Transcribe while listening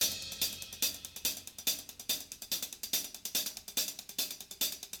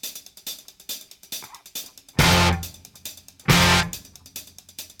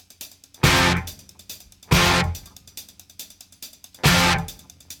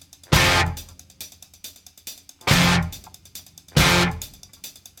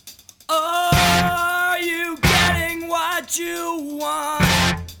what you want.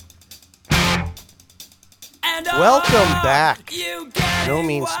 And Welcome back. You No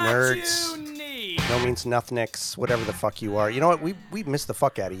means what nerds. you need. No means nothnicks, whatever the fuck you are. You know what? We missed the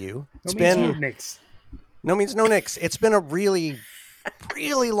fuck out of you. It's No been means no nicks. no means no nicks. It's been a really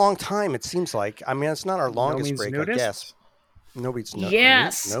long time. It seems like. I mean, it's not our longest means break, nudists? I guess. Nobody's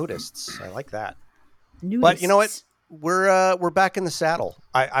Yes. noticed. I like that. Nudists. But you know what? We're back in the saddle.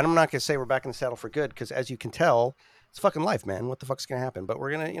 I'm not gonna say we're back in the saddle for good because, as you can tell, it's fucking life, man. What the fuck's gonna happen? But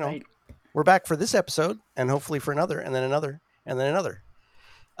we're gonna, Right. we're back for this episode, and hopefully for another, and then another, and then another.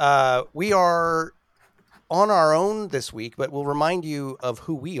 We are on our own this week, but we'll remind you of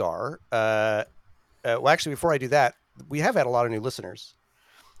who we are. Well, actually, before I do that, we have had a lot of new listeners.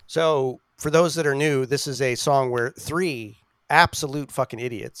 So for those that are new, this is a song where three absolute fucking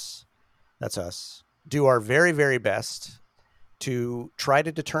idiots, that's us, do our very, very best to try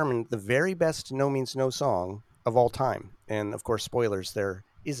to determine the very best No Means No song of all time. And of course, spoilers, there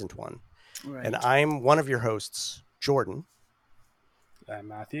isn't one. Right. And I'm one of your hosts, Jordan. I'm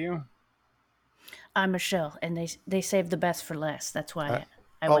Matthew. I'm Michelle, and they saved the best for last. That's why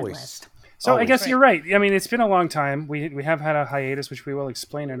I always. went last. So Always. I guess you're right. I mean, it's been a long time. We have had a hiatus, which we will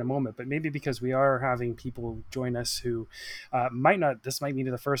explain in a moment. But maybe because we are having people join us who might not. This might be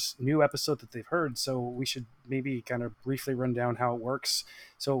the first new episode that they've heard. So we should maybe kind of briefly run down how it works.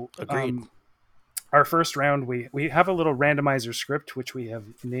 So Agreed. Our first round, we have a little randomizer script, which we have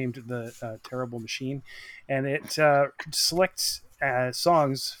named the Terrible Machine, and it selects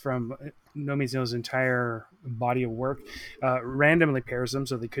songs from No Means No's entire body of work, randomly pairs them,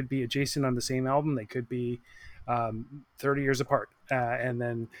 so they could be adjacent on the same album, they could be 30 years apart, and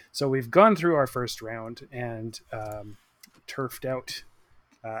then so we've gone through our first round and turfed out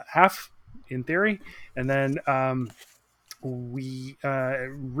half in theory, and then we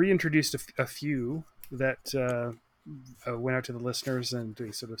reintroduced a few that went out to the listeners, and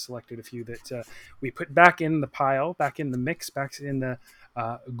we sort of selected a few that we put back in the pile, back in the mix, back in the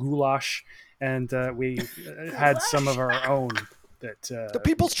goulash, and we had some of our own that The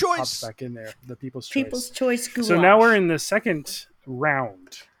People's Choice popped back in there. The People's Choice goulash. So now we're in the second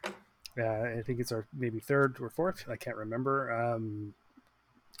round. I think it's our maybe third or fourth. I can't remember.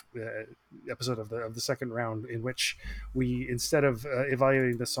 Episode of the second round, in which we, instead of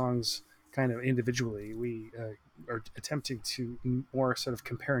evaluating the songs kind of individually, we are attempting to more sort of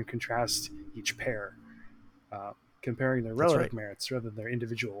compare and contrast each pair, comparing their relative right. merits rather than their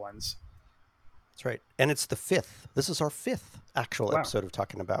individual ones. That's right. And it's the fifth. This is our fifth actual Wow. episode of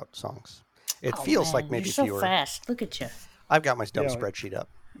talking about songs. It Oh, feels man, like maybe you're so fewer. fast. Look at you. I've got my dumb Yeah. spreadsheet up.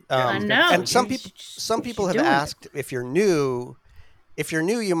 I know. And some You're- people have you're doing it. asked if you're new. If you're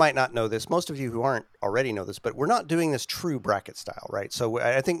new, you might not know this. Most of you who aren't already know this, but we're not doing this true bracket style, right? So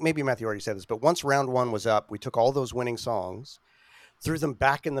I think maybe Matthew already said this, but once round one was up, we took all those winning songs, threw them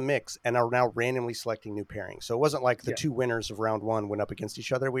back in the mix, and are now randomly selecting new pairings. So it wasn't like the two winners of round one went up against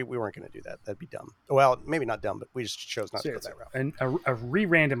each other. We weren't going to do that. That'd be dumb. Well, maybe not dumb, but we just chose not to go that route. And a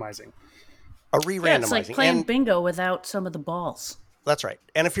re-randomizing. A Yeah, re-randomizing. it's like playing And bingo without some of the balls. that's right.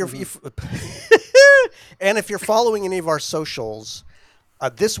 And if you're and if you're following any of our socials,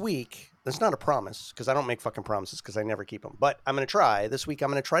 this week, that's not a promise because I don't make fucking promises because I never keep them. But I'm going to try this week. I'm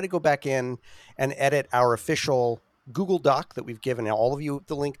going to try to go back in and edit our official Google Doc that we've given all of you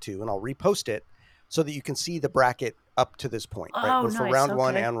the link to, and I'll repost it so that you can see the bracket up to this point. Right? Oh, We're for nice. round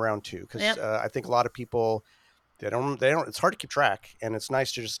one Okay. and round two because Yep. I think a lot of people they don't. It's hard to keep track, and it's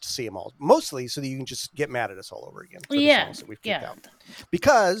nice to just see them all. Mostly so that you can just get mad at us all over again for the Yeah, songs that we've kicked yeah. out.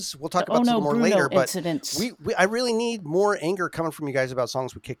 Because we'll talk The about Oh some No more Bruno later, but incidents. I really need more anger coming from you guys about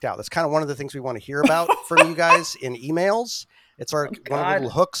songs we kicked out. That's kind of one of the things we want to hear about from you guys in emails. It's our one of the God. little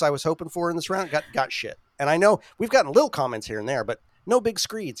hooks I was hoping for in this round. Got shit. And I know we've gotten little comments here and there, but no big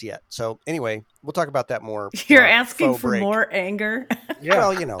screeds yet. So anyway, we'll talk about that more. You're asking faux for break. more anger. Yeah.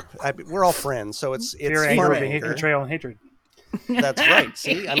 Well, we're all friends, so it's Fear, fun anger, anger. betrayal, and hatred. That's right.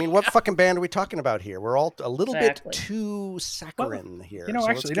 See, I mean, what fucking band are we talking about here? We're all a little Exactly. bit too saccharine here. You know, So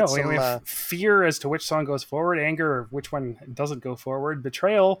actually, let's no. get We some, have fear as to which song goes forward, anger or which one doesn't go forward,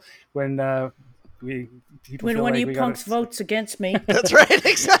 betrayal when people when feel one like of we you gotta- punks votes against me. That's right.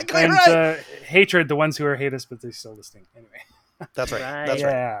 Exactly and right. Hatred, the ones who are hate us, but they still listening anyway. That's right. Right. That's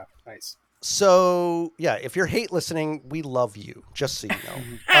right. Yeah, nice. So yeah, if you're hate listening, we love you. Just so you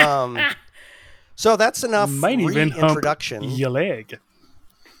know. So that's enough Might even hump reintroduction. your leg.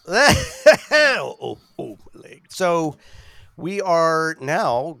 oh, my leg. So we are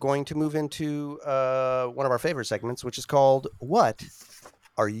now going to move into one of our favorite segments, which is called "What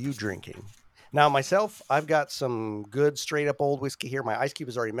Are You Drinking?" Now, myself, I've got some good straight up old whiskey here. My ice cube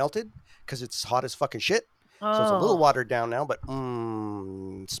is already melted because it's hot as fucking shit. So it's a little Oh, watered down now, but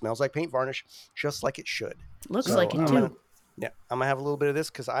smells like paint varnish, just like it should. looks So like it I'm too. gonna have a little bit of this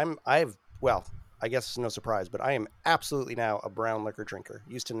because well, I guess it's no surprise, but I am absolutely now a brown liquor drinker.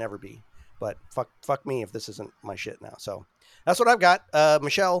 Used to never be, but fuck me if this isn't my shit now. So that's what I've got.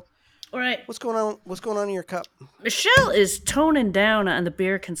 Michelle, All right. what's going on? What's going on in your cup? Michelle is toning down on the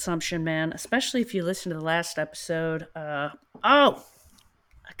beer consumption, man, especially if you listen to the last episode. I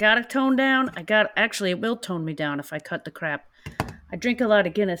gotta tone down. Actually, it will tone me down if I cut the crap. I drink a lot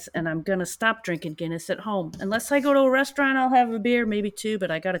of Guinness, and I'm gonna stop drinking Guinness at home. Unless I go to a restaurant, I'll have a beer, maybe two,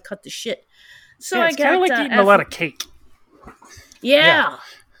 but I gotta cut the shit. So Yeah, I it's kind got of like eating a lot of cake. Yeah.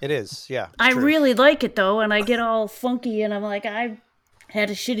 It is. Yeah, it's I true. really like it though, and I get all funky, and I'm like, I had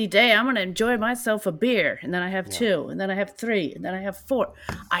a shitty day. I'm gonna enjoy myself a beer, and then I have two, and then I have three, and then I have four.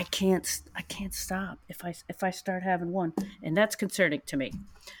 I can't stop if I start having one, and that's concerning to me.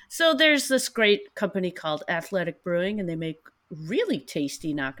 So there's this great company called Athletic Brewing, and they make really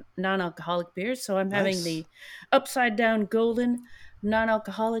tasty non-alcoholic beers. So I'm having Nice. the upside down golden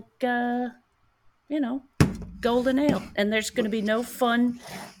non-alcoholic, golden ale, and there's going to be no fun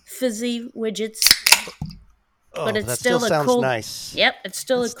fizzy widgets. Oh, But it's that still a sounds cold. nice. Yep, it's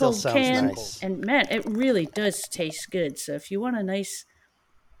still That a still cold sounds can, nice. and man, it really does taste good. So if you want a nice,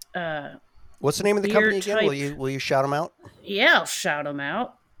 What's the name of the beer company again? type- Will you shout them out? yeah, I'll shout them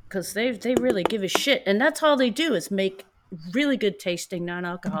out because they really give a shit, and that's all they do is make really good tasting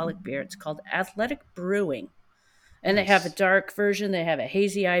non-alcoholic beer. It's called Athletic Brewing, and they have a dark version. They have a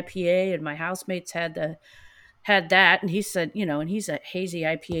hazy IPA, and my housemates had that, and he said, and he's a hazy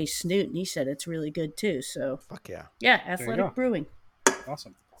IPA snoot, and he said it's really good too. So Fuck yeah. yeah, you go. Athletic Brewing.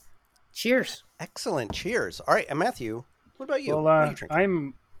 Awesome. Cheers. Excellent. Cheers. All right. And Matthew, what about you? Well, what are you drinking?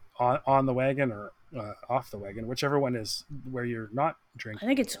 I'm on the wagon or off the wagon, whichever one is where you're not drinking. I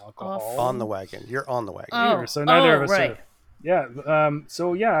think it's alcohol. off. On the wagon. You're on the wagon. Oh, So neither of us right. are. Yeah.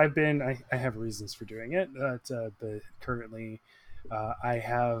 So yeah, I have reasons for doing it. But currently, I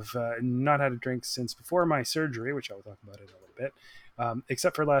have not had a drink since before my surgery, which I'll talk about in a little bit.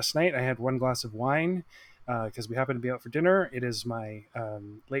 Except for last night, I had one glass of wine because we happened to be out for dinner. It is my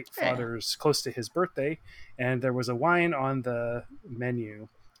late father's, close to his birthday, and there was a wine on the menu.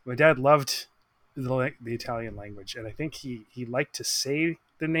 My dad loved the Italian language, and I think he liked to say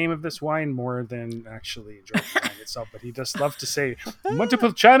the name of this wine more than actually enjoy the wine itself, but he just loved to say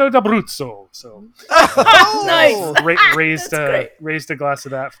Montepulciano d'Abruzzo. So Nice. raised a glass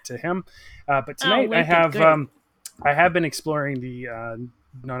of that to him. But tonight wicked, good. I have been exploring the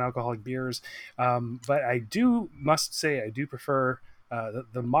non-alcoholic beers, but I must say I do prefer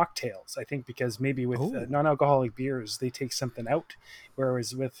the mocktails. I think because maybe with non-alcoholic beers they take something out,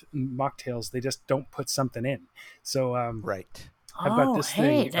 whereas with mocktails they just don't put something in. So Right. I've got this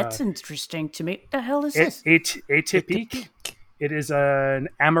thing. That's interesting to me. What the hell is this? Atypique. It is an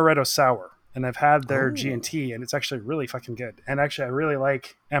amaretto sour, and I've had their G&T, and it's actually really fucking good. And actually, I really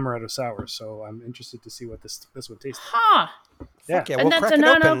like amaretto sour, so I'm interested to see what this would taste like. Huh. Yeah. Yeah, And we'll that's crack a it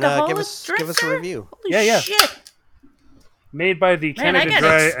open. non-alcoholic Give us a drinker? review. Holy Yeah. shit. Made by the Man, I Canada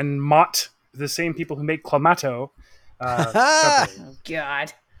gotta- Dry and Mott, the same people who make Clamato. Company. Oh,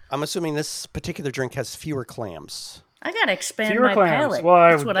 God. I'm assuming this particular drink has fewer clams. I gotta expand Fewer my clams. palate. Well,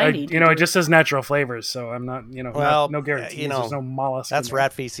 That's what I need to do. it just says natural flavors, so I'm not, Well, no guarantees. you know, There's no mollusk. That's in there.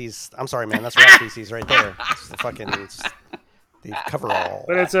 rat feces. I'm sorry, man. That's rat feces right there. It's the fucking the coverall.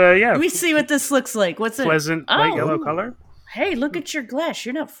 But it's Let me see what this looks like. What's it? pleasant light yellow color. Hey, look at your glass.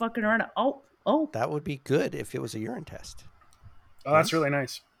 You're not fucking around. Oh. That would be good if it was a urine test. Oh, that's really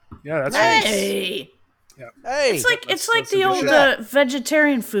nice. Yeah, that's Hey. Hey, It's like That's the some old good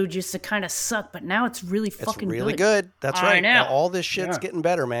vegetarian food used to kind of suck, but now it's really it's fucking really good. That's I right. know. All this shit's Yeah. getting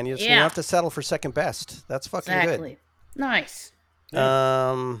better, man. You don't Yeah. have to settle for second best. That's fucking Exactly. Nice. good.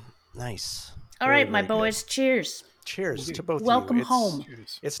 Nice. All Very, right, my very good. boys. Cheers. Cheers to both Welcome of you. home.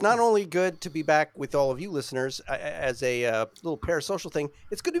 It's not only good to be back with all of you listeners as a little parasocial thing.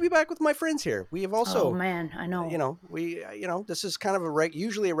 It's good to be back with my friends here. We have also, Oh man, I know. this is kind of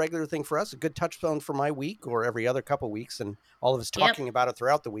usually a regular thing for us, a good touchstone for my week or every other couple weeks, and all of us Yep. talking about it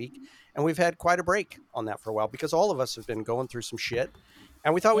throughout the week. And we've had quite a break on that for a while because all of us have been going through some shit.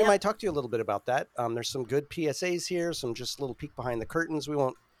 And we thought we Yep. might talk to you a little bit about that. There's some good PSAs here, some just little peek behind the curtains.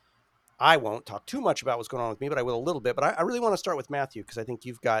 I won't talk too much about what's going on with me, but I will a little bit. But I really want to start with Matthew because I think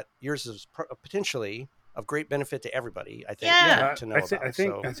you've got yours is potentially of great benefit to everybody. I think Yeah. to know I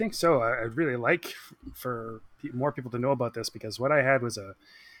about. think so. I'd really like for more people to know about this because what I had was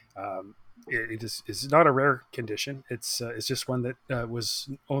it is not a rare condition. It's just one that was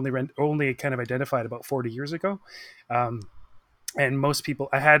only kind of identified about 40 years ago. And most people,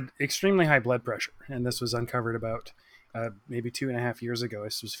 I had extremely high blood pressure, and this was uncovered about maybe 2.5 years ago. I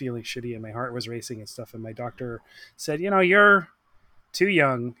was feeling shitty and my heart was racing and stuff. And my doctor said, you're too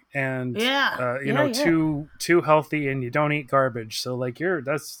young and Yeah. Yeah. too healthy, and you don't eat garbage. So like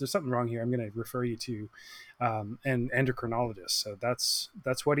there's something wrong here. I'm going to refer you to an endocrinologist. So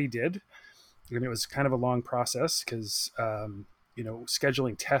that's what he did. And it was kind of a long process because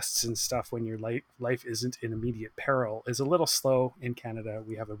scheduling tests and stuff when your life isn't in immediate peril is a little slow in Canada.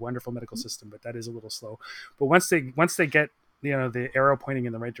 We have a wonderful medical system, but that is a little slow. But once they get the arrow pointing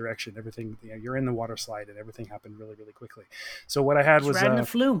in the right direction, everything, you're in the water slide, and everything happened really, really quickly. So what I had was riding the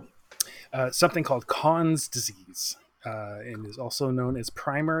flu. something called Conn's disease, and is also known as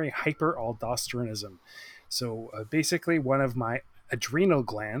primary hyperaldosteronism. So basically, one of my adrenal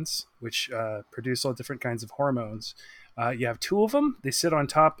glands, which produce all different kinds of hormones, you have two of them. They sit on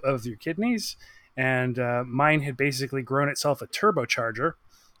top of your kidneys, and mine had basically grown itself a turbocharger,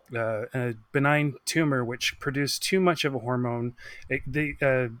 a benign tumor which produced too much of a hormone.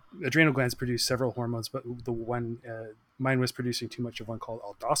 The adrenal glands produce several hormones, but the one mine was producing too much of one called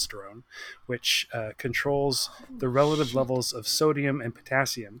aldosterone, which controls the relative levels of sodium and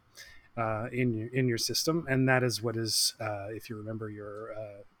potassium in your system, and that is what is, if you remember your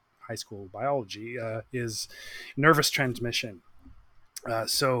high school biology, is nervous transmission.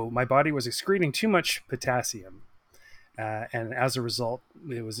 So my body was excreting too much potassium, and as a result,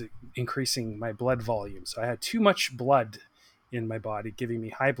 it was increasing my blood volume. So I had too much blood in my body, giving me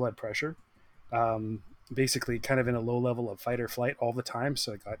high blood pressure. Basically, kind of in a low level of fight or flight all the time.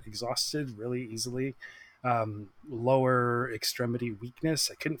 So I got exhausted really easily. Lower extremity weakness.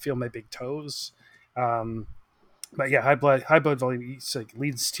 I couldn't feel my big toes. But yeah, high blood volume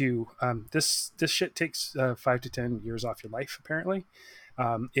leads to this shit takes 5 to 10 years off your life. Apparently,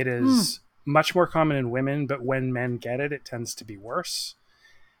 it is much more common in women, but when men get it, it tends to be worse.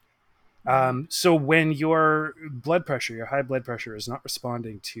 So when your high blood pressure is not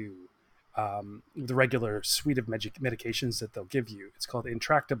responding to the regular suite of medications that they'll give you, it's called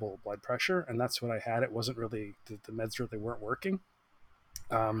intractable blood pressure, and that's what I had. It wasn't really, the meds really weren't working.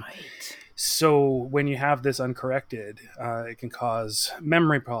 Right. So when you have this uncorrected, it can cause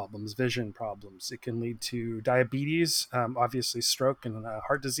memory problems, vision problems. It can lead to diabetes, obviously stroke, and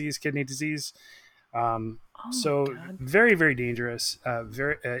heart disease, kidney disease. So very, very dangerous,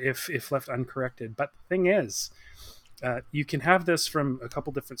 if left uncorrected. But the thing is, you can have this from a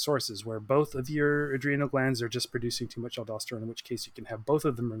couple different sources, where both of your adrenal glands are just producing too much aldosterone, in which case you can have both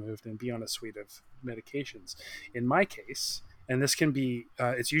of them removed and be on a suite of medications. In my case, and this can be,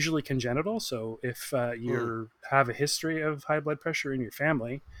 it's usually congenital. So if you have a history of high blood pressure in your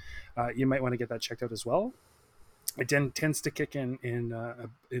family, you might want to get that checked out as well. It tends to kick in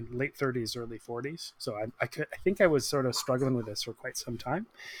late 30s, early 40s. So I think I was sort of struggling with this for quite some time.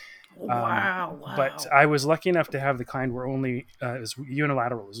 Wow. But I was lucky enough to have the kind where only it was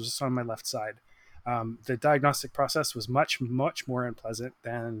unilateral. It was just on my left side. The diagnostic process was much, much more unpleasant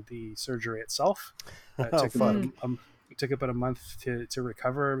than the surgery itself. It took about a month to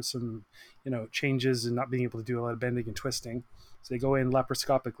recover some, changes and not being able to do a lot of bending and twisting. So they go in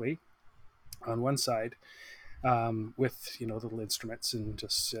laparoscopically on one side with, little instruments, and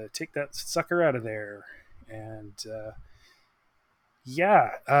just take that sucker out of there. And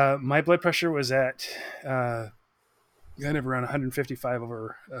my blood pressure was at kind of around 155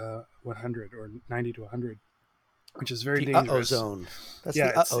 over 100, or 90 to 100, which is very dangerous. Zone. That's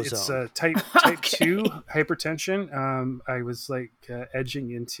it's type 2 hypertension. I was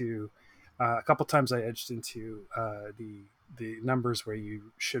edging into a couple times. I edged into the numbers where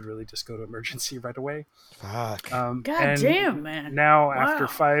you should really just go to emergency right away. Fuck. God damn, man. Now, after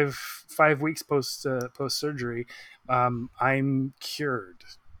 5 weeks post surgery, I'm cured.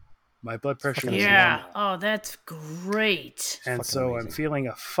 My blood pressure is normal. Oh, that's great. And so amazing. I'm feeling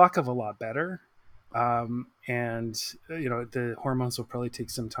a fuck of a lot better. And the hormones will probably take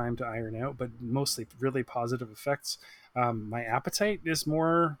some time to iron out, but mostly really positive effects. My appetite is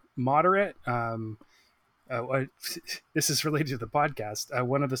more moderate. This is related to the podcast.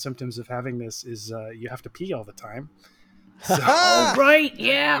 One of the symptoms of having this is you have to pee all the time. So, right,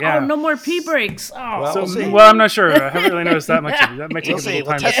 yeah. Oh, no more pee breaks. Oh, well, I'm not sure. I haven't really noticed that much of it. That might take a little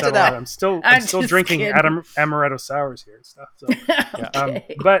time to settle out. I'm still drinking amaretto sours here and stuff. So,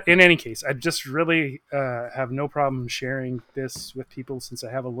 okay. But in any case, I just really have no problem sharing this with people, since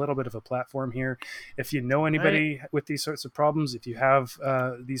I have a little bit of a platform here. If you know anybody with these sorts of problems, if you have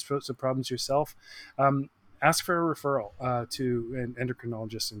these sorts of problems yourself, ask for a referral to an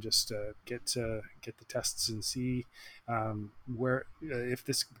endocrinologist, and just get the tests and see where if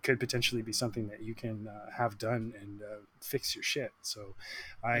this could potentially be something that you can have done and fix your shit. So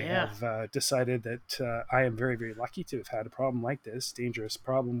I Yeah. have decided that I am very, very lucky to have had a problem like this, dangerous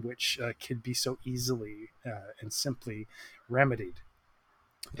problem, which could be so easily and simply remedied.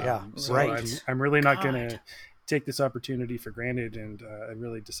 Yeah, So right. I'm really not going God. to take this opportunity for granted, and I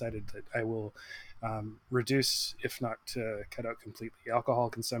really decided that I will reduce, if not cut out completely, alcohol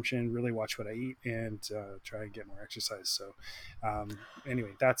consumption, really watch what I eat, and try and get more exercise. So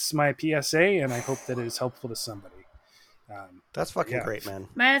anyway, that's my PSA, and I hope that it is helpful to somebody. That's fucking yeah. great, man.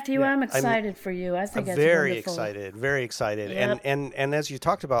 Matthew, Yeah. I'm excited for you. I I'm think that's very wonderful. excited, very excited. Yep. And as you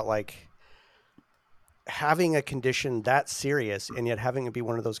talked about, like having a condition that serious and yet having it be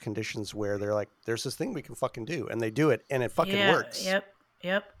one of those conditions where they're like, there's this thing we can fucking do, and they do it and it fucking Yeah. works.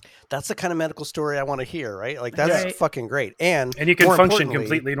 Yep. That's the kind of medical story I want to hear, right? Like that's Right. fucking great. And And you can more function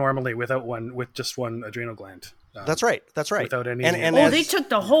importantly- completely normally with just one adrenal gland. That's right. That's right. Without any. And Oh, as, they took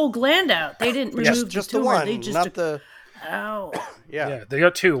the whole gland out. They didn't remove just the the tumor. one, They just not the Ow. Yeah, they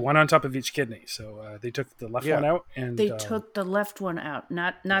got two, one on top of each kidney. So they took the left Yeah. one out, and They took the left one out,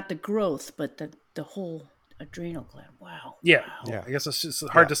 not the growth, but the whole adrenal gland. Wow. Yeah, Yeah. I guess it's just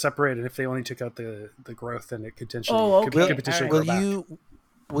hard to separate it. If they only took out the growth, then it could potentially Oh, could, okay. could potentially All grow right. back.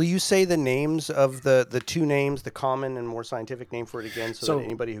 Will you say the names of the two names, the common and more scientific name for it again, so that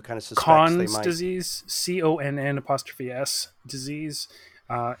anybody who kind of suspects they Conn's might disease, CONN''S disease,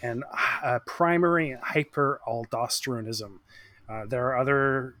 and primary hyperaldosteronism. There are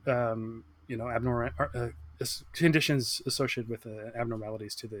other, abnormal conditions associated with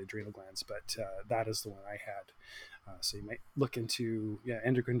abnormalities to the adrenal glands, but that is the one I had. So you might look into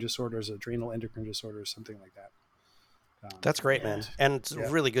endocrine disorders, adrenal endocrine disorders, something like that. That's great, man. And it's Yeah.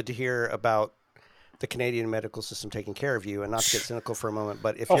 really good to hear about the Canadian medical system taking care of you, and not to get cynical for a moment,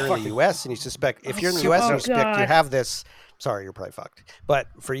 but if you're in the U.S. and you suspect, if you're in the U.S. and you suspect you God. have this, sorry, you're probably fucked. But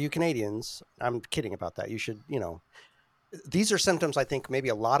for you Canadians, I'm kidding about that. You should, these are symptoms I think maybe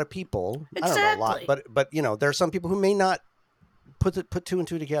a lot of people, I don't know a lot, Exactly. but there are some people who may not put two and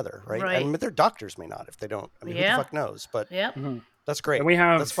two together, right? Right. And their doctors may not if they don't. I mean, who Yeah. the fuck knows? But Yep. that's great. And we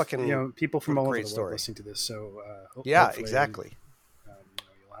have that's fucking people from all over great the world story. listening to this, so Yeah, hopefully, exactly.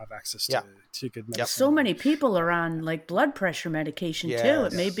 You'll have access Yeah. to good medicine. So many people are on like blood pressure medication too.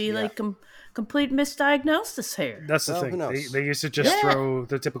 It may Yes. be Yeah. like complete misdiagnosis here. That's the Well, who thing. knows? They used to just Yeah. throw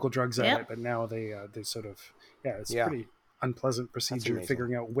the typical drugs at Yep. it, but now they sort of it's Yeah. a pretty unpleasant procedure amazing.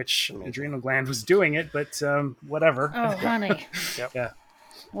 figuring out which adrenal gland was doing it, but whatever. Oh, honey. Yeah.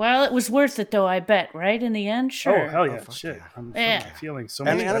 Well, it was worth it though, I bet, right? In the end, sure. Oh hell yeah! fuck Shit, yeah. I'm Yeah. fucking feeling so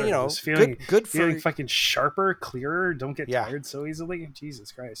And- much and, better. you know, Just feeling good for- feeling fucking sharper, clearer. Don't get Yeah. tired so easily.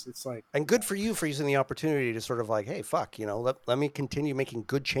 Jesus Christ, it's like And good for you for using the opportunity to sort of like, hey, fuck, let me continue making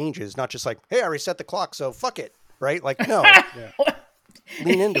good changes, not just like, hey, I reset the clock, so fuck it, right? Like, no,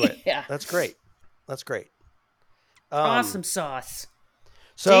 lean into it. Yeah. That's great. That's great. Awesome sauce.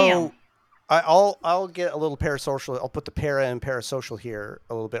 So Damn. I'll get a little parasocial. I'll put the para and parasocial here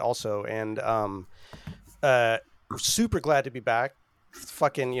a little bit also, and super glad to be back.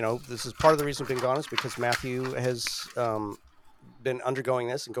 Fucking, this is part of the reason I've been gone is because Matthew has been undergoing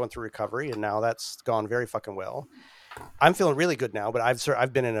this and going through recovery, and now that's gone very fucking well. I'm feeling really good now, but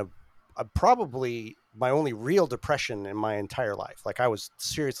I've been in a probably my only real depression in my entire life. Like I was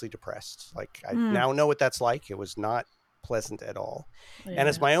seriously depressed. Like I now know what that's like. It was not pleasant at all. And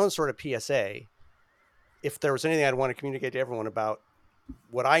as my own sort of PSA, if there was anything I'd want to communicate to everyone about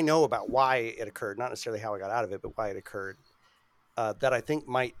what I know about why it occurred, not necessarily how I got out of it, but why it occurred, that I think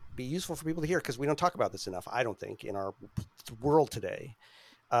might be useful for people to hear, because we don't talk about this enough, I don't think, in our world today.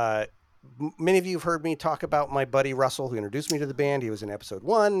 Many of you have heard me talk about my buddy Russell, who introduced me to the band. He was in episode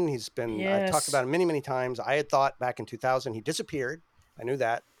 1. He's been, I've talked about him many, many times. I had thought back in 2000, he disappeared. I knew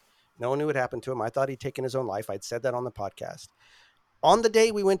that. No one knew what happened to him. I thought he'd taken his own life. I'd said that on the podcast. On the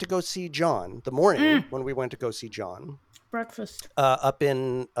day we went to go see John, the morning when we went to go see John, Breakfast. up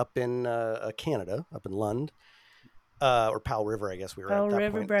in Canada, up in Lund, or Powell River, I guess we were Powell at that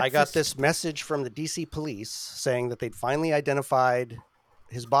River point. I got breakfast. this message from the DC police saying that they'd finally identified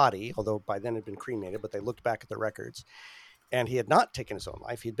his body, although by then it had been cremated, but they looked back at the records, and he had not taken his own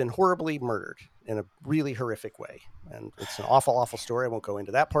life. He'd been horribly murdered in a really horrific way. And it's an awful, awful story. I won't go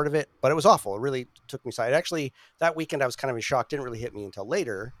into that part of it, but it was awful. It really took me side. Actually, that weekend I was kind of in shock. Didn't really hit me until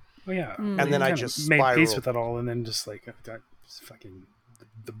later. oh yeah. And then I Kind of just made peace spiraled. with it all, and then just like got fucking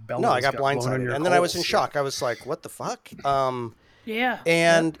the bell. No, I got blown on blindsided. your And then I was in coals. shock. I was like, what the fuck? Yeah.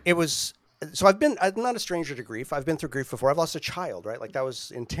 And it was, so I'm not a stranger to grief. I've been through grief before. I've lost a child, right? Like that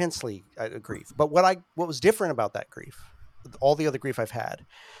was intensely grief. But what was different about that grief, all the other grief I've had,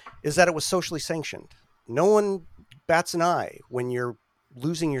 is that it was socially sanctioned. No one bats an eye when your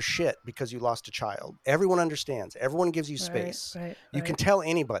losing your shit because you lost a child. Everyone understands. Everyone gives you space. You can tell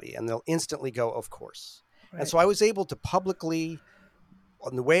anybody and they'll instantly go, of course. And so I was able to publicly,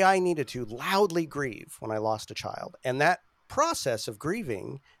 in the way I needed to, loudly grieve when I lost a child. And that process of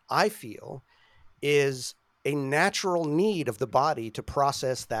grieving, I feel, is a natural need of the body to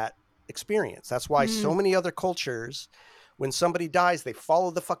process that experience. That's why so many other cultures, when somebody dies, they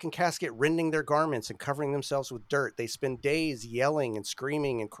follow the fucking casket, rending their garments and covering themselves with dirt. They spend days yelling and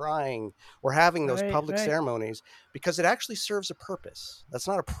screaming and crying or having those public ceremonies because it actually serves a purpose. That's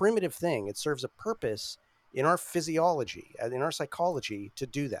not a primitive thing. It serves a purpose in our physiology, in our psychology, to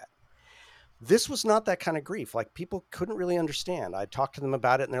do that. This was not that kind of grief. Like, people couldn't really understand. I talked to them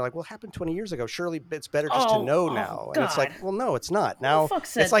about it and they're like, well, it happened 20 years ago. Surely it's better just to know now. God. And it's like, well, no, it's not. Now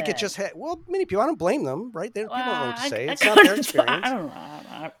it's like, it just had, well, many people, I don't blame them, right? People don't know what to say. It's not their experience. I don't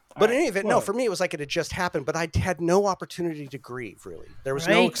know. But in any event, no, for me, it was like it had just happened, but I had no opportunity to grieve, really. There was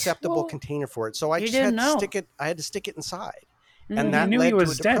no acceptable container for it. So I just had to stick it. I had to stick it inside. And that you knew led he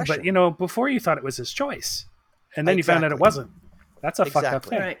was to a dead, depression. but before you thought it was his choice. And then you found out it wasn't. That's a fucked up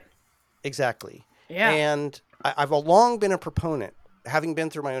thing. Right. Exactly. Yeah. And I've long been a proponent, having been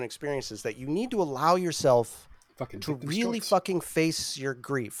through my own experiences, that you need to allow yourself to really fucking face your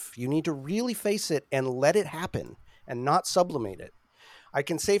grief. You need to really face it and let it happen and not sublimate it. I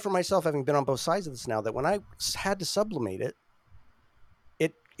can say for myself, having been on both sides of this now, that when I had to sublimate it,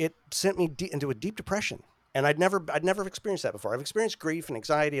 it sent me into a deep depression. And I'd never experienced that before. I've experienced grief and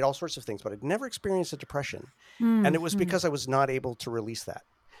anxiety and all sorts of things, but I'd never experienced a depression. And it was because I was not able to release that.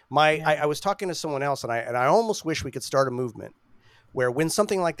 I was talking to someone else, and I almost wish we could start a movement where when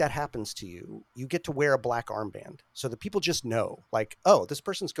something like that happens to you, you get to wear a black armband so that people just know, like, oh, this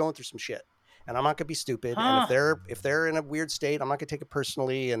person's going through some shit, and I'm not gonna be stupid. And if they're in a weird state, I'm not gonna take it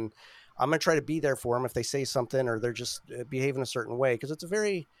personally, and I'm gonna try to be there for them if they say something or they're just behaving a certain way, because it's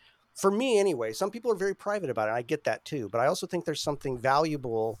for me anyway. Some people are very private about it. I get that too, but I also think there's something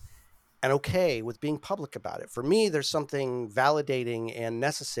valuable and okay with being public about it. For me, there's something validating and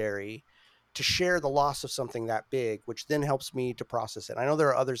necessary to share the loss of something that big, which then helps me to process it. I know there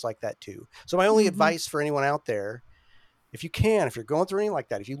are others like that too. So my only advice for anyone out there, if you're going through anything like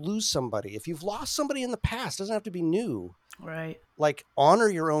that, if you lose somebody, if you've lost somebody in the past, it doesn't have to be new. Right. Like, honor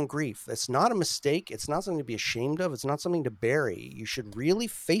your own grief. It's not a mistake. It's not something to be ashamed of. It's not something to bury. You should really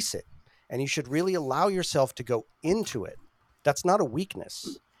face it, and you should really allow yourself to go into it. That's not a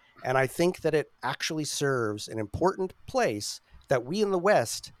weakness. And I think that it actually serves an important place that we in the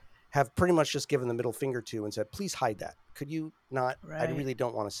West have pretty much just given the middle finger to and said, please hide that. Could you not? I really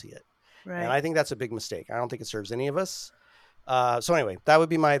don't want to see it. Right. And I think that's a big mistake. I don't think it serves any of us. So anyway, that would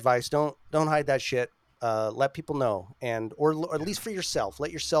be my advice. Don't hide that shit. Let people know, or at least for yourself,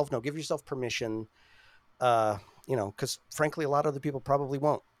 let yourself know, give yourself permission, because frankly, a lot of other people probably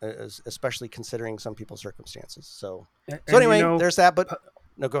won't, especially considering some people's circumstances. So anyway, there's that, but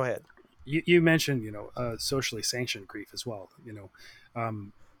no, go ahead. You mentioned, socially sanctioned grief as well.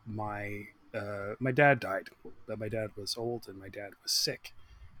 My dad died, but my dad was old and my dad was sick.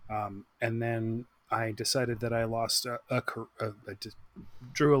 And then I decided that I lost I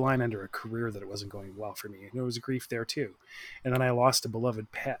drew a line under a career that it wasn't going well for me. And there was grief there too. And then I lost a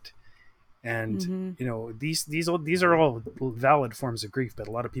beloved pet. And, these are all valid forms of grief, but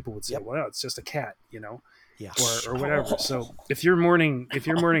a lot of people would say, well, it's just a cat, Yeah. or whatever. So if you're mourning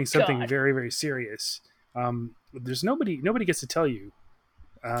something very, very serious, there's nobody gets to tell you,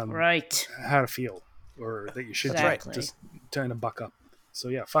 right, how to feel, or that you should just trying to buck up. So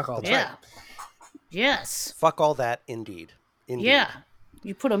yeah, fuck all that. Yeah. Yes. Fuck all that. Indeed. Yeah.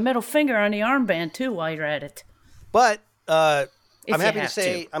 You put a middle finger on the armband too while you're at it. But I'm happy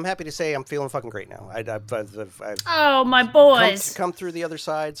to say I'm feeling fucking great now. Oh, my boys, come through the other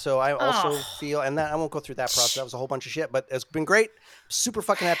side. So I also feel, and that I won't go through that process. That was a whole bunch of shit, but it's been great. Super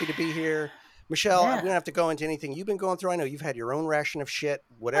fucking happy to be here. Michelle, we don't have to go into anything you've been going through. I know you've had your own ration of shit,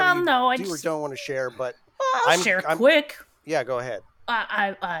 whatever or don't want to share, but I'll share quick. Yeah, go ahead.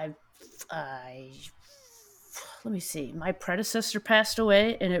 I let me see. My predecessor passed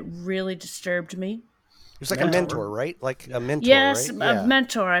away, and it really disturbed me. It was like a mentor, right? Like a mentor, yes, right? a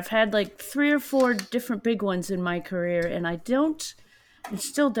mentor. I've had like 3 or 4 different big ones in my career, and I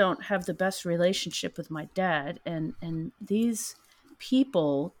still don't have the best relationship with my dad. And these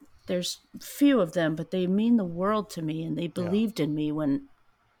people, there's few of them, but they mean the world to me, and they believed in me when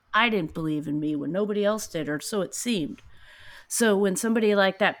I didn't believe in me, when nobody else did, or so it seemed. So when somebody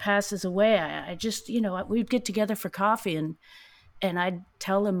like that passes away, I just, we'd get together for coffee, and I'd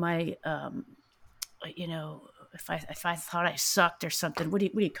tell him my, if I thought I sucked or something. What do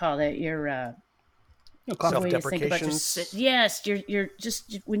you call that? Your When you think about yes, you're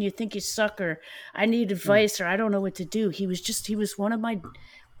just when you think you suck or I need advice or I don't know what to do. He was one of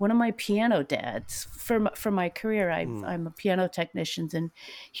my piano dads for my career. I'm a piano technician, and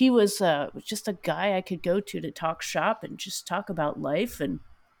he was just a guy I could go to talk shop and just talk about life, and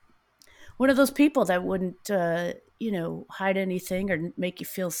one of those people that wouldn't hide anything or make you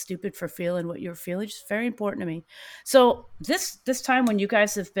feel stupid for feeling what you're feeling. Just very important to me. So this time when you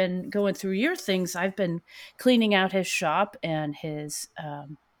guys have been going through your things, I've been cleaning out his shop and his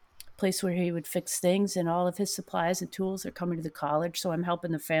place where he would fix things, and all of his supplies and tools are coming to the college. So I'm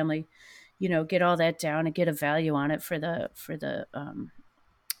helping the family, get all that down and get a value on it for the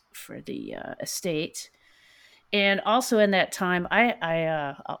estate. And also in that time,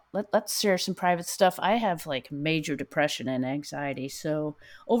 let's share some private stuff. I have like major depression and anxiety. So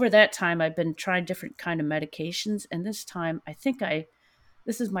over that time, I've been trying different kind of medications. And this time,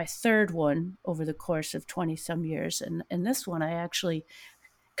 this is my third one over the course of 20 some years. And this one,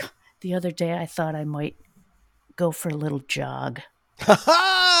 the other day, I thought I might go for a little jog.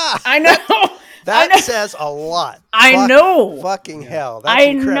 I know. That says a lot. I know. Fucking hell. That's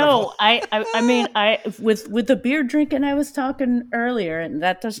incredible. I mean, with the beer drinking I was talking earlier, and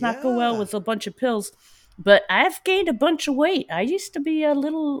that does not go well with a bunch of pills. But I've gained a bunch of weight. I used to be a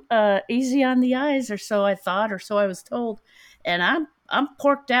little easy on the eyes, or so I thought, or so I was told. And I'm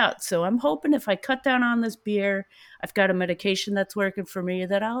porked out. So I'm hoping if I cut down on this beer, I've got a medication that's working for me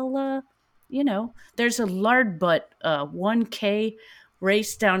that I'll, there's a lard butt 1K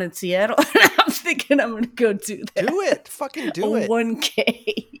race down in Seattle. I'm thinking I'm going to go do that. Do it. Fucking do it.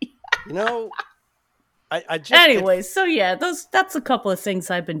 1K. I just... Anyway, so yeah, that's a couple of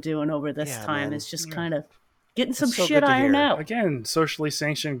things I've been doing over this time. Man. It's just kind of getting some shit ironed out. Again, socially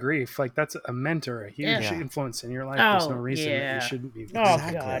sanctioned grief. Like, that's a mentor, a huge influence in your life. There's no reason that you shouldn't be. Oh,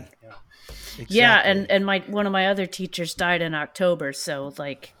 God. Yeah. Exactly. Yeah, and one of my other teachers died in October, so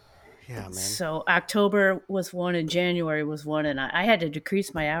like... Yeah, man. So October was one and January was one, and I had to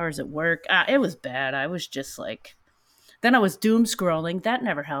decrease my hours at work. It was bad. I was just like, then I was doom scrolling. That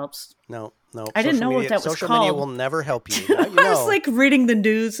never helps. No. I didn't know what that was called. Social media will never help you. I was like reading the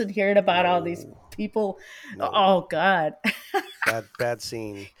news and hearing about all these people. No. Oh God. Bad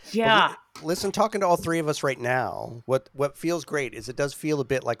scene. Yeah. But listen, talking to all three of us right now, what feels great is it does feel a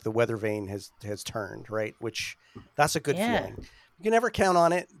bit like the weather vane has turned, right? Which that's a good feeling. You can never count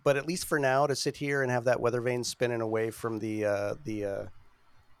on it, but at least for now, to sit here and have that weather vane spinning away from the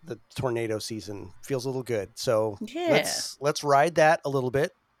tornado season feels a little good. So let's ride that a little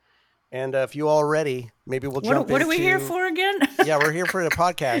bit. And if you all are ready, maybe we'll jump into... What are we here for again? Yeah, we're here for the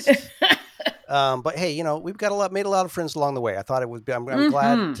podcast. But hey, we've got made a lot of friends along the way. I thought it would be. I'm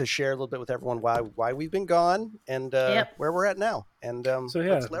glad to share a little bit with everyone why we've been gone and where we're at now. And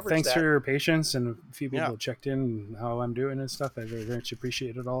thanks for your patience, and a few people checked in and how I'm doing and stuff. I very much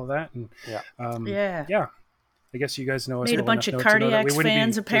appreciated all of that. And I guess you guys know us. Made a bunch of cardiac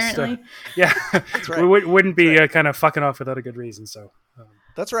fans, apparently. That's right. We wouldn't be kind of fucking off without a good reason. So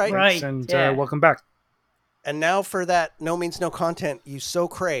that's right. Right. And welcome back. And now for that no means no content you so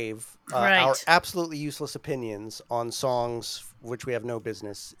crave, our absolutely useless opinions on songs which we have no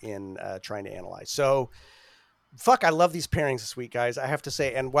business in trying to analyze. So, I love these pairings this week, guys. I have to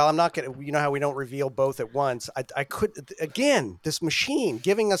say, and while I'm not going to, you know how we don't reveal both at once, I could, again, this machine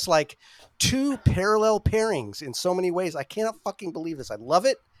giving us like two parallel pairings in so many ways. I cannot fucking believe this. I love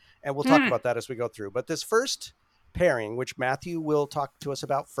it. And we'll talk about that as we go through. But this first pairing, which Matthew will talk to us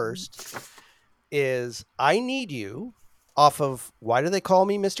about first, is I Need You off of Why Do They Call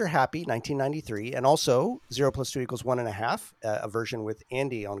Me Mr. Happy, 1993, and also 0 + 2 = 1.5, a version with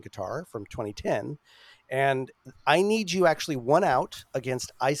Andy on guitar from 2010. And I Need You actually won out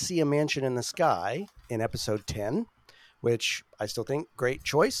against I See a Mansion in the Sky in episode 10, which I still think great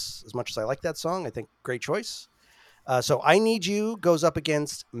choice. As much as I like that song, I think great choice. So I Need You goes up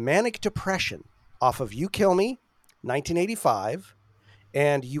against Manic Depression off of You Kill Me, 1985,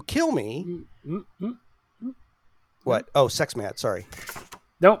 and You Kill Me... What? Oh, Sex Mad. Sorry.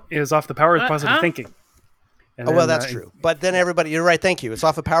 No, it was off the Power of Positive Thinking. And that's true. But then everybody, you're right. Thank you. It's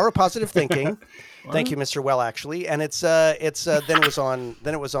off of Power of Positive Thinking. Thank you, Mr. Well, actually. And it's then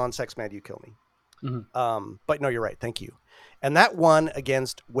it was on Sex Mad, You Kill Me. Mm-hmm. But no, you're right. Thank you. And that won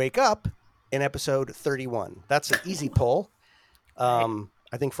against Wake Up in episode 31. That's an easy pull.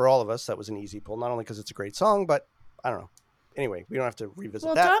 I think for all of us, that was an easy pull. Not only because it's a great song, but I don't know. Anyway, we don't have to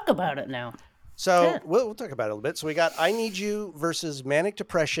revisit that. We'll talk about it now. So we'll talk about it a little bit. So we got I Need You versus Manic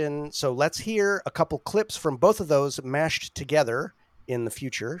Depression. So let's hear a couple clips from both of those mashed together in the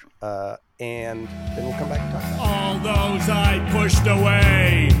future. And then we'll come back and talk about it. All those I pushed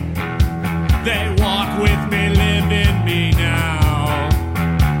away They walk with me, live in me now.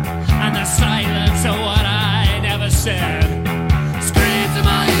 And the silence of what I never said screams in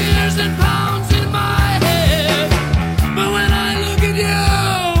my ears and pounds in my head. But when I look at you,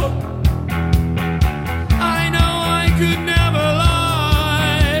 I know I could never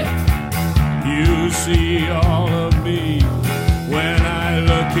lie. You see all of me when I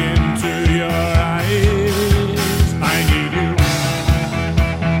look into your eyes. I need you.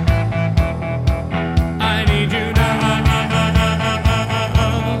 I need you now.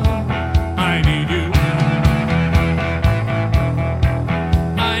 I need you.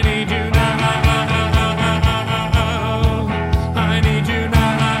 I need you now. I need you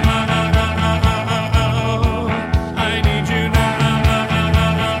now. I need you now.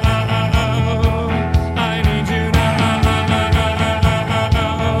 I need you now.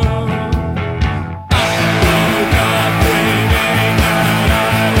 I woke up dreaming that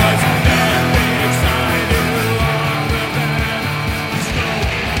I was dead beside you on the bed,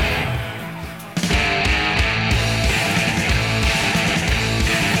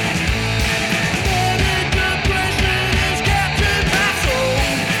 Manic depression has captured my soul.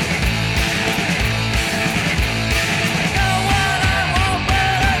 Know what I want,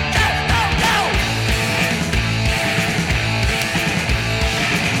 but I just don't know.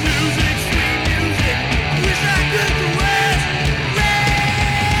 Music, sweet music, wish I could caress.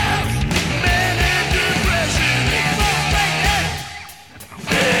 Manic depression, it's all like that.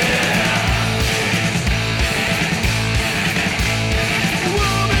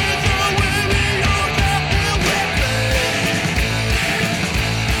 Woman's all weary, you're got the weapon.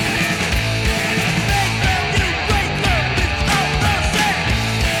 Make love, you break love, it's all the same.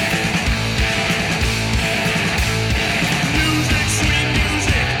 Music, sweet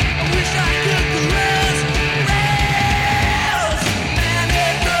music, I wish I could caress.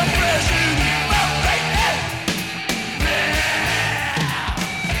 Manic depression, it's all like that.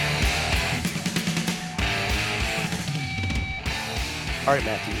 All right,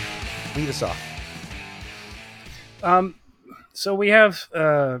 Matthew, lead us off. So we have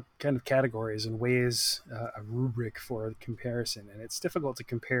kind of categories and ways, a rubric for comparison, and it's difficult to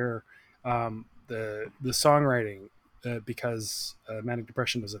compare the songwriting because Manic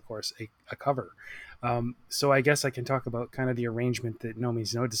Depression is, of course, a cover. So I guess I can talk about kind of the arrangement that No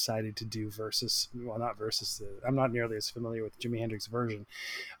Means No decided to do versus, well, not versus. I'm not nearly as familiar with Jimi Hendrix version,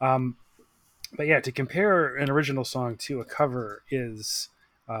 but yeah, to compare an original song to a cover is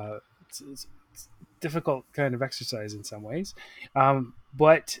it's difficult kind of exercise in some ways.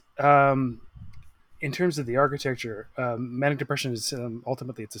 But in terms of the architecture, Manic Depression is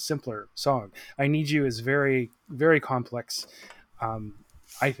ultimately it's a simpler song. I Need You is very, very complex.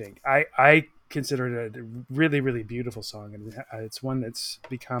 I think I consider it a really, really beautiful song, and it's one that's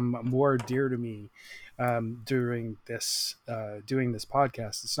become more dear to me during this doing this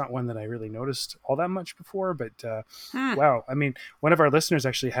podcast. It's not one that I really noticed all that much before, but wow, I mean, one of our listeners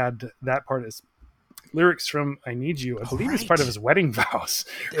actually had that part as lyrics from "I Need You." I believe it's part of his wedding vows.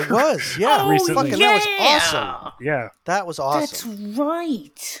 It was, yeah. Recently. Fucking, that was awesome. Yeah, That was That's awesome.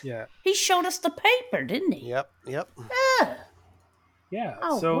 right. yeah, He showed us the paper, didn't he? Yep. Yeah. yeah.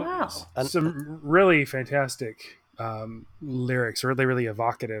 Oh, So wow. some really fantastic lyrics, really, really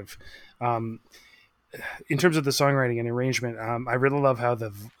evocative. In terms of the songwriting and arrangement, I really love how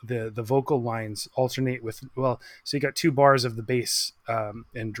the vocal lines alternate with, well, so you got 2 bars of the bass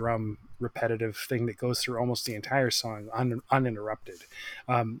and drum repetitive thing that goes through almost the entire song uninterrupted,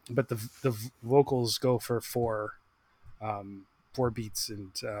 but the vocals go for 4 beats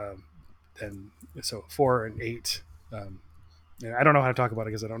and so 4 and 8. And I don't know how to talk about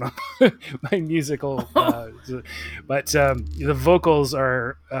it because I don't know my musical, but the vocals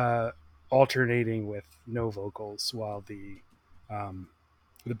are alternating with no vocals while the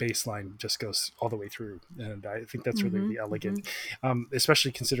bass line just goes all the way through, and I think that's really, really elegant,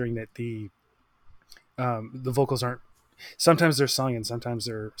 especially considering that the vocals aren't, sometimes they're sung and sometimes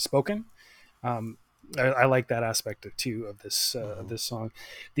they're spoken. I like that aspect too of this song.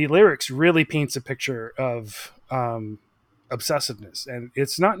 The lyrics really paints a picture of obsessiveness, and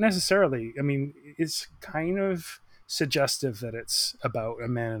it's not necessarily, I mean, it's kind of suggestive that it's about a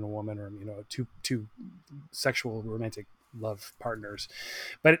man and a woman, or two sexual romantic love partners,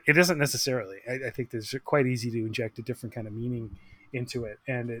 but it isn't necessarily. I think it's quite easy to inject a different kind of meaning into it,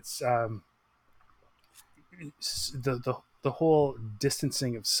 and it's the whole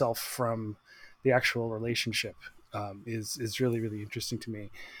distancing of self from the actual relationship is really, really interesting to me.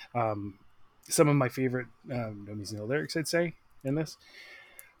 Some of my favorite No Means No lyrics, I'd say, in this.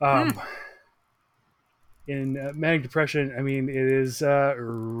 in manic depression, I mean, it is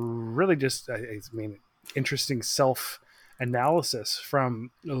really just, I mean, interesting self analysis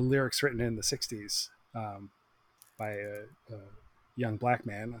from lyrics written in the 60s by a young black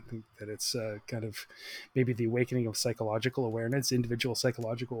man. I think that it's kind of maybe the awakening of psychological awareness, individual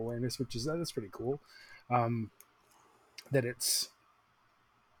psychological awareness, which is that's pretty cool. That it's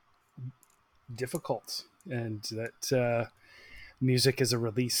difficult and that music is a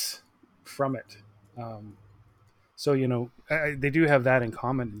release from it. So, you know, they do have that in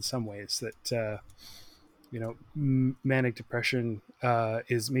common in some ways, that, you know, manic depression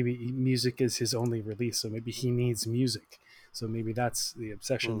is maybe music is his only release. So maybe he needs music. So maybe that's the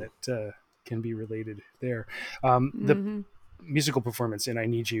obsession that can be related there. The musical performance in I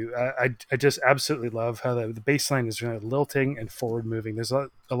Need You, I just absolutely love how the bass line is kind of lilting and forward moving. There's a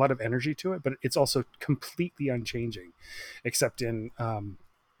lot of energy to it, but it's also completely unchanging, except in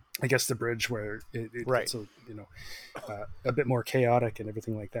I guess the bridge where it gets a, you know, a bit more chaotic and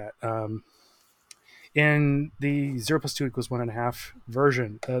everything like that. In the 0 + 2 = 1.5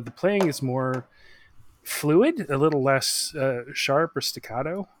 version, the playing is more fluid, a little less sharp or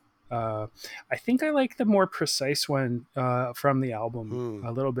staccato. I think I like the more precise one from the album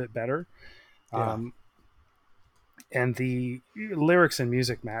a little bit better. And the lyrics and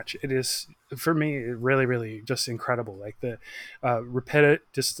music match. It is, for me, really, really just incredible. Like the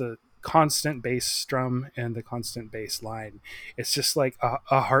just the constant bass drum and the constant bass line. It's just like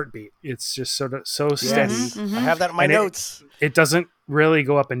a heartbeat. It's just so steady. I have that in my notes. It doesn't really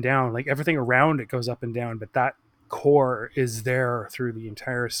go up and down. Like everything around it goes up and down, but that core is there through the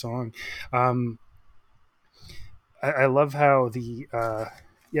entire song. I love how the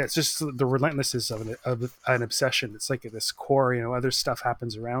it's just the relentlessness of an obsession. It's like this core, you know, other stuff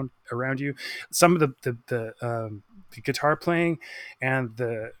happens around you. Some of the guitar playing and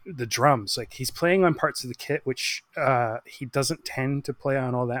the drums, like he's playing on parts of the kit which he doesn't tend to play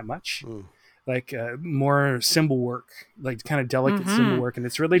on all that much. Like more cymbal work, like kind of delicate cymbal work, and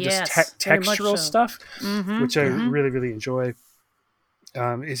it's really just textural stuff, which I really, really enjoy.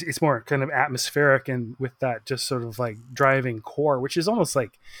 It's more kind of atmospheric and with that just sort of like driving core, which is almost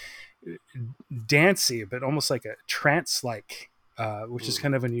like dancey, but almost like a trance-like, which is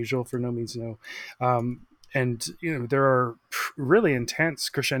kind of unusual for No Means No. And you know, there are really intense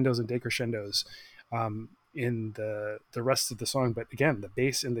crescendos and decrescendos in the rest of the song, but again, the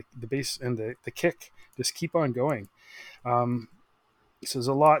bass and the kick just keep on going. So there's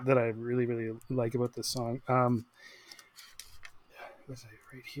a lot that I really, really like about this song. What's it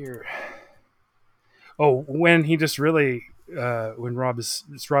right here? Oh, when he just really when Rob's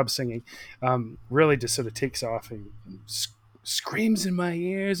singing, really just sort of takes off and screams in my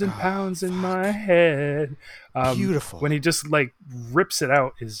ears and pounds in my head. Beautiful. When he just like rips it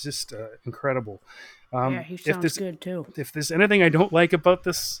out is just incredible. He sounds good too. If there's anything I don't like about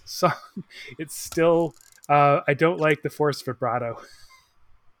this song, it's still I don't like the forced vibrato.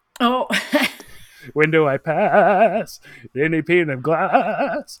 Oh. Window I pass, any pane of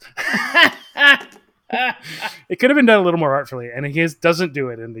glass. It could have been done a little more artfully, and he doesn't do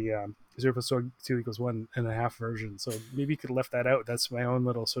it in the 0 + 2 = 1.5 version. So maybe you could have left that out. That's my own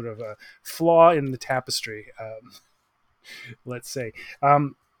little sort of flaw in the tapestry. Let's say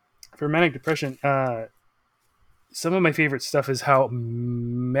for manic depression, some of my favorite stuff is how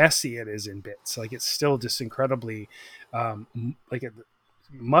messy it is in bits. Like it's still just incredibly like a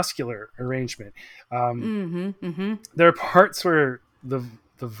muscular arrangement. There are parts where the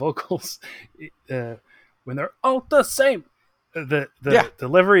vocals when they're all the same, the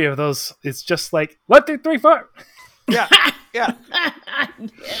delivery of those, it's just like 1 2 3 4. Yeah.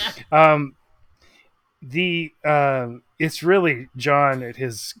 It's really John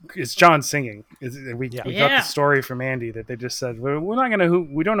it's John singing. We got the story from Andy that they just said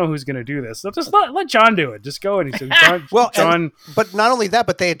we don't know who's gonna do this. Let's just let John do it. Just go. And he said John. But not only that,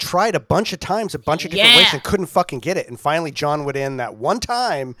 but they had tried a bunch of times, a bunch of different ways, and couldn't fucking get it. And finally, John went in that one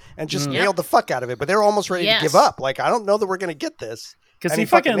time and just nailed the fuck out of it. But they were almost ready to give up. Like, I don't know that we're gonna get this. Because he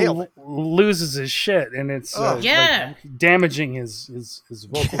fucking loses his shit, and it's like damaging his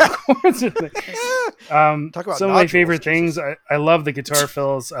vocal cords. Talk about some of my favorite things. I love the guitar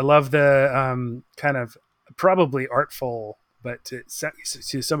fills. I love the kind of probably artful, but to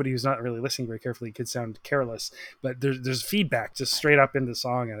somebody who's not really listening very carefully, it could sound careless. But there's feedback just straight up in the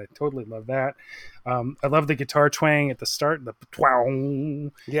song, and I totally love that. I love the guitar twang at the start, the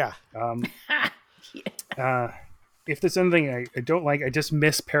twang. Yeah. If there's anything I don't like, I just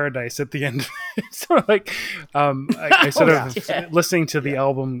miss Paradise at the end. So like, I sort of listening to the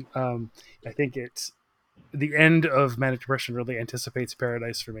album. I think it's the end of Manic Depression really anticipates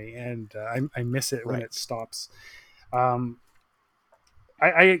Paradise for me, and I miss it when Right. it stops.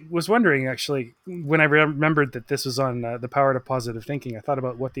 I was wondering, actually, when I remembered that this was on The Power to Positive Thinking, I thought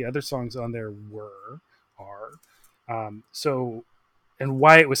about what the other songs on there are. And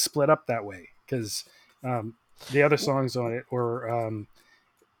why it was split up that way. Because the other songs on it were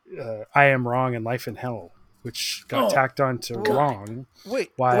I Am Wrong and Life in Hell, which got tacked on to Wrong.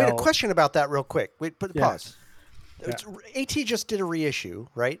 Wait, while, a question about that real quick. Wait, put Yeah. pause. AT just did a reissue,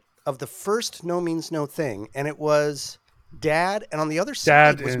 right, of the first No Means No thing, and it was Dad, and on the other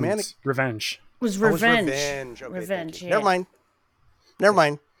side Dad was and Manic. Revenge. Was Oh, it was Revenge. Revenge. Okay, Revenge, thank you. yeah. Never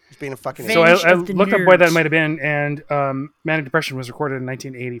mind. Just being a fucking So idiot. I Revenge of the looked up why that Nerds. might have been, and Manic Depression was recorded in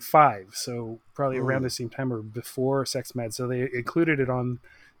 1985, so probably around the same time or before Sex Mad. So they included it on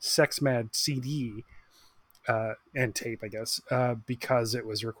Sex Mad CD and tape, I guess, because it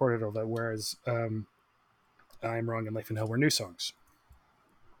was recorded all that. Whereas I'm Wrong and Life in Hell were new songs.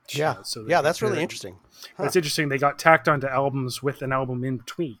 Yeah, So that's really interesting. But it's interesting. They got tacked onto albums with an album in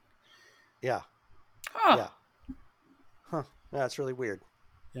between. Yeah, Huh. yeah. Huh. Yeah, that's really weird.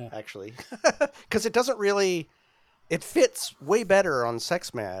 Yeah. Actually, because it doesn't really. It fits way better on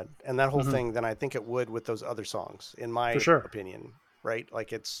Sex Mad and that whole thing than I think it would with those other songs, in my For sure. opinion. Right?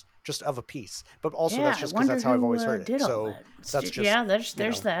 Like it's just of a piece, but also Yeah, that's just I because wonder that's how I've who, always heard it. did all So that. that's just Yeah, there's you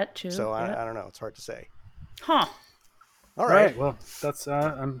know, that too. So yeah. I don't know. It's hard to say. Huh. All All right. right. Well, that's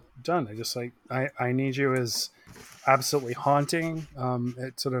I'm done. I just I Need You is absolutely haunting.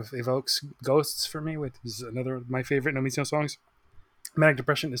 It sort of evokes ghosts for me, which is another of my favorite No Means No songs. Manic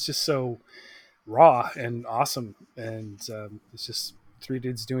Depression is just so raw and awesome, and it's just three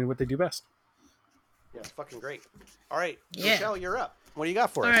dudes doing what they do best. Yeah, it's fucking great. All right, Yeah. Michelle, you're up. What do you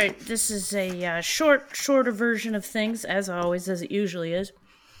got for All us? right, this is a shorter version of things, as always, as it usually is.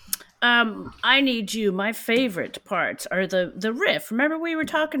 I Need You. My favorite parts are the riff. Remember, we were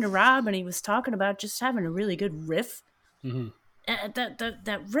talking to Rob, and he was talking about just having a really good riff. Mm-hmm.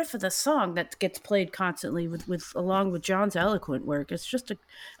 That riff of the song that gets played constantly with along with John's eloquent work. It's just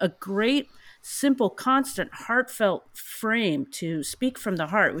a great, simple, constant, heartfelt frame to speak from the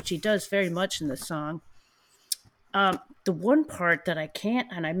heart, which he does very much in the song. The one part that I can't,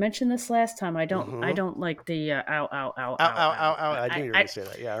 and I mentioned this last time, I don't like the ow, ow, ow, ow, Ow, ow, ow. I knew you were going to say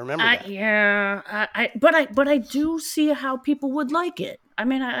that. Yeah, I remember that. Yeah, but I do see how people would like it. I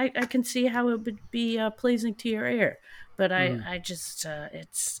mean, I can see how it would be pleasing to your ear, but I just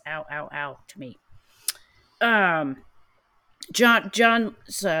it's ow, ow, ow to me.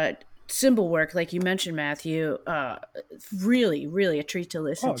 John's cymbal work, like you mentioned, Matthew, really, really a treat to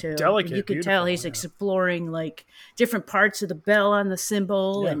listen to. Delicate, You can tell he's exploring like different parts of the bell on the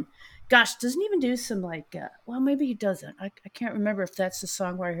cymbal, and gosh, doesn't he even do some like, well, maybe he doesn't. I can't remember if that's the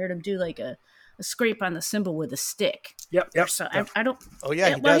song where I heard him do like a scrape on the cymbal with a stick. Yep. So I don't. Oh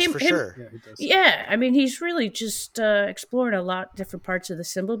yeah, he does for sure. Yeah, he does. Yeah, I mean, he's really just exploring a lot different parts of the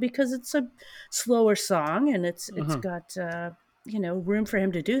cymbal because it's a slower song and it's got room for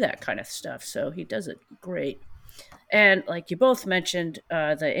him to do that kind of stuff. So he does it great. And like you both mentioned,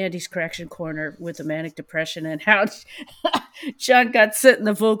 the Andy's Correction Corner with the Manic Depression and how John got sit in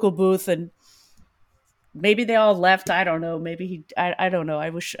the vocal booth and maybe they all left. I don't know. Maybe I don't know.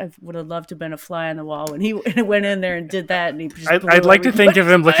 I wish I would have loved to have been a fly on the wall when he went in there and did that. And he just I'd like to think of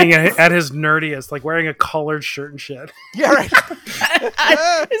him looking at his nerdiest, like wearing a collared shirt and shit. Yeah, right.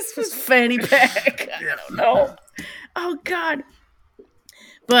 This was fanny pack. I don't know. Oh God.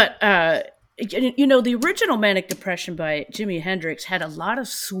 But the original Manic Depression by Jimi Hendrix had a lot of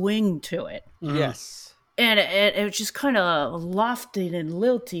swing to it. Yes. And it was just kind of lofty and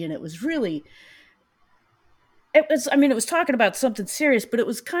lilty, and it was really. It was talking about something serious, but it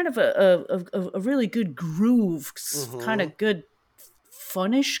was kind of a really good groove, kind of good,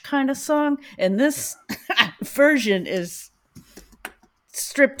 funnish kind of song. And this version is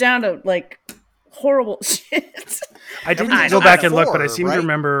stripped down to like horrible shit. I didn't Everything's go on back the and look, but I floor, seem right? to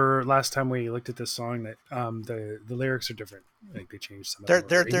remember last time we looked at this song that the lyrics are different. Like they changed some. They're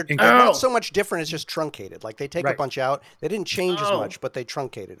not so much different. It's just truncated. Like they take a bunch out. They didn't change as much, but they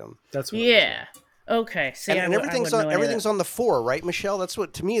truncated them. That's what Yeah. Okay. See, And everything's on the 4, right, Michelle? That's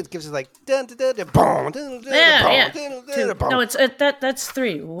what to me it gives it like No, it's that's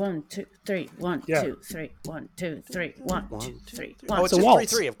 3. 1, 2, 3. 1, 2, 3. 1, 2, 3. 1, 2, 3. 1. Oh, it's a just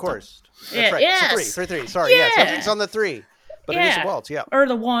waltz. 3-3, of course. That's Yeah, right. yes. It's a 3. Sorry, yes, Yeah. everything's on the 3, but it is a waltz. Yeah. Or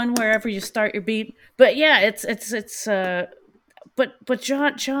the 1 wherever you start your beat. But yeah, it's but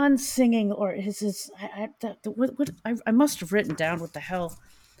John singing or I must have written down what the hell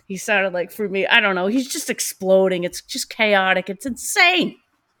he sounded like for me. I don't know. He's just exploding. It's just chaotic. It's insane.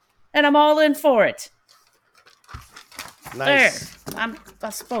 And I'm all in for it. Nice. There,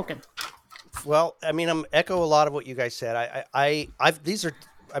 I've spoken. Well, I mean, I'm echo a lot of what you guys said. I've these are.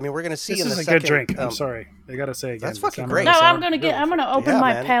 I mean, we're going to see This in is the a second. good drink. I'm sorry. I gotta say again. That's the fucking Amarillo great. No, Sour, I'm gonna really open Yeah,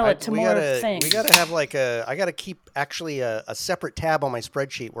 my man. palate to we more gotta, things. We gotta have like I gotta keep actually a separate tab on my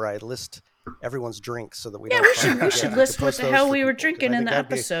spreadsheet where I list everyone's drinks so that we Yeah, don't. we should forget. list I what could the post those hell for we were people, 'cause drinking I in think the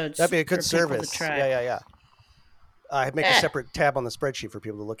episodes. That'd be a good for people to service. try. Yeah. I'd make a Eh. separate tab on the spreadsheet for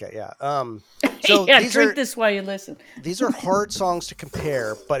people to look at. Yeah. So yeah, these drink are this while you listen. these are hard songs to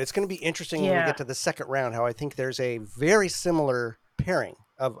compare, but it's going to be interesting when we Yeah. get to the second round. How I think there's a very similar pairing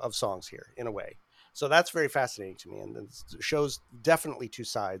of songs here in a way. So that's very fascinating to me, and it shows definitely two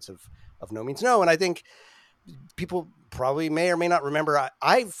sides of No Means No. And I think people probably may or may not remember.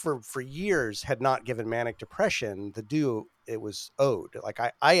 I for years had not given Manic Depression the due it was owed. Like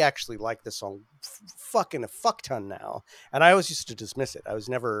I actually like this song fucking a fuck ton now, and I always used to dismiss it. I was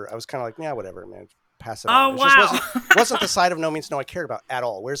kind of like, yeah, whatever, man, pass it on. Oh It just wow. wasn't the side of No Means No I cared about at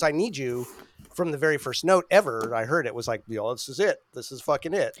all. Whereas I Need You, from the very first note ever I heard it, was like, yo, this is it. This is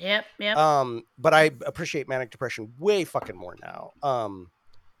fucking it. Yep. But I appreciate Manic Depression way fucking more now.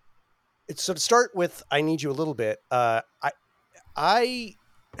 So to start with, I Need You a little bit. I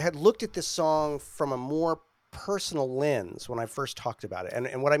had looked at this song from a more personal lens when I first talked about it.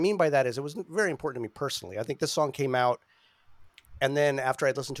 And what I mean by that is it was very important to me personally. I think this song came out, and then after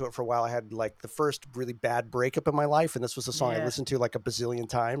I'd listened to it for a while, I had like the first really bad breakup in my life. And this was a song I listened to like a bazillion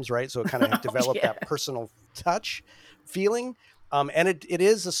times, right? So it kind of developed that personal touch feeling. And it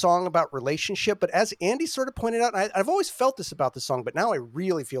is a song about relationship. But as Andy sort of pointed out, I've always felt this about the song, but now I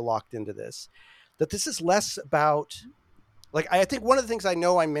really feel locked into this, that this is less about... Like, I think one of the things I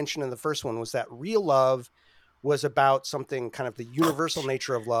know I mentioned in the first one was that real love was about something kind of the universal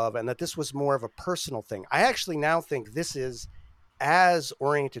nature of love, and that this was more of a personal thing. I actually now think this is as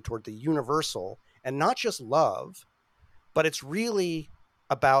oriented toward the universal and not just love, but it's really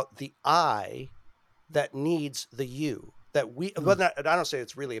about the I that needs the you. That we, I don't say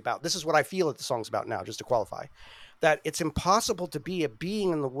it's really about, this is what I feel that the song's about now, just to qualify, that it's impossible to be a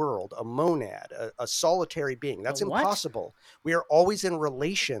being in the world, a monad, a solitary being. That's impossible. We are always in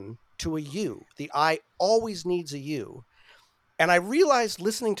relation to a you. The I always needs a you. And I realized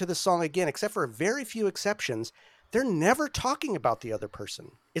listening to this song again, except for very few exceptions, they're never talking about the other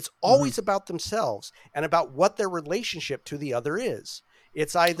person. It's always about themselves and about what their relationship to the other is.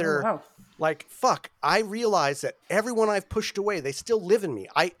 It's either like, fuck, I realize that everyone I've pushed away, they still live in me.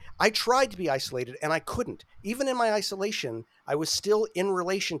 I tried to be isolated and I couldn't. Even in my isolation, I was still in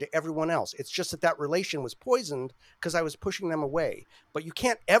relation to everyone else. It's just that relation was poisoned because I was pushing them away. But you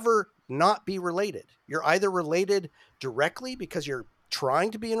can't ever not be related. You're either related directly because you're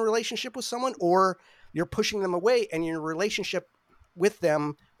trying to be in a relationship with someone, or you're pushing them away and you're in a relationship with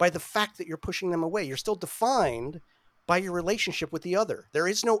them by the fact that you're pushing them away. You're still defined by your relationship with the other. There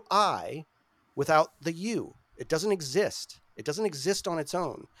is no I without the you. It doesn't exist. It doesn't exist on its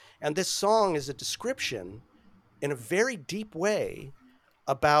own. And this song is a description in a very deep way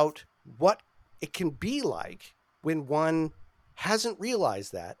about what it can be like when one hasn't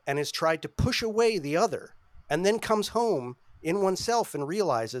realized that and has tried to push away the other, and then comes home in oneself and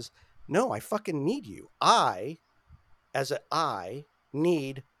realizes, no, I fucking need you. I, as I,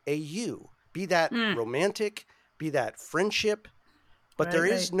 need a you. Be that romantic, be that friendship, but there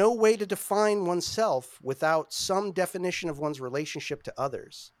is no way to define oneself without some definition of one's relationship to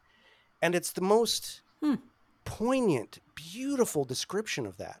others. And it's the most poignant, beautiful description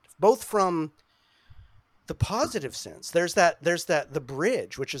of that, both from the positive sense. There's the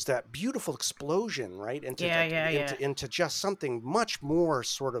bridge, which is that beautiful explosion, right? Into just something much more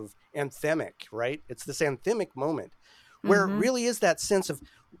sort of anthemic, right? It's this anthemic moment where it really is that sense of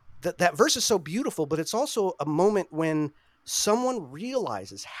that verse is so beautiful, but it's also a moment when someone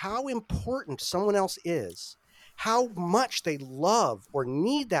realizes how important someone else is, how much they love or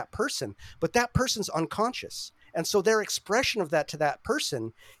need that person, but that person's unconscious. And so their expression of that to that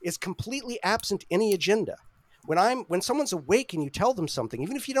person is completely absent any agenda. When someone's awake and you tell them something,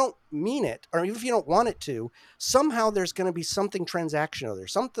 even if you don't mean it, or even if you don't want it to, somehow there's going to be something transactional there.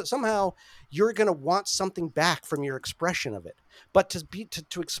 Somehow you're going to want something back from your expression of it. But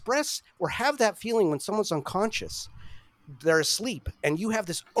to express or have that feeling when someone's unconscious, they're asleep, and you have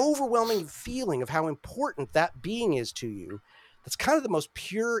this overwhelming feeling of how important that being is to you. That's kind of the most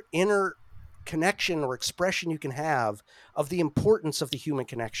pure inner connection or expression you can have of the importance of the human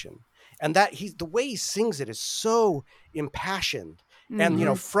connection. And that the way he sings it is so impassioned.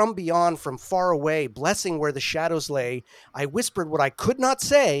 And, from beyond, from far away, blessing where the shadows lay, I whispered what I could not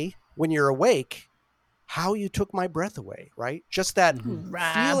say when you're awake, how you took my breath away, right? Just that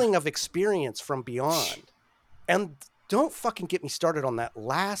feeling of experience from beyond. And don't fucking get me started on that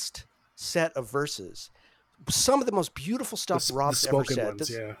last set of verses. Some of the most beautiful stuff Rob's ever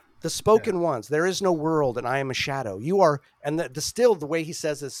said. The spoken ones. There is no world, and I am a shadow. You are, and still the way he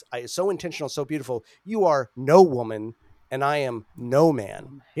says this is so intentional, so beautiful. You are no woman, and I am no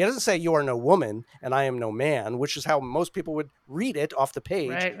man. He doesn't say you are no woman, and I am no man, which is how most people would read it off the page.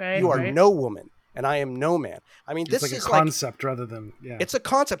 Right, you are no woman, and I am no man. I mean, this is a concept rather than It's a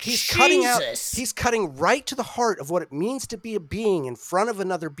concept. He's cutting out. He's cutting right to the heart of what it means to be a being in front of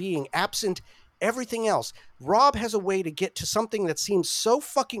another being, absent everything else. Rob has a way to get to something that seems so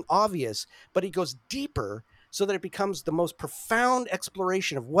fucking obvious, but he goes deeper so that it becomes the most profound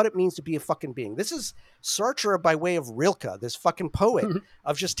exploration of what it means to be a fucking being. This is Sartre by way of Rilke, this fucking poet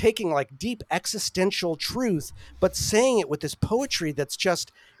of just taking like deep existential truth, but saying it with this poetry that's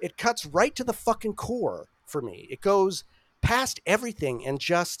just, it cuts right to the fucking core for me. It goes past everything and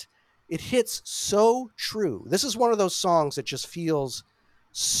just, it hits so true. This is one of those songs that just feels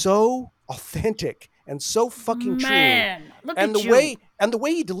so authentic and so fucking true. Look and at the you.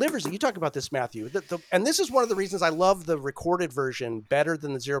 way he delivers it. You talk about this, Matthew. And this is one of the reasons I love the recorded version better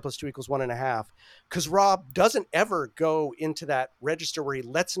than the 0 + 2 = 1.5, because Rob doesn't ever go into that register where he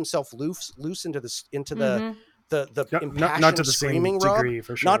lets himself loose into the impassioned not to the screaming same Rob, degree,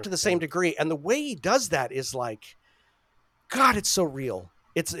 for sure. not to the same degree. And the way he does that is like, God, it's so real.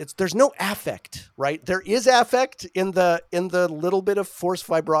 It's there's no affect, right? There is affect in the little bit of forced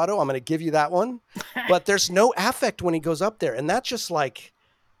vibrato. I'm going to give you that one, but there's no affect when he goes up there. And that's just like,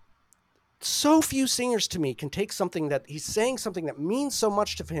 so few singers to me can take something that he's saying something that means so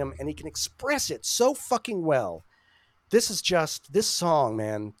much to him and he can express it so fucking well. This song,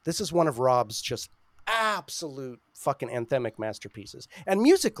 man, this is one of Rob's just absolute fucking anthemic masterpieces. And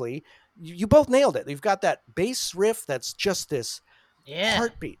musically, you both nailed it. You've got that bass riff that's just this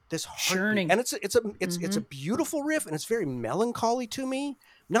heartbeat, churning. And it's a beautiful riff, and it's very melancholy to me.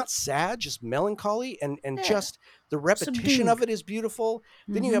 Not sad, just melancholy, and just the repetition of it is beautiful.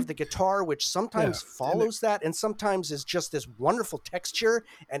 Then you have the guitar, which sometimes follows that, and sometimes is just this wonderful texture,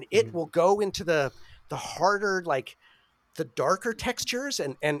 and it will go into the harder, like the darker textures,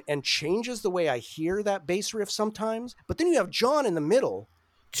 and changes the way I hear that bass riff sometimes. But then you have John in the middle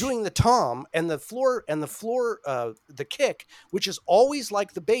doing the tom and the floor, the kick, which is always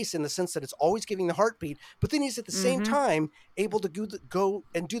like the bass in the sense that it's always giving the heartbeat. But then he's at the same time able to go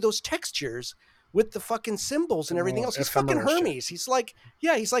and do those textures with the fucking cymbals and everything else. He's fucking Hermes. He's like,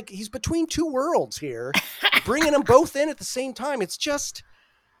 he's between two worlds here, bringing them both in at the same time. It's just,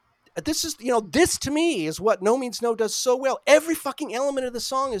 this to me is what No Means No does so well. Every fucking element of the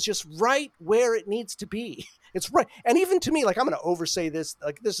song is just right where it needs to be. It's right. And even to me, like, I'm going to oversay this,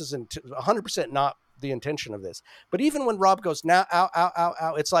 like, this isn't 100% not the intention of this, but even when Rob goes now, ow, ow, ow,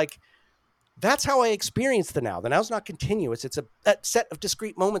 ow, it's like, that's how I experience the now. The now's not continuous. It's a set of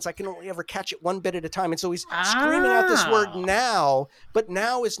discrete moments. I can only ever catch it one bit at a time. And so he's screaming out this word now, but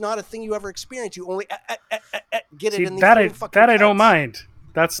now is not a thing you ever experience. You only get it in the fucking that I cuts. don't mind.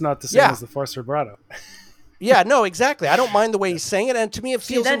 That's not the same as the forced vibrato. Yeah, no, exactly. I don't mind the way he's saying it, and to me, it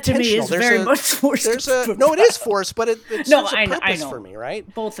feels that intentional. To me is very much forced. No, it is forced, but it serves a purpose I know. for me,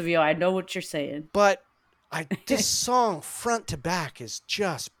 right? Both of you, I know what you're saying. But this song, front to back, is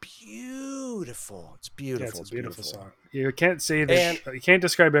just beautiful. It's beautiful. Yeah, it's a beautiful song. You can't say that. You can't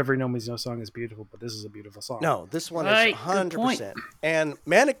describe every No Means No song as beautiful, but this is a beautiful song. No, this one is 100%. And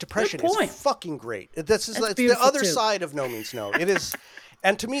Manic Depression is fucking great. It's the other side of No Means No. It is.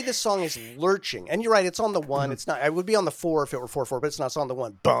 And to me, this song is lurching. And you're right, it's on the one. It's not. I would be on the 4 if it were 4/4, but it's not. It's on the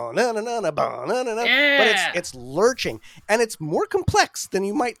one. But it's lurching, and it's more complex than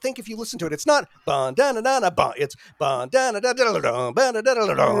you might think if you listen to it. It's not it's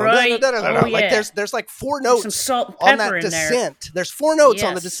like there's like 4 notes on that descent. There's 4 notes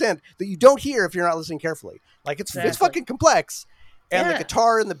on the descent that you don't hear if you're not listening carefully. Like it's fucking complex, and the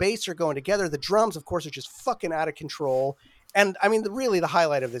guitar and the bass are going together. The drums, of course, are just fucking out of control. And I mean, really, the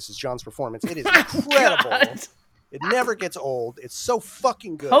highlight of this is John's performance. It is incredible. It never gets old. It's so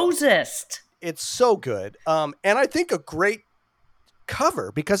fucking good. Posist. It's so good. And I think a great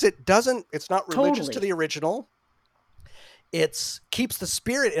cover because it's not religious to the original. It keeps the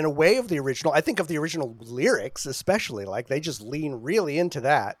spirit in a way of the original. I think of the original lyrics, especially, like they just lean really into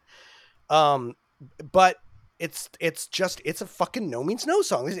that. But it's a fucking No Means No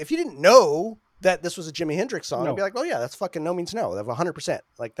song. If you didn't know that this was a Jimi Hendrix song, I'd be like, oh yeah, that's fucking No Means No. They have 100%.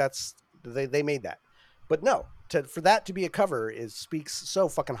 Like they made that. But no, for that to be a cover speaks so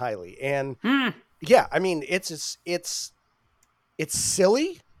fucking highly. And yeah, I mean, it's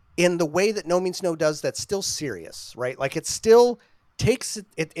silly in the way that No Means No does. That's still serious, right? Like it still takes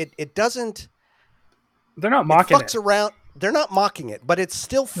it doesn't They're not It mocking fucks it. around. They're not mocking it, but it's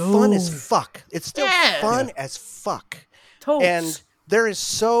still fun as Ooh. fuck. It's still Yeah. fun as fuck. Totes. And there is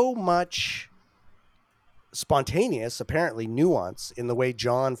so much spontaneous, apparently, nuance in the way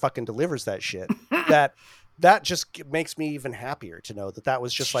John fucking delivers that shit that just makes me even happier to know that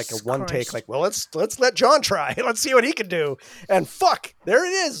was just like a Jesus one take, Christ. like, well, let's let John try. Let's see what he can do. And fuck, there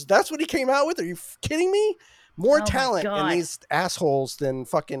it is. That's what he came out with. Are you kidding me? More Oh my talent in God. these assholes than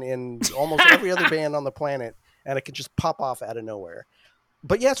fucking in almost every other band on the planet, and it can just pop off out of nowhere.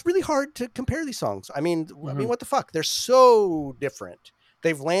 But yeah, it's really hard to compare these songs. I mean, what the fuck? They're so different.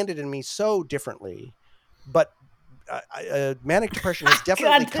 They've landed in me so differently. But Manic Depression has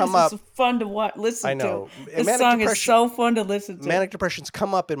definitely God, come this up. is fun to listen I know. to. And This song is so fun to listen to. Manic Depression's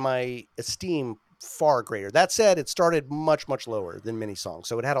come up in my esteem far greater. That said, it started much, much lower than many songs,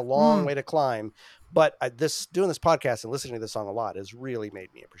 so it had a long way to climb. But doing this podcast and listening to this song a lot has really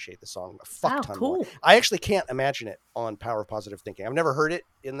made me appreciate the song a fuck ton more. I actually can't imagine it on Power of Positive Thinking. I've never heard it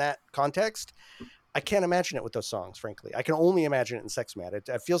in that context. I can't imagine it with those songs, frankly. I can only imagine it in Sex Mad. It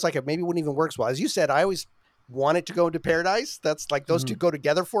feels like it maybe wouldn't even work as well. As you said, I always wanted to go into Paradise. That's like those two go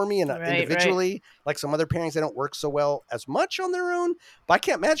together for me, and individually, like some other pairings, they don't work so well as much on their own. But I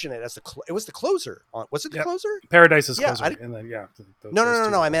can't imagine it as it was the closer. Was it the closer? Paradise is closer, and then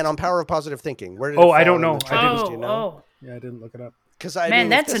No. I meant on Power of Positive Thinking. Where did I don't know. Do you know? Yeah, I didn't look it up. Man,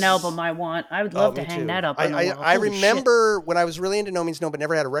 that's an album I want. I would love to hang that up on the wall. I remember when I was really into No Means No, but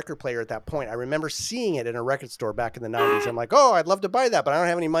never had a record player at that point. I remember seeing it in a record store back in the 90s. I'm like, oh, I'd love to buy that, but I don't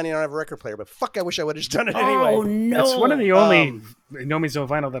have any money. I don't have a record player. But fuck, I wish I would have just done it anyway. Oh, no. It's one of the only No Means No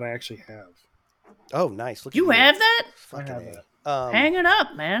vinyl that I actually have. Oh, nice. You have that? I have that. Hang it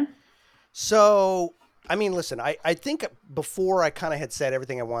up, man. So, I mean, listen, I think before I kind of had said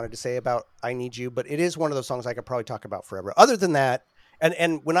everything I wanted to say about I Need You, but it is one of those songs I could probably talk about forever. Other than that,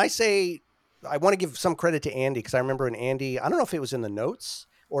 and when I say, I want to give some credit to Andy, because I remember when Andy, I don't know if it was in the notes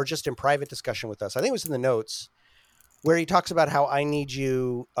or just in private discussion with us. I think it was in the notes where he talks about how I Need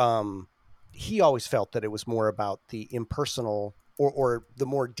You. He always felt that it was more about the impersonal or the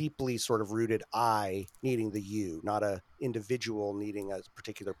more deeply sort of rooted I needing the you, not a individual needing a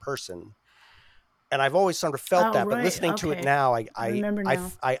particular person. And I've always sort of felt that, but listening to it now, I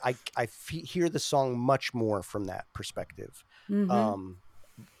hear the song much more from that perspective.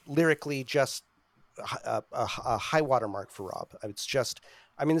 Lyrically, just a high watermark for Rob. It's just,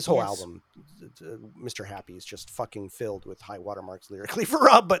 I mean, this whole album, Mr. Happy, is just fucking filled with high watermarks lyrically for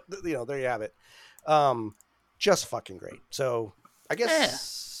Rob. But you know, there you have it. Just fucking great. So I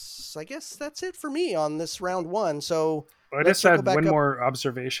guess that's it for me on this round one. So I just had one more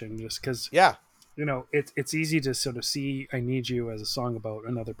observation, just because. Yeah. You know, it's easy to sort of see I Need You as a song about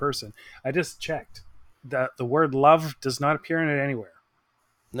another person. I just checked that the word love does not appear in it anywhere.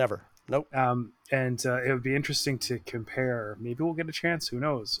 Never. Nope. And it would be interesting to compare. Maybe we'll get a chance. Who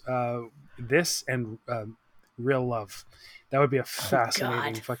knows? This and Real Love. That would be a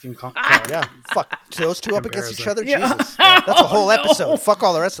fascinating fucking yeah, fuck. Those two up against each other? Yeah. Jesus. That's a whole episode. Fuck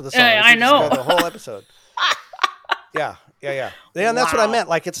all the rest of the song. I know. The whole episode. Yeah. And that's what I meant.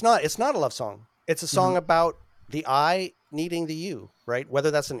 Like, it's not a love song. It's a song about the I needing the you, right? Whether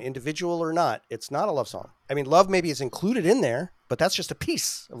that's an individual or not, it's not a love song. I mean, love maybe is included in there, but that's just a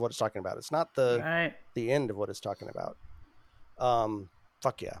piece of what it's talking about. It's not the end of what it's talking about.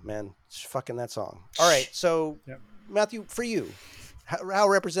 Fuck yeah, man. It's fucking that song. All right. So Matthew, for you, how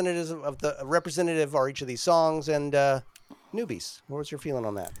representative are each of these songs, and newbies? What was your feeling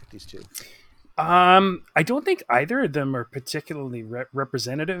on that, these two? I don't think either of them are particularly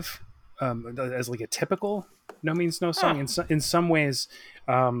representative. As like a typical No Means No song. In some ways,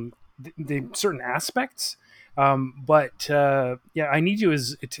 the certain aspects. But I Need You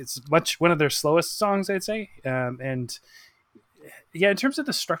it's much one of their slowest songs, I'd say. And yeah, in terms of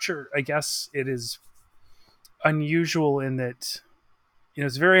the structure, I guess it is unusual in that, you know,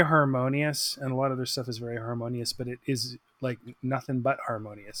 it's very harmonious, and a lot of their stuff is very harmonious, but it is like nothing but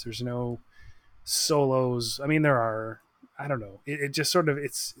harmonious. There's no solos. I mean, there are. I don't know. It just sort of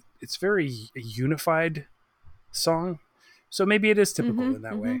it's very unified song, so maybe it is typical in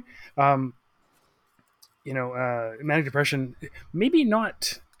that way. Manic Depression, maybe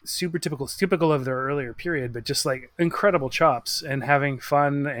not super typical of their earlier period, but just like incredible chops and having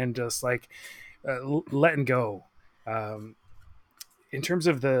fun and just like letting go. In terms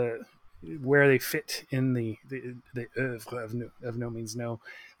of where they fit in the oeuvre of No Means No,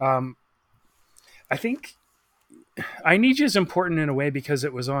 I think I Need You is important in a way because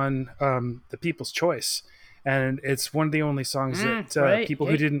it was on the People's Choice, and it's one of the only songs that people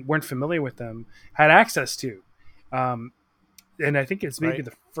who weren't familiar with them had access to. and I think it's maybe Right.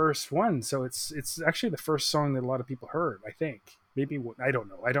 the first one. So it's actually the first song that a lot of people heard. I think maybe I don't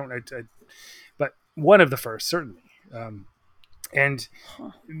know. But one of the first certainly. And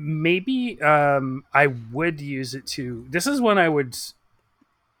maybe I would use it to. This is when I would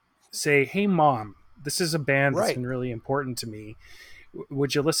say, "Hey, mom, this is a band that's Right. been really important to me.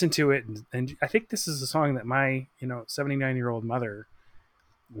 Would you listen to it?" And I think this is a song that my 79-year-old mother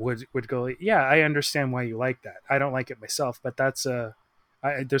would go, "Yeah, I understand why you like that. I don't like it myself, but there's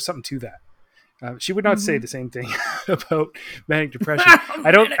something to that." She would not say the same thing about manic depression.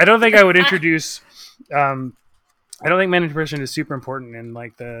 I don't think I would introduce. I don't think manic depression is super important in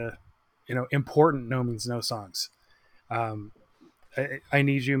like the important No Means No songs. I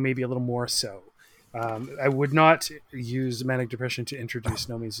Need You maybe a little more so. I would not use manic depression to introduce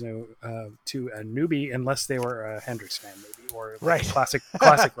No Means No to a newbie unless they were a Hendrix fan, maybe, or like Right. a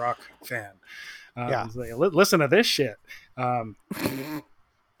classic rock fan. Yeah. It's like, listen to this shit.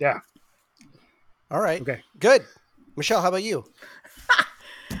 Yeah. All right. Okay. Good. Michelle, how about you?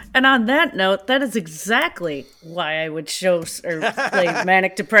 And on that note, that is exactly why I would show or play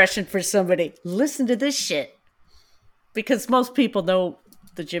Manic Depression for somebody. Listen to this shit. Because most people know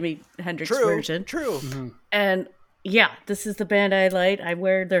the Jimi Hendrix version. True. Mm-hmm. And yeah, this is the band I like. I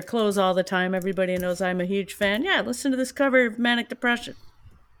wear their clothes all the time. Everybody knows I'm a huge fan. Yeah, listen to this cover of Manic Depression.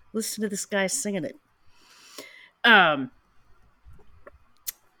 Listen to this guy singing it.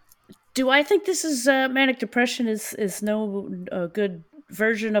 Do I think this is Manic Depression is no good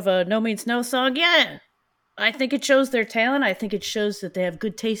version of a No Means No song? Yeah. I think it shows their talent. I think it shows that they have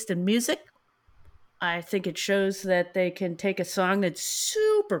good taste in music. I think it shows that they can take a song that's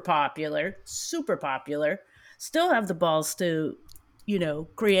super popular, still have the balls to,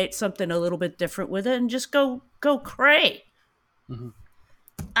 create something a little bit different with it and just go cray. Mm-hmm.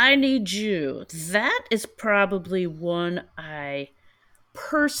 I Need You. That is probably one I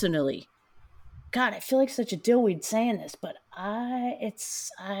personally, God, I feel like such a dillweed saying this, but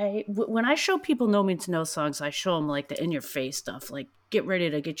when I show people No Means No songs, I show them like the in your face stuff, like get ready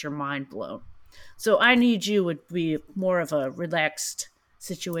to get your mind blown. So I Need You would be more of a relaxed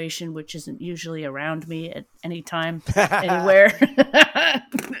situation, which isn't usually around me at any time, anywhere.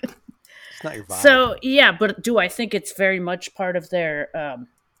 It's not your vibe. So yeah, but do I think it's very much part of their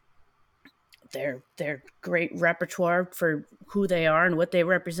great repertoire for who they are and what they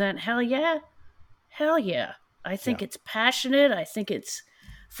represent? Hell yeah. I think it's passionate. I think it's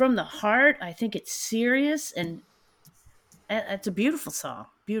from the heart. I think it's serious, and it's a beautiful song.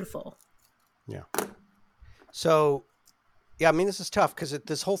 Beautiful. Yeah. So, yeah, I mean, this is tough because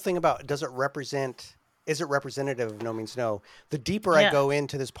this whole thing about is it representative of No Means No? The deeper I go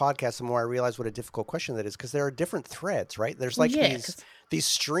into this podcast, the more I realize what a difficult question that is, because there are different threads, right? There's like these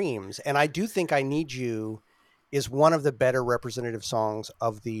streams, and I do think I Need You is one of the better representative songs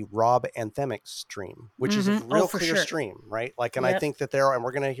of the Rob anthemic stream, which is a real clear stream, right? Like, and I think that and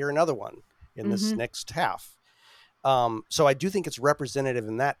we're going to hear another one in this next half. So I do think it's representative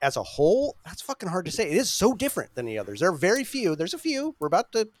in that. As a whole, that's fucking hard to say. It is so different than the others. There are very few. There's a few. We're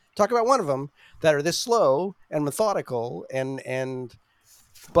about to talk about one of them that are this slow and methodical,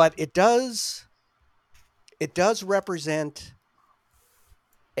 but it does represent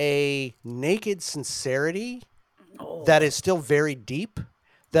a naked sincerity that is still very deep,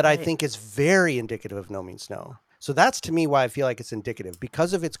 that I think is very indicative of No Means No. So that's to me why I feel like it's indicative,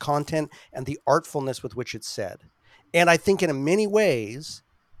 because of its content and the artfulness with which it's said. And I think in many ways,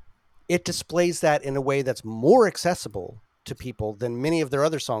 it displays that in a way that's more accessible to people than many of their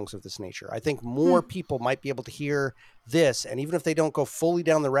other songs of this nature. I think more people might be able to hear this, and even if they don't go fully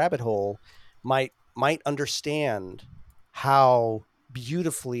down the rabbit hole, might understand how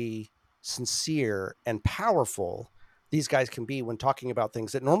beautifully sincere and powerful these guys can be when talking about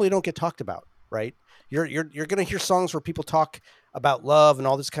things that normally don't get talked about, right? You're going to hear songs where people talk about love and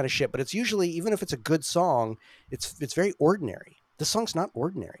all this kind of shit, but it's usually, even if it's a good song, it's very ordinary. The song's not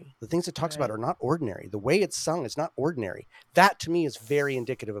ordinary. The things it talks about are not ordinary. The way it's sung is not ordinary. That to me is very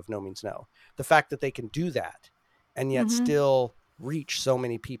indicative of No Means No. The fact that they can do that and yet still reach so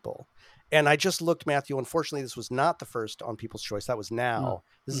many people. And I just looked, Matthew, unfortunately, this was not the first on People's Choice. That was Now. No.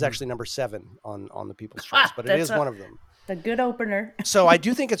 This is actually number 7 on the People's Choice, but it is one of them. The good opener. So I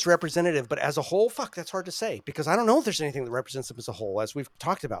do think it's representative, but as a whole, that's hard to say, because I don't know if there's anything that represents them as a whole, as we've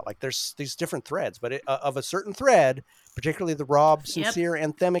talked about. Like, there's these different threads, but of a certain thread, particularly the Rob sincere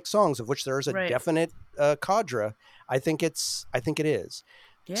anthemic songs, of which there is a definite cadre, I think it is.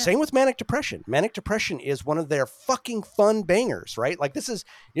 Yeah. Same with Manic Depression. Manic Depression is one of their fucking fun bangers, right? Like, you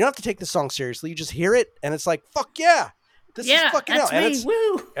don't have to take this song seriously. You just hear it and it's like, fuck yeah. This Yeah, is fucking that's hell. me.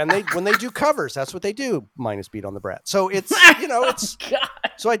 Woo. And when they do covers, that's what they do. Minus Beat on the Brat. So it's it's. God.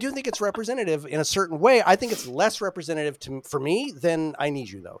 So I do think it's representative in a certain way. I think it's less representative for me than I Need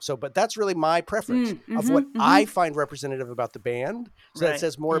You though. So, but that's really my preference of what I find representative about the band. So that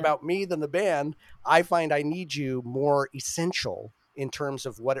says more about me than the band. I find I Need You more essential in terms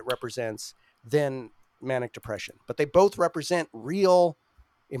of what it represents than Manic Depression. But they both represent real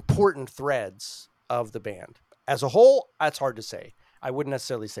important threads of the band. As a whole, that's hard to say. I wouldn't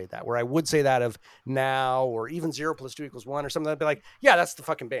necessarily say that. Where I would say that of Now or even 0 + 2 = 1 or something, I'd be like, yeah, that's the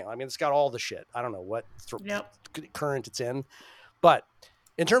fucking band. I mean, it's got all the shit. I don't know what current it's in. But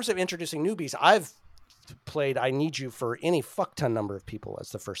in terms of introducing newbies, I've played I Need You for any fuck ton number of people as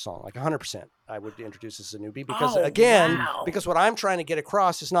the first song, like 100%. I would introduce this as a newbie because because what I'm trying to get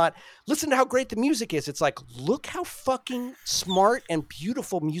across is not listen to how great the music is. It's like, look how fucking smart and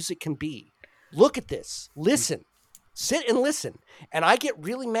beautiful music can be. Look at this. Listen. Sit and listen. And I get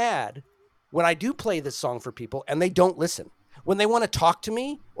really mad when I do play this song for people and they don't listen. When they want to talk to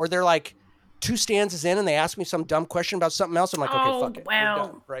me or they're like 2 stanzas in and they ask me some dumb question about something else, I'm like, okay, fuck it. We're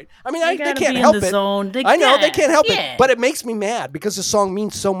done, right? I mean, they can't help it. I know they can't help it, but it makes me mad because the song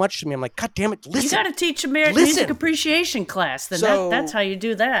means so much to me. I'm like, God damn it, listen. You got to teach a music appreciation class. Then that's how you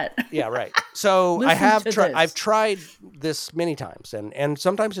do that. Yeah, right. So I've tried this many times and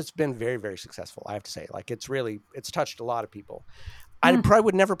sometimes it's been very, very successful. I have to say, like, it's touched a lot of people. I probably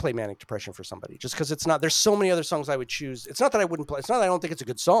would never play Manic Depression for somebody just because there's so many other songs I would choose. It's not that I wouldn't play. It's not that I don't think it's a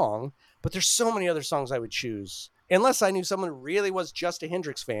good song, but there's so many other songs I would choose unless I knew someone who really was just a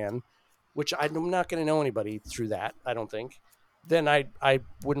Hendrix fan, which I'm not going to know anybody through that. I don't think. Then I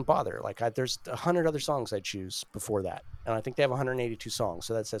wouldn't bother. Like there's 100 other songs I'd choose before that. And I think they have 182 songs.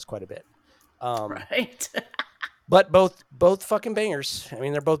 So that says quite a bit. Right. But both fucking bangers. I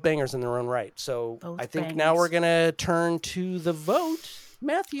mean, they're both bangers in their own right. So I think now we're going to turn to the vote.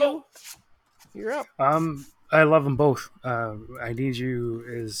 Matthew, you're up. I love them both. I Need You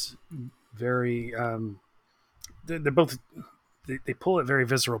is very... they're both... They pull at very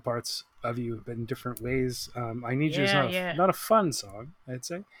visceral parts of you, but in different ways. I Need You is not a fun song, I'd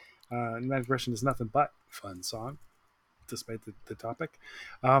say. Manic Depression is nothing but fun song, despite the topic.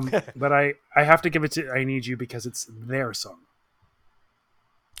 But I have to give it to I Need You because it's their song.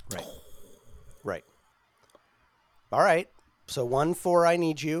 Right. All right. So 1 for I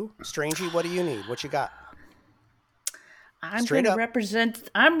Need You. Strangey, what do you need? What you got? I'm going to represent...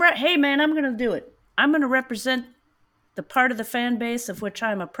 Hey, man, I'm going to do it. I'm going to represent the part of the fan base of which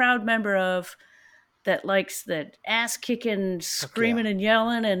I'm a proud member of that likes the ass-kicking, screaming and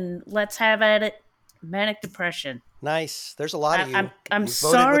yelling and let's have at it. Manic Depression. Nice. There's a lot of you. I'm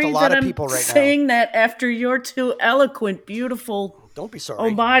sorry that I'm saying that after your 2 eloquent, beautiful Don't be sorry.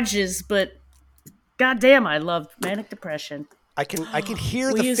 homages, but goddamn, I love Manic Depression. I can hear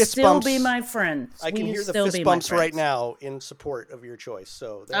Will the you fist still bumps. Be my friend? I can hear the fist bumps right now in support of your choice.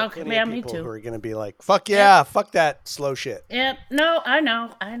 So there are plenty of people who are going to be like, "Fuck yeah, fuck that slow shit." Yep. No, I know.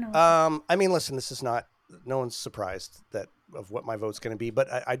 I mean, listen, this is not. No one's surprised of what my vote's going to be, but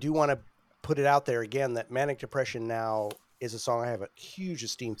I do want to put it out there again that Manic Depression now is a song I have a huge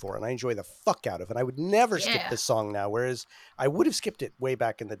esteem for, and I enjoy the fuck out of. And I would never skip this song now, whereas I would have skipped it way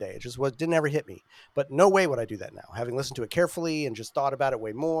back in the day. It just didn't ever hit me. But no way would I do that now. Having listened to it carefully and just thought about it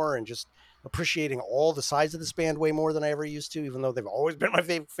way more and just appreciating all the sides of this band way more than I ever used to, even though they've always been my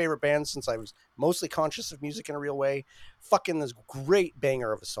favorite band since I was mostly conscious of music in a real way. Fucking this great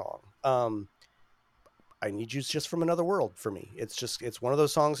banger of a song. I Need You's just from another world for me. It's one of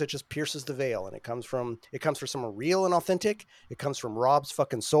those songs that just pierces the veil, and it comes from someone real and authentic. It comes from Rob's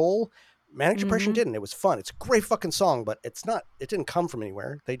fucking soul. Manic Depression didn't. It was fun. It's a great fucking song, but it didn't come from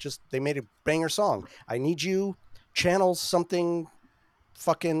anywhere. They made a banger song. I Need You channels something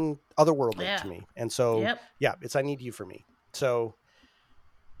fucking otherworldly to me. And so it's I Need You for me. So,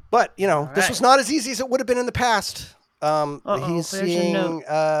 but this was not as easy as it would have been in the past. He's seeing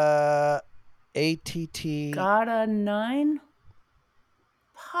ATT. Got a 9?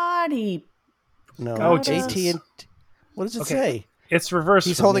 Potty. No. AT. What does it say? It's reversed.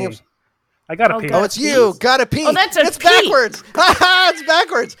 He's holding up. I got a pee. Oh, it's you. Got a pee. Oh, that's it's backwards. It's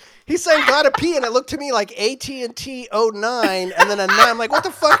backwards. He's saying got a pee, and it looked to me like AT&T 09, and then a 9. I'm like, what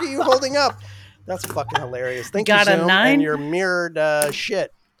the fuck are you holding up? That's fucking hilarious. Thank you, Zoom, and your mirrored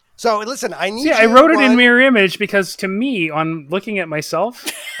shit. So listen, I need. I wrote it in mirror image because to me, on looking at myself,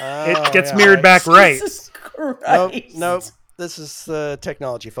 it gets mirrored back right. Jesus Christ. Nope. This is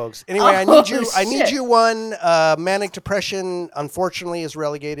technology, folks. Anyway, I need shit. you one. Manic Depression, unfortunately, is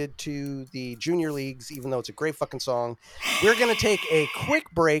relegated to the junior leagues, even though it's a great fucking song. We're going to take a quick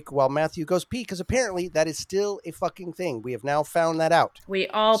break while Matthew goes pee, because apparently that is still a fucking thing. We have now found that out. We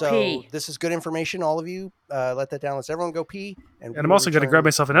all So pee. this is good information. All of you, let that down. Let's everyone go pee. And I'm also going to grab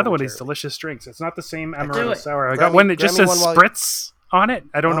myself another one of these delicious drinks. It's not the same Amaretto it. sour. I Grab got me- one that grab just me says one while- spritz on it.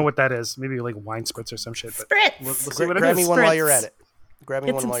 I don't know what that is. Maybe like wine spritz or some shit. But Spritz. we'll see what it Grab is. me one while you're Spritz. at it. Grab me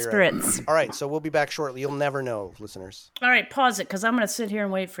Get one some while you're at it. spritz. All right, so we'll be back shortly. You'll never know, listeners. All right, pause it, because I'm going to sit here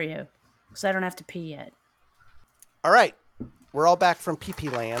and wait for you, because I don't have to pee yet. All right, we're all back from PP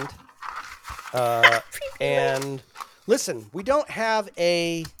land. And listen, we don't have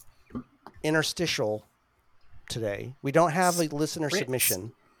a interstitial today. We don't have a listener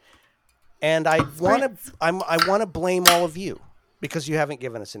submission. And I want to blame all of you because you haven't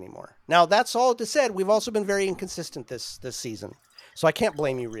given us any more. Now, that's all to said. We've also been very inconsistent this season. So I can't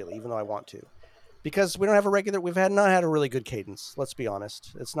blame you really, even though I want to. Because we don't have a regular, not had a really good cadence. Let's be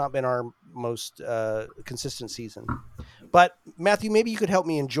honest. It's not been our most consistent season. But Matthew, maybe you could help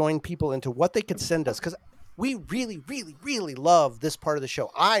me and join people into what they could send us. Because we really, really, really love this part of the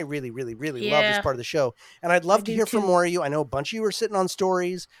show. I really, really, really love this part of the show. And I'd love to hear from more of you. I know a bunch of you are sitting on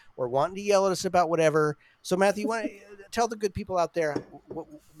stories or wanting to yell at us about whatever. So Matthew, you want to tell the good people out there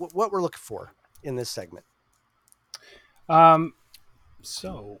what we're looking for in this segment.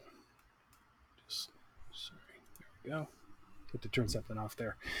 So, sorry, there we go. Have to turn something off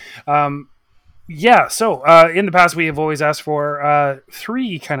there. So in the past we have always asked for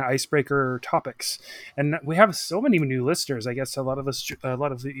 3 kind of icebreaker topics, and we have so many new listeners. I guess a lot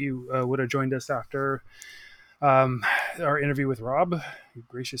of you would have joined us after our interview with Rob,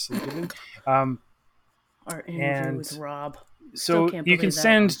 graciously given. Our interview with Rob. So you can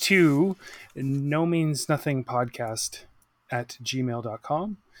send to no means nothing podcast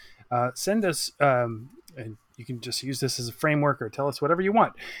 @gmail.com. Send us, and you can just use this as a framework or tell us whatever you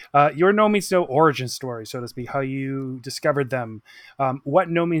want. Your No Means No origin story, so to speak, how you discovered them, what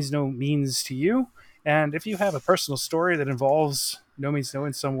No Means No means to you. And if you have a personal story that involves No Means No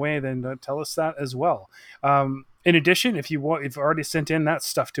in some way, then tell us that as well. In addition, if you've already sent in that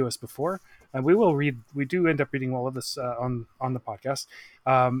stuff to us before, we will read. We do end up reading all of this on the podcast.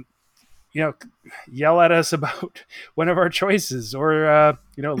 Yell at us about one of our choices, or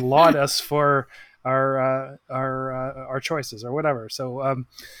laud us for our choices or whatever. So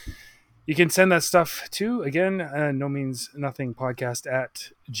you can send that stuff to, again, no means nothing podcast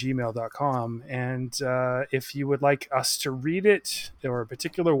 @gmail.com. And if you would like us to read it, or a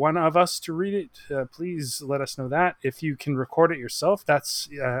particular one of us to read it, please let us know that. If you can record it yourself, that's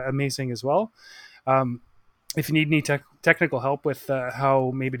amazing as well. If you need any technical help with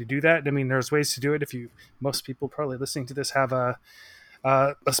how maybe to do that, I mean, there's ways to do it. Most people probably listening to this have a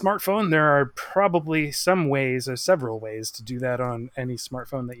smartphone. There are probably some ways or several ways to do that on any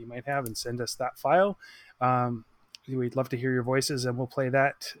smartphone that you might have, and send us that file. We'd love to hear your voices, and we'll play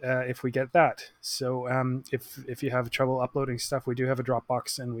that if we get that. So if you have trouble uploading stuff, we do have a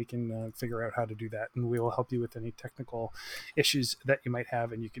Dropbox, and we can figure out how to do that, and we will help you with any technical issues that you might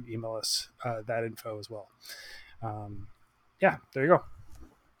have, and you can email us that info as well. There you go.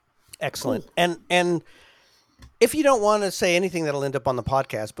 Excellent. Cool. And if you don't want to say anything that'll end up on the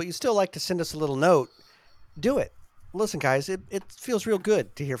podcast, but you still like to send us a little note, do it. Listen, guys, it feels real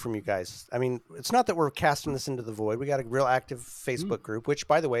good to hear from you guys. I mean, it's not that we're casting this into the void. We got a real active Facebook group, which,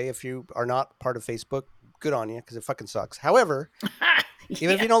 by the way, if you are not part of Facebook, good on you, because it fucking sucks. However,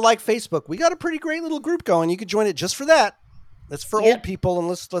 even if you don't like Facebook, we got a pretty great little group going. You could join it just for that. That's for old people, and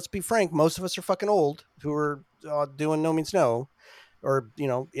let's be frank, most of us are fucking old who are doing No Means No, or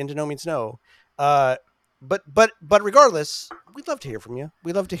into No Means No. But regardless, we'd love to hear from you.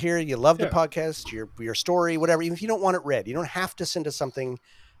 We love to hear you love the podcast, your story, whatever. Even if you don't want it read, you don't have to send us something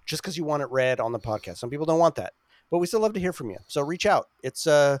just because you want it read on the podcast. Some people don't want that, but we still love to hear from you. So reach out. It's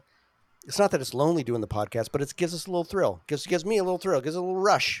not that it's lonely doing the podcast, but it gives us a little thrill. Gives me a little thrill. Gives a little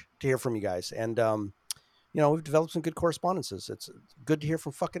rush to hear from you guys. And we've developed some good correspondences. It's good to hear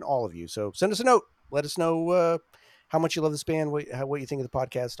from fucking all of you. So send us a note. Let us know how much you love this band, what you think of the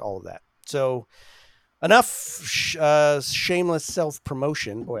podcast, all of that. So. Enough shameless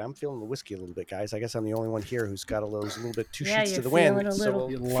self-promotion. Boy, I'm feeling the whiskey a little bit, guys. I guess I'm the only one here who's got a little bit two sheets to the wind. So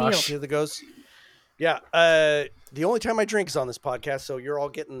we'll here the goes. Yeah. The only time I drink is on this podcast, so you're all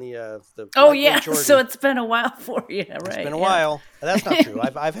getting the Oh yeah. So it's been a while for you, right? It's been a while. That's not true.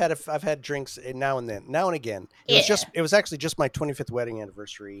 I've had drinks now and again. It was actually just my 25th wedding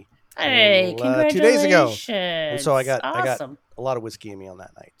anniversary. Hey, congratulations. 2 days ago. And so I got awesome. a lot of whiskey in me on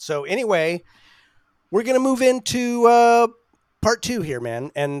that night. So anyway, we're going to move into part 2 here,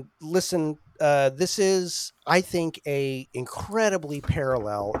 man. And listen, this is, I think, a incredibly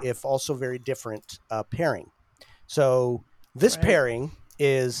parallel, if also very different, pairing. So this Right. pairing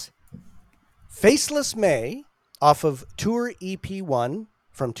is Faceless May off of Tour EP1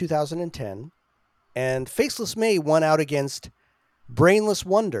 from 2010, and Faceless May won out against Brainless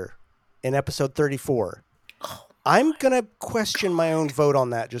Wonder in episode 34. I'm going to question my own vote on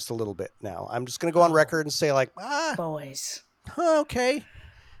that just a little bit now. I'm just going to go on record and say, like, Boys. okay.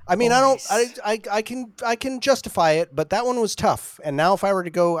 I mean, Boys. I can justify it, but that one was tough. And now if I were to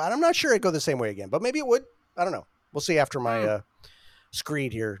go, I'm not sure I'd go the same way again, but maybe it would. I don't know. We'll see after my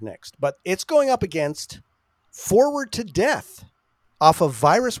screed here next. But it's going up against Forward to Death off of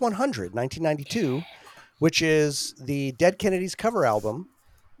Virus 100, 1992, which is the Dead Kennedys cover album,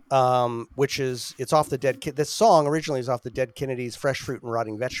 it's off the this song originally is off the Dead Kennedys Fresh Fruit and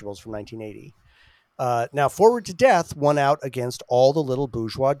Rotting Vegetables from 1980. Now, Forward to Death won out against All the Little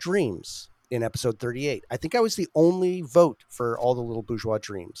Bourgeois Dreams in episode 38. I think I was the only vote for All the Little Bourgeois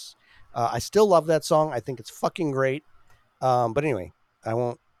Dreams. I still love that song. I think it's fucking great. But anyway, we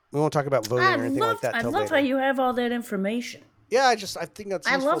won't talk about voting or anything like that. I till love later. how you have all that information. Yeah, I think that's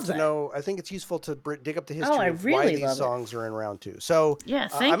I useful love to that. know. I think it's useful to dig up the history I of why really these love it. songs are in round 2. So Yeah,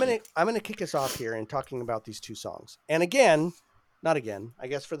 I'm thank gonna kick us off here in talking about these 2 songs. And again, not again, I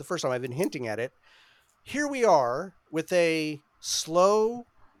guess for the first time I've been hinting at it. Here we are with a slow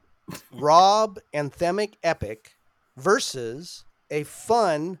Rob anthemic epic versus a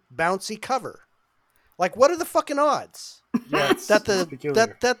fun bouncy cover. Like, what are the fucking odds? Yes, that the peculiar.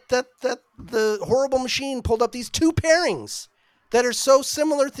 that the Horrible Machine pulled up these 2 pairings that are so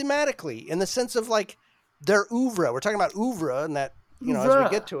similar thematically in the sense of, like, their oeuvre. We're talking about oeuvre, and that, you know, as we Oeuvre.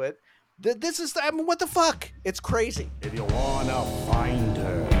 get to it, this is, I mean, what the fuck? It's crazy. If you wanna find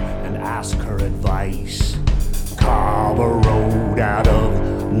her and ask her advice, carve a road out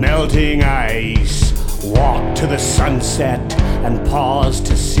of melting ice. Walk to the sunset and pause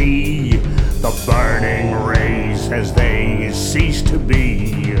to see the burning rays as they cease to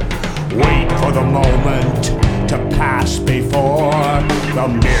be. Wait for the moment to pass before the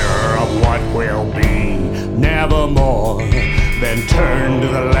mirror of what will be, nevermore. Then turn to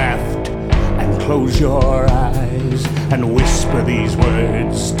the left and close your eyes and whisper these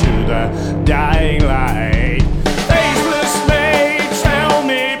words to the dying light. Faceless maid, tell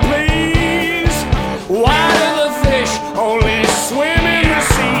me please, why do the fish only swim in the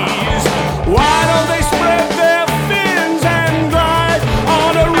seas? Why don't they spread their fins and glide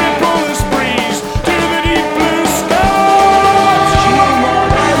on a rippleless breeze to the deep blue skies? She will not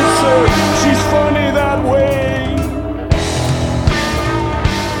answer, she's funny that way.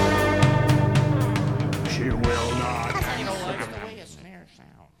 She will not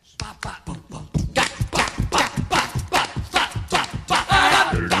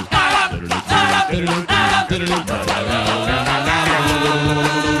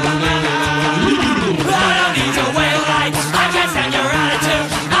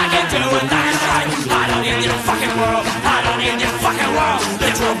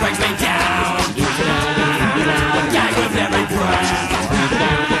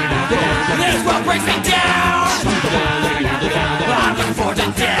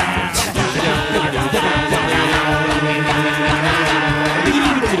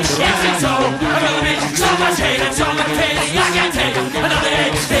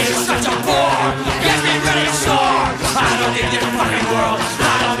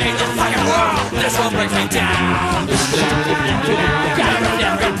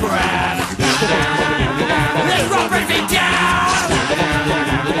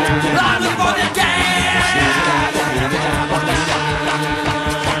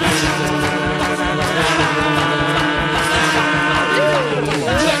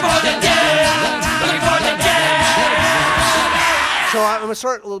So I'm going to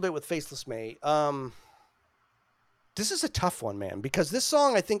start a little bit with Faceless May. This is a tough one, man, because this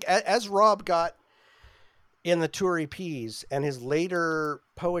song, I think, as Rob got in the tour EPs and his later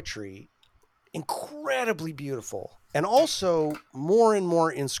poetry, incredibly beautiful and also more and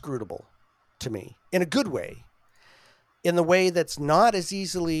more inscrutable to me in a good way, in the way that's not as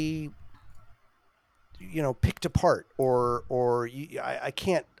easily, you know, picked apart I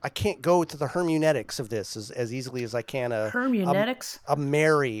can't go to the hermeneutics of this as easily as I can Hermeneutics? a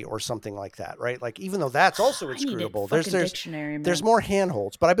Mary or something like that, right? Like, even though that's also I need a inscrutable, fucking dictionary, man. there's more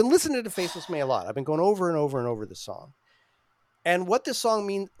handholds. But I've been listening to Faceless May a lot. I've been going over and over and over this song, and what this song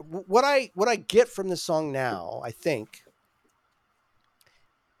means, what I get from this song now, I think,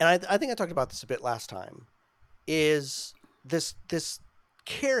 and I think I talked about this a bit last time, is this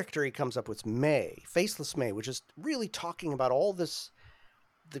character he comes up with is May, Faceless May, which is really talking about all this,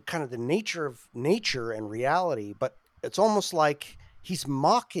 the kind of the nature of nature and reality. But it's almost like he's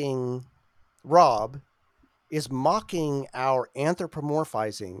mocking, Rob is mocking our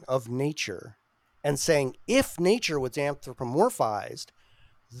anthropomorphizing of nature and saying, if nature was anthropomorphized,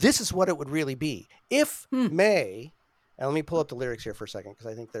 this is what it would really be. If May, and let me pull up the lyrics here for a second, because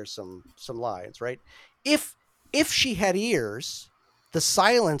I think there's some lines, right? If she had ears, the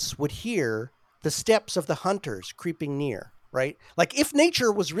silence would hear the steps of the hunters creeping near, right? Like if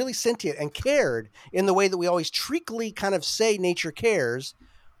nature was really sentient and cared in the way that we always treacly kind of say nature cares,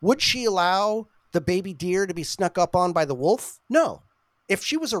 would she allow the baby deer to be snuck up on by the wolf? No. If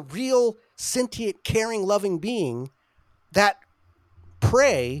she was a real sentient, caring, loving being, that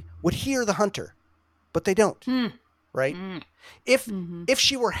prey would hear the hunter, but they don't, right? If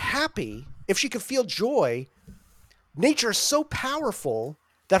she were happy, if she could feel joy, nature is so powerful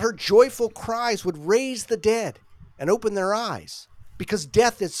that her joyful cries would raise the dead and open their eyes, because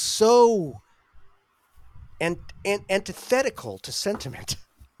death is so antithetical to sentiment,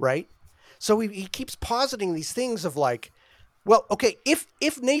 right? So he keeps positing these things of like, well, okay, if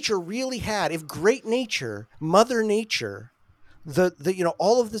nature really had, if great nature, Mother Nature, the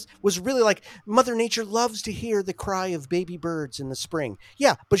all of this was really like, Mother Nature loves to hear the cry of baby birds in the spring.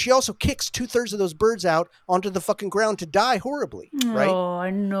 Yeah, but she also kicks 2/3 of those birds out onto the fucking ground to die horribly, right? Oh, I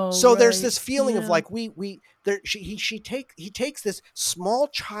know. So there's right? this feeling of Yeah. like he takes this small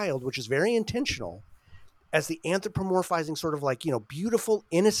child, which is very intentional, as the anthropomorphizing sort of like, beautiful,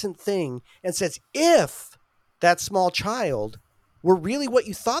 innocent thing, and says, if that small child were really what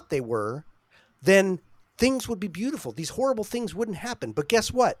you thought they were, then things would be beautiful. These horrible things wouldn't happen. But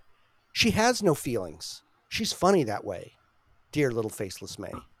guess what? She has no feelings. She's funny that way. Dear little Faceless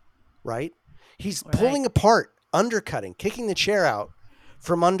May, right? He's pulling apart, undercutting, kicking the chair out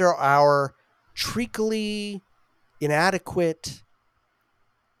from under our treacly, inadequate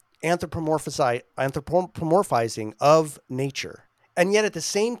anthropomorphizing of nature. And yet at the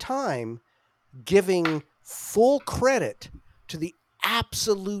same time, giving full credit to the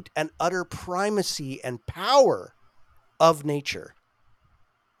absolute and utter primacy and power of nature,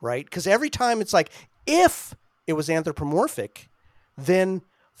 right? Because every time it's like, if it was anthropomorphic, then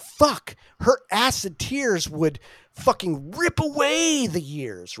fuck, her acid tears would fucking rip away the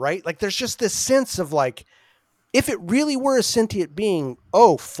years, right? Like there's just this sense of like, if it really were a sentient being,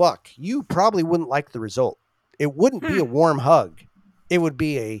 oh fuck, you probably wouldn't like the result. It wouldn't be a warm hug. It would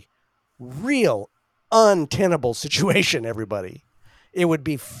be a real untenable situation, everybody. It would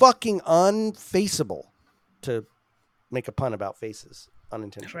be fucking unfaceable, to make a pun about faces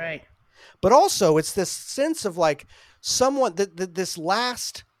unintentionally. Right. But also it's this sense of like someone this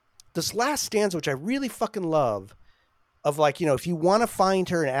last stanza, which I really fucking love, of like, if you want to find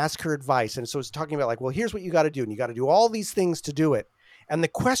her and ask her advice. And so it's talking about like, well, here's what you got to do. And you got to do all these things to do it. And the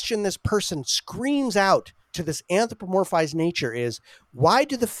question this person screams out to this anthropomorphized nature is, why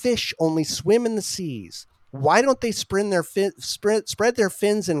do the fish only swim in the seas? Why don't they spread their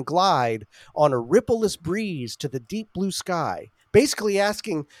fins and glide on a rippleless breeze to the deep blue sky? Basically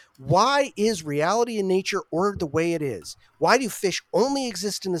asking, why is reality in nature ordered the way it is? Why do fish only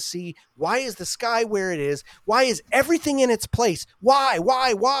exist in the sea? Why is the sky where it is? Why is everything in its place? Why?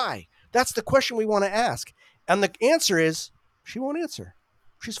 That's the question we want to ask. And the answer is, she won't answer.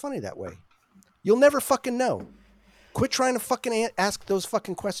 She's funny that way. You'll never fucking know. Quit trying to fucking ask those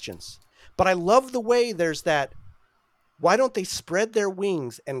fucking questions. But I love the way there's that, why don't they spread their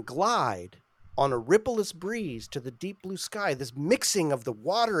wings and glide on a rippleless breeze to the deep blue sky? This mixing of the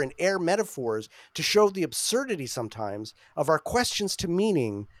water and air metaphors to show the absurdity sometimes of our questions to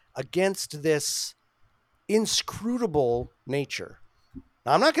meaning against this inscrutable nature.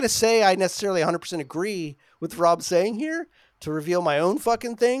 Now, I'm not going to say I necessarily 100% agree with Rob saying here to reveal my own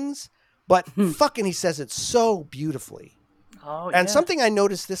fucking things, but fucking he says it so beautifully. Oh, And yeah. something I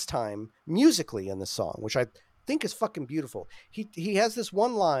noticed this time musically in the song, which I think is fucking beautiful. He has this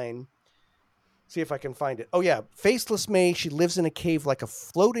one line. See if I can find it. Oh yeah. Faceless May, she lives in a cave like a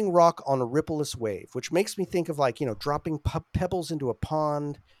floating rock on a rippleless wave, which makes me think of like, dropping pebbles into a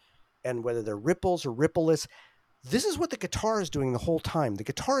pond, and whether they're ripples or rippleless. This is what the guitar is doing the whole time. The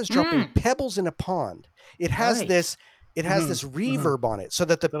guitar is dropping pebbles in a pond. It has Right. this reverb on it, so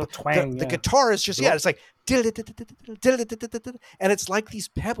that Little twang, the yeah. guitar is just, it's like, and it's like these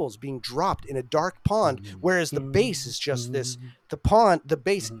pebbles being dropped in a dark pond, whereas the bass is just this, the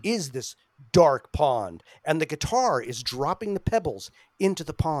bass is this dark pond, and the guitar is dropping the pebbles into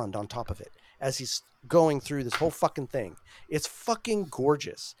the pond on top of it as he's going through this whole fucking thing. It's fucking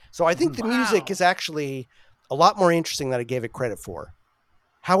gorgeous. So I think the music is actually a lot more interesting than I gave it credit for.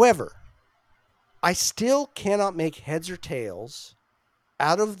 However, I still cannot make heads or tails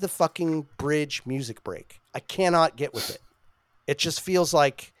out of the fucking bridge music break. I cannot get with it. It just feels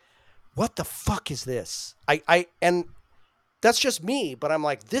like, what the fuck is this? And that's just me, but I'm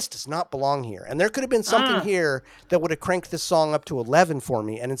like, this does not belong here. And there could have been something here that would have cranked this song up to 11 for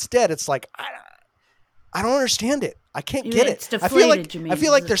me. And instead it's like, I don't understand it. I can't get it. Deflated, I feel like, you mean. I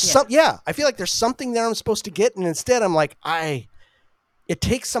feel like there's I feel like there's something there I'm supposed to get. And instead I'm like, it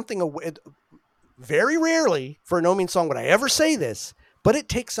takes something away. Very rarely for a No Means song would I ever say this, but it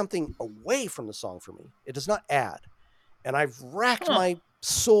takes something away from the song for me. It does not add. And I've racked my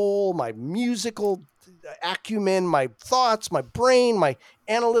soul, my musical acumen, my thoughts, my brain, my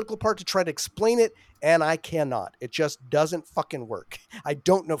analytical part to try to explain it, and I cannot. It just doesn't fucking work. I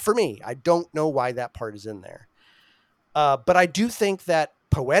don't know. For me, I don't know why that part is in there. But I do think that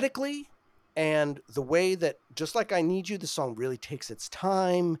poetically, and the way that, just like I Need You, the song really takes its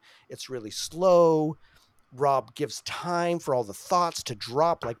time. It's really slow. Rob gives time for all the thoughts to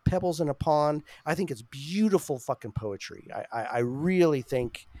drop like pebbles in a pond. I think it's beautiful fucking poetry. I really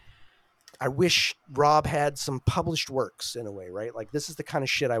think, I wish Rob had some published works in a way, right? Like, this is the kind of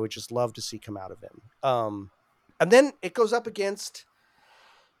shit I would just love to see come out of him. And then it goes up against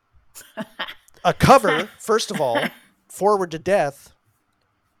a cover, first of all, Forward to Death,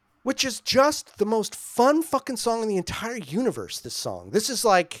 which is just the most fun fucking song in the entire universe, this song. This is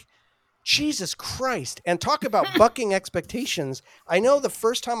like, Jesus Christ. And talk about bucking expectations. I know the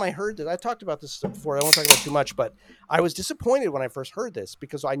first time I heard this, I talked about this before, I won't talk about it too much, but I was disappointed when I first heard this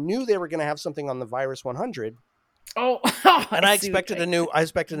because I knew they were going to have something on the Virus 100. Oh, and I expected a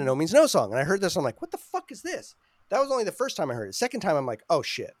No Means No song. And I heard this, I'm like, what the fuck is this? That was only the first time I heard it. Second time, I'm like, oh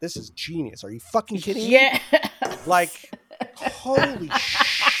shit, this is genius. Are you fucking kidding me? Yeah. Like, holy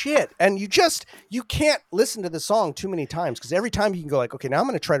shit. And you can't listen to the song too many times because every time you can go like, okay, now I'm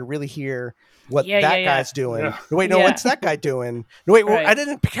going to try to really hear what guy's doing. Yeah. Wait, no, what's that guy doing? No, wait, Right. I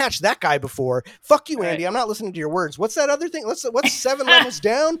didn't catch that guy before. Fuck you, Andy. I'm not listening to your words. What's that other thing? What's 7 levels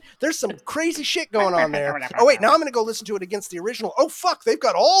down? There's some crazy shit going on there. Oh, wait, now I'm going to go listen to it against the original. Oh, fuck, they've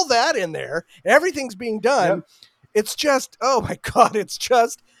got all that in there. Everything's being done. Yep. It's just, oh my God, it's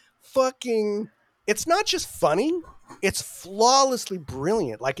just fucking, it's not just funny. It's flawlessly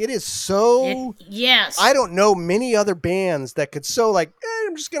brilliant. Like, it is so, Yes. I don't know many other bands that could so like,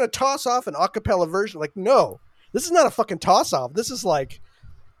 I'm just going to toss off an a cappella version. Like, no, this is not a fucking toss off. This is like,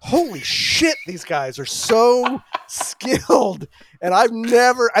 holy shit, these guys are so skilled. And I think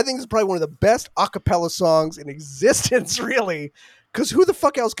this is probably one of the best a cappella songs in existence, really. Because who the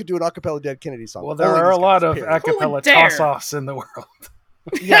fuck else could do an a cappella Dead Kennedy song? Well, there Only are a these lot guys, of period. a cappella would dare? toss-offs in the world.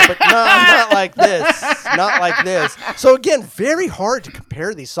 Yeah, but not like this. Not like this. So again, very hard to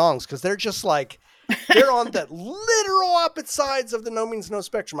compare these songs because they're just like, they're on the literal opposite sides of the No Means No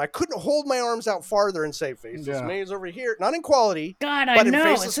spectrum. I couldn't hold my arms out farther and say Faceless Maze over here. Not in quality. God, I but in know.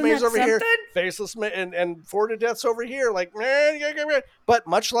 Faceless Isn't Maze that over here. something? Faceless and Forward to Death's over here. Like, man, but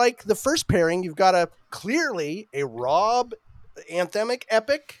much like the first pairing, you've got clearly a Rob anthemic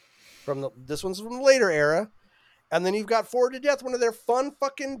epic this one's from the later era. And then you've got Forward to Death, one of their fun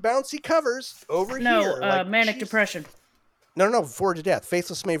fucking bouncy covers over here. No, Manic geez. Depression. No, Forward to Death.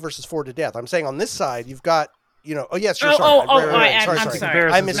 Faceless May versus Forward to Death. I'm saying on this side, you've got, oh, yes, sure, sorry. I'm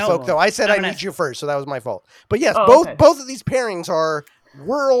sorry. I misspoke, though. I said I'm I gonna- Need You first, so that was my fault. But yes, okay. both of these pairings are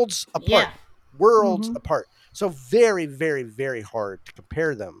worlds apart. Yeah. Worlds apart. So very, very, very hard to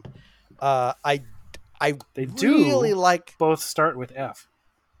compare them. I They do really like... both start with F.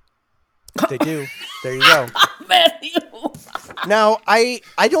 They do. There you go. Man, Now, I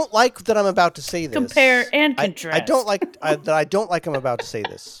don't like that I'm about to say this. compare and contrast. I don't like that I don't like I'm about to say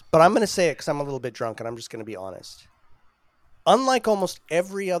this, but I'm going to say it because I'm a little bit drunk and I'm just going to be honest. Unlike almost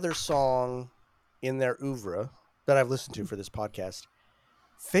every other song in their oeuvre that I've listened to for this podcast,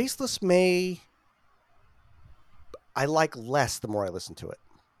 Faceless May I like less the more I listen to it.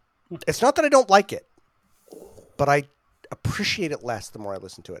 It's not that I don't like it, but I appreciate it less the more I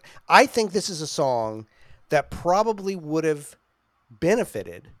listen to it. I think this is a song that probably would have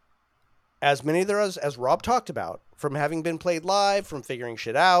benefited, as many of those, as Rob talked about, from having been played live, from figuring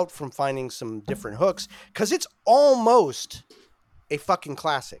shit out, from finding some different hooks, because it's almost a fucking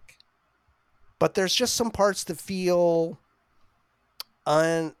classic. But there's just some parts that feel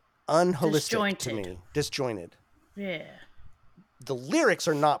unholistic to me. Disjointed. Yeah. The lyrics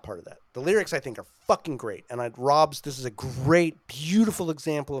are not part of that. The lyrics, I think, are fucking great. And this is a great, beautiful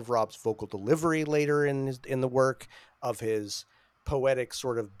example of Rob's vocal delivery later in the work, of his poetic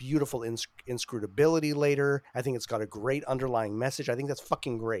sort of beautiful inscrutability later. I think it's got a great underlying message. I think that's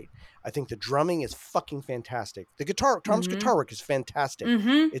fucking great. I think the drumming is fucking fantastic. The Tom's guitar work is fantastic.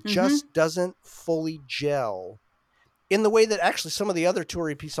 It just doesn't fully gel in the way that actually some of the other Tour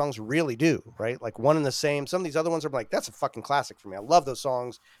EP songs really do, right? Like One and the Same. Some of these other ones are like, that's a fucking classic for me. I love those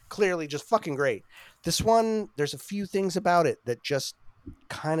songs. Clearly just fucking great. This one, there's a few things about it that just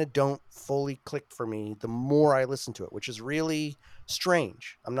kind of don't fully click for me the more I listen to it, which is really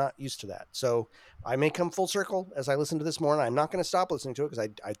strange. I'm not used to that. So I may come full circle as I listen to this more, and I'm not going to stop listening to it because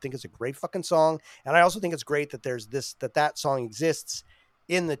I think it's a great fucking song. And I also think it's great that there's that song exists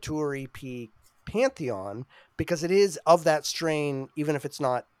in the Tour EP pantheon, because it is of that strain, even if it's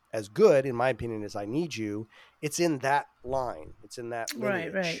not as good, in my opinion, as I Need You. It's in that line. It's in that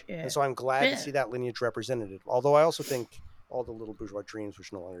lineage. Right, yeah. And so I'm glad to see that lineage represented. Although I also think All the Little Bourgeois Dreams,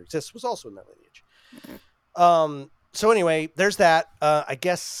 which no longer exists, was also in that lineage. So anyway, there's that. I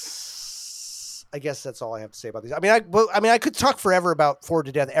guess that's all I have to say about these. I mean, I could talk forever about Forward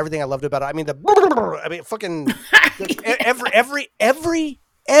to Death, everything I loved about it. I mean, fucking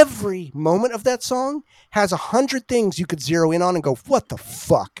every moment of that song has 100 things you could zero in on and go, what the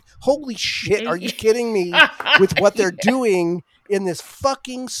fuck? Holy shit. Are you kidding me with what they're doing in this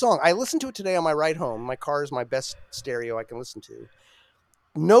fucking song? I listened to it today on my ride home. My car is my best stereo I can listen to.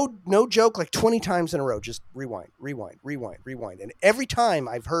 No joke, like 20 times in a row, just rewind. And every time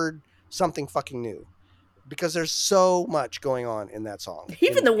I've heard something fucking new, because there's so much going on in that song.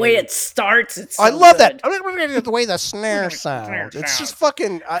 Even the way it starts, it's so I love good. that. I mean, the way the snare sounds. It's just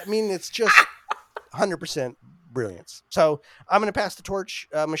fucking, I mean, it's just 100% brilliance. So I'm going to pass the torch.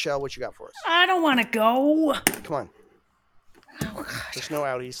 Michelle, what you got for us? I don't want to go. Come on. Oh, There's no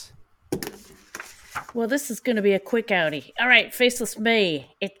outies. Well, this is going to be a quick outie. All right, Faceless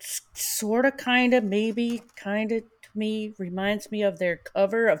May. It's sort of, kind of, maybe, kind of, to me, reminds me of their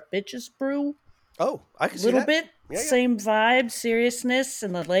cover of Bitches Brew. Oh, I can see little that. bit. Yeah. Same vibe, seriousness,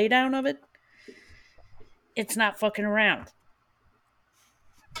 and the laydown of it. It's not fucking around.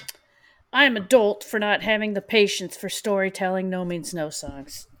 I am adult for not having the patience for storytelling No Means No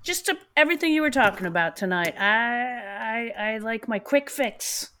songs. Just everything you were talking about tonight. I like my quick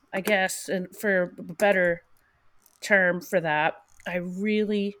fix, I guess, and for a better term for that. I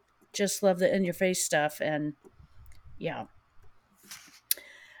really just love the in-your-face stuff, and yeah.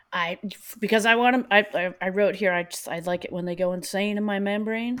 I wrote here, I like it when they go insane in my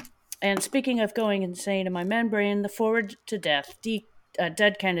membrane. And speaking of going insane in my membrane, the Forward to Death,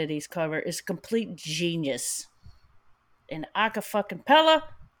 Dead Kennedys cover is complete genius. And acapella,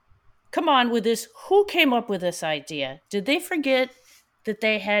 come on with this. Who came up with this idea? Did they forget that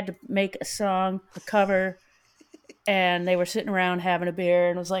they had to make a song, a cover, and they were sitting around having a beer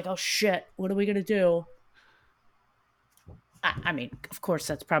and was like, oh shit, what are we going to do? I mean, of course,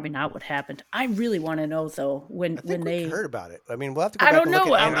 that's probably not what happened. I really want to know, though, when they heard about it. I mean, we'll have to go I back don't and look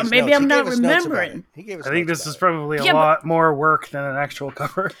know. at Andy's Maybe notes. I'm He not gave us notes about remembering. it. He gave us I think notes this is about probably a lot more work than an actual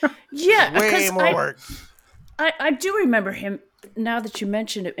cover. Yeah, way more work. I do remember him now that you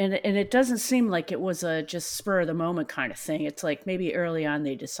mentioned it, and it doesn't seem like it was a just spur of the moment kind of thing. It's like maybe early on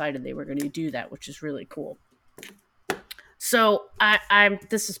they decided they were going to do that, which is really cool. So I'm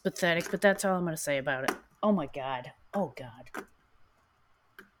this is pathetic, but that's all I'm going to say about it. Oh my god. Oh god.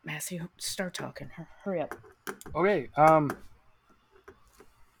 Matthew, start talking. Hurry up. Okay.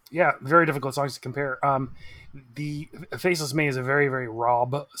 Yeah, very difficult songs to compare. The Faceless May is a very, very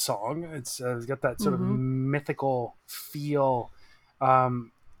Rob song. It's got that sort of mythical feel.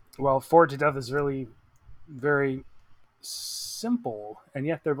 Well, Forward to Death is really very simple, and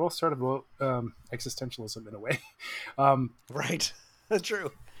yet they're both sort of about existentialism in a way. Right. That's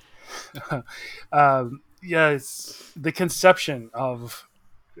true. Yeah, it's the conception of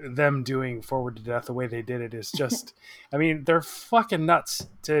them doing Forward to Death the way they did it is just, I mean, they're fucking nuts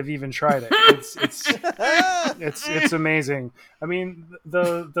to have even tried it. It's amazing. I mean,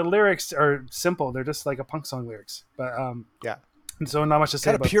 the lyrics are simple. They're just like a punk song lyrics, but yeah. And so not much to say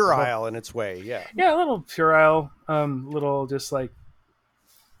kind about of puerile in its way. Yeah. Yeah, a little puerile, little just like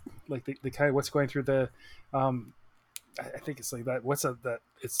the kind of what's going through the I think it's like that. What's that?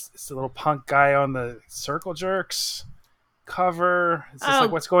 It's the little punk guy on the Circle Jerks cover. It's just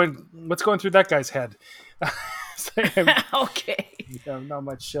like what's going through that guy's head. Okay. Not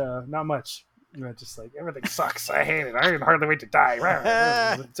much. You know, just like everything sucks. I hate it. I can hardly wait to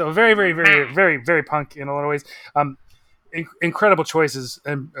die. So very, very, very, very, very punk in a lot of ways. Incredible choices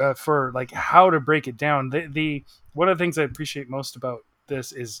and for like how to break it down. The one of the things I appreciate most about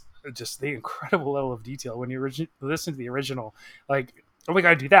this is just the incredible level of detail when you listen to the original. Like oh, we got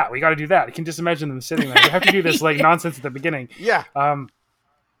to do that. We got to do that. I can just imagine them sitting there. We have to do this like nonsense at the beginning. Yeah.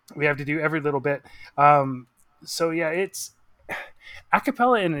 We have to do every little bit. So yeah, it's a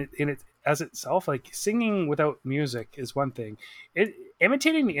cappella in it as itself. Like singing without music is one thing.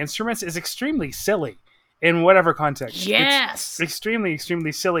 Imitating the instruments is extremely silly in whatever context. Yes. It's extremely,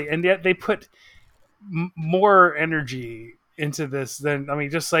 extremely silly, and yet they put more energy into this than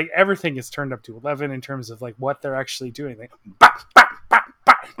just like everything is turned up to 11 in terms of like what they're actually doing. Like, bah, bah, bah,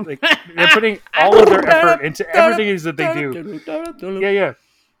 bah. Like they're putting all of their effort into everything it is that they do. Yeah.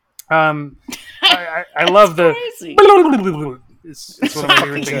 I love the. Crazy. It's one of my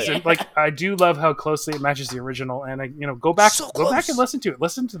favorite things. And, like I do love how closely it matches the original, and I go back and listen to it.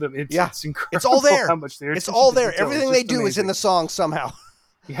 Listen to them. It's incredible. It's all there. How much it's all there. Everything they do is in the song somehow.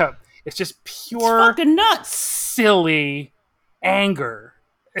 Yeah, it's just pure It's fucking nuts. silly anger.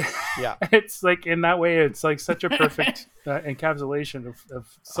 Yeah, it's like in that way, it's like such a perfect encapsulation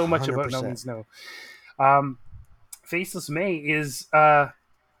of so much 100%. About No Means No. Faceless May is. I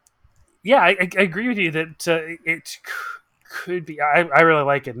agree with you that it could be. I really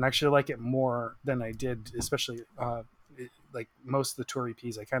like it, and actually like it more than I did, especially like most of the tour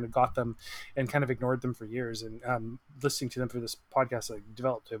EPs. I kind of got them and kind of ignored them for years, and listening to them for this podcast, I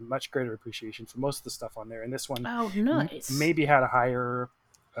developed a much greater appreciation for most of the stuff on there. And this one, nice, maybe had a higher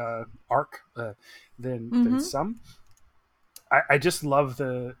arc than some. I just love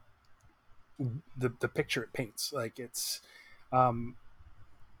the picture it paints. Like it's.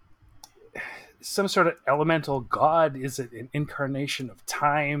 Some sort of elemental god. Is it an incarnation of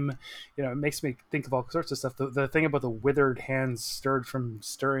time? It makes me think of all sorts of stuff. The thing about the withered hands stirred from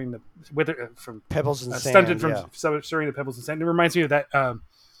stirring the from pebbles and sand, stunted from stirring the pebbles and sand. It reminds me of that. I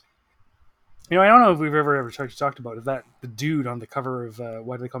don't know if we've ever talked about it. That the dude on the cover of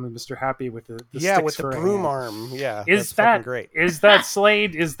Why Do They Call Me Mr. Happy with the sticks with the broom arm. Yeah, is that great? Is that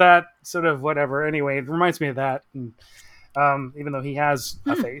Slade? Is that sort of whatever? Anyway, it reminds me of that. And, even though he has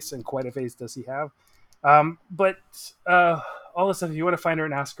a face, and quite a face does he have. But all this stuff, if you want to find her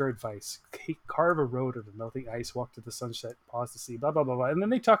and ask her advice, carve a road over melting ice, walk to the sunset, pause to see, blah, blah, blah, blah. And then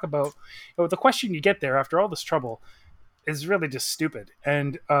they talk about the question you get there after all this trouble is really just stupid.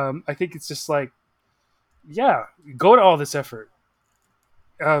 And I think it's just like, yeah, go to all this effort.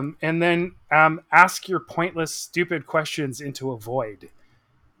 And then ask your pointless, stupid questions into a void.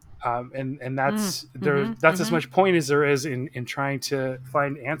 And that's as much point as there is in trying to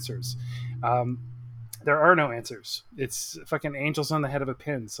find answers. There are no answers. It's fucking angels on the head of a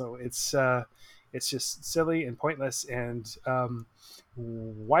pin. So it's just silly and pointless. And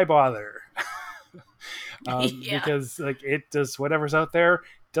why bother? Because like it does whatever's out there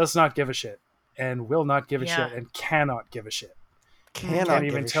does not give a shit and will not give a shit and cannot give a shit. Can't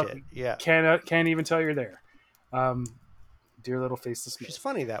even tell. Yeah, can't even tell you're there. Dear little faceless. She's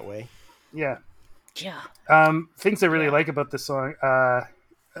funny that way. Yeah. Things I really like about this song. I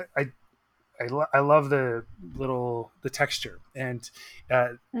love the texture and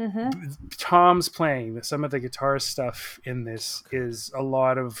Tom's playing. Some of the guitar stuff in this is a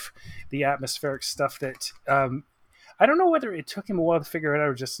lot of the atmospheric stuff that I don't know whether it took him a while to figure it out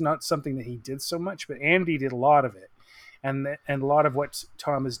or just not something that he did so much, but Andy did a lot of it. And a lot of what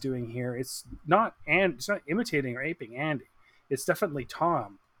Tom is doing here, it's not imitating or aping Andy. It's definitely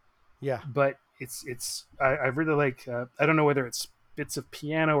Tom. Yeah. But I really like, I don't know whether it's bits of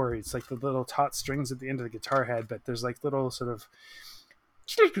piano or it's like the little taut strings at the end of the guitar head, but there's like little sort of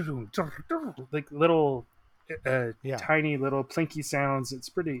like little tiny little plinky sounds. It's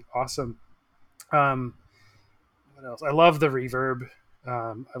pretty awesome. What else? I love the reverb.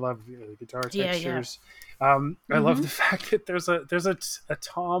 I love the guitar textures. I love the fact that there's a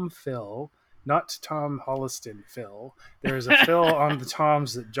Tom fill, not Tom Holliston fill. There's a fill on the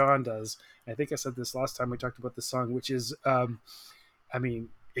toms that John does. I think I said this last time we talked about the song, which is,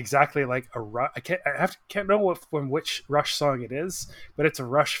 exactly like a Rush. Can't know from which Rush song it is, but it's a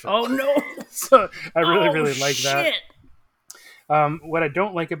Rush fill. Oh no! So I really like that. What I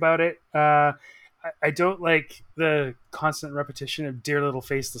don't like about it, I don't like the constant repetition of "Dear Little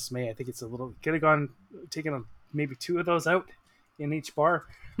Faceless May." I think it's a little could have taken maybe two of those out in each bar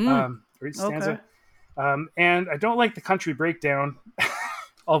or each stanza. Okay. And I don't like the country breakdown,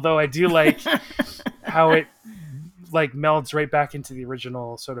 although I do like how it like melds right back into the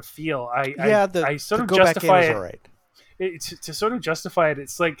original sort of feel. I sort of justify it. Right. To sort of justify it,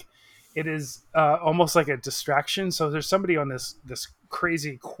 it's like it is almost like a distraction. So there's somebody on this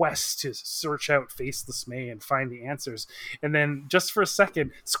crazy quest to search out Faceless May and find the answers, and then just for a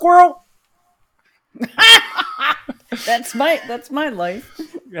second, squirrel. That's my life.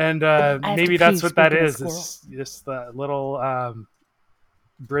 And maybe that's what that is. It's just the little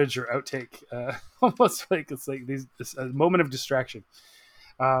bridge or outtake, almost like it's like this a moment of distraction.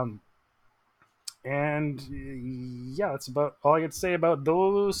 And yeah, that's about all I could say about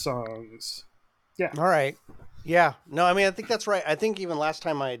those songs. Yeah. All right. Yeah. No, I mean, I think that's right. I think even last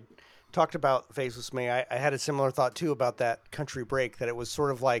time I talked about Faceless Me, I had a similar thought too about that country break, that it was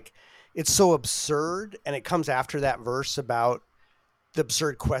sort of like, it's so absurd, and it comes after that verse about the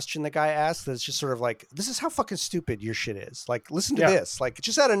absurd question the guy asked. That's just sort of like, this is how fucking stupid your shit is. Like, listen to this. Like,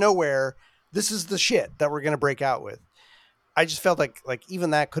 just out of nowhere, this is the shit that we're going to break out with. I just felt like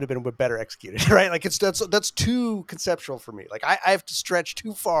even that could have been better executed, right? Like, that's too conceptual for me. Like, I have to stretch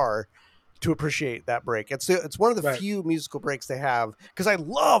too far to appreciate that break. It's one of the few musical breaks they have, because I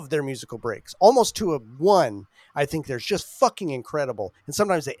love their musical breaks, almost to a one. I think they're just fucking incredible, and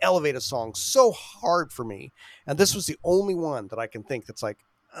sometimes they elevate a song so hard for me. And this was the only one that I can think that's like,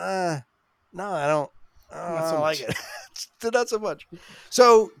 no, I don't. Not so like much. it. Not so much.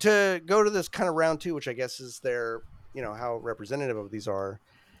 So to go to this kind of round two, which I guess is their, how representative of these are,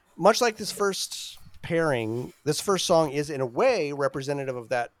 much like this first pairing, this first song is in a way representative of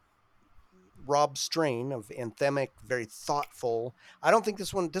that Rob strain of anthemic, very thoughtful. I don't think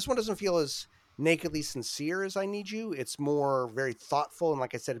this one doesn't feel as nakedly sincere as I Need You. It's more very thoughtful, and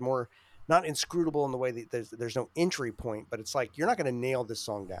like I said, more not inscrutable in the way that there's no entry point, but it's like, you're not going to nail this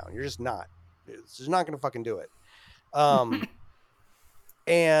song down. You're just not. It's just not going to fucking do it. But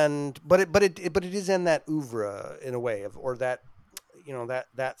it is in that oeuvre in a way of, or that,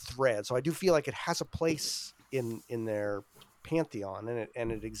 that thread. So I do feel like it has a place in their pantheon,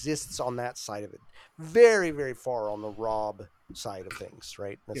 and it exists on that side of it, very, very far on the Rob side of things,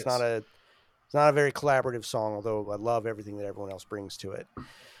 right? It's not a very collaborative song, although I love everything that everyone else brings to it.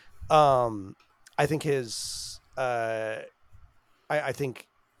 I think his I think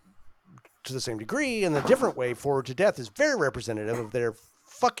to the same degree, in a different way, Forward to Death is very representative of their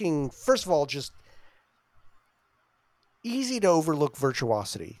fucking, first of all, just easy to overlook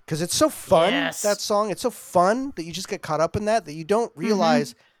virtuosity, because it's so fun. Yes. That song, it's so fun that you just get caught up in that you don't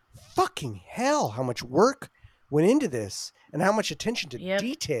realize fucking hell how much work went into this, and how much attention to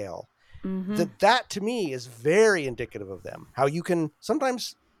detail. That to me is very indicative of them, how you can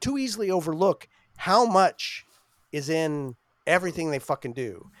sometimes too easily overlook how much is in everything they fucking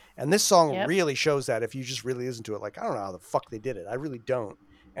do. And this song really shows that, if you just really listen to it. Like, I don't know how the fuck they did it, I really don't,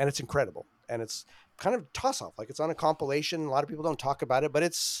 and it's incredible. And it's kind of toss off, like it's on a compilation. A lot of people don't talk about it, but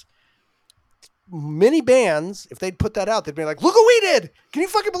it's many bands, if they'd put that out, they'd be like, look what we did. Can you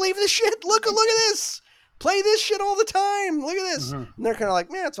fucking believe this shit? Look at this. Play this shit all the time. Look at this. And they're kind of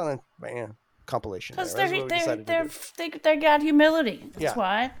like, man, it's on a compilation. Because they they got humility. That's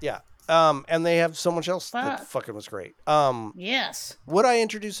why. Yeah. And they have so much else that fucking was great. Yes. Would I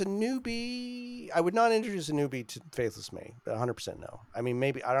introduce a newbie? I would not introduce a newbie to Faceless Me. 100% no. I mean,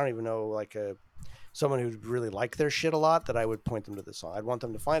 maybe, I don't even know, like someone who'd really like their shit a lot, that I would point them to this song. I'd want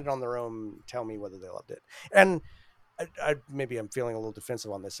them to find it on their own, tell me whether they loved it. And maybe I'm feeling a little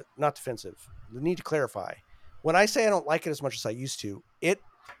defensive on this. Not defensive. I need to clarify. When I say I don't like it as much as I used to, it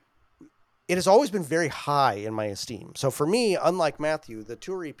has always been very high in my esteem. So for me, unlike Matthew, the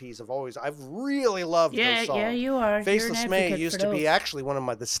tour EPs I've really loved those songs. Yeah, you are. Faceless May used to be actually one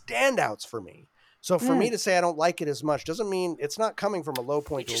of the standouts for me. So for me to say I don't like it as much doesn't mean it's not coming from a low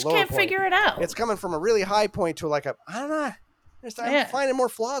point to a lower point. You just can't figure it out. It's coming from a really high point to I don't know. I'm finding more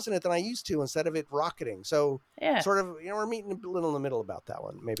flaws in it than I used to, instead of it rocketing. So sort of, we're meeting a little in the middle about that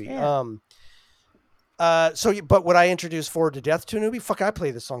one, maybe. Yeah. But would I introduce Forward to Death to a newbie? Fuck, I play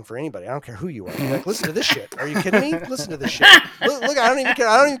this song for anybody. I don't care who you are. You're like, listen to this shit. Are you kidding me? Listen to this shit. Look, I don't even care.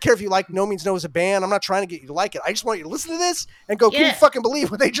 I don't even care if you like No Means No as a band. I'm not trying to get you to like it. I just want you to listen to this and go, can you fucking believe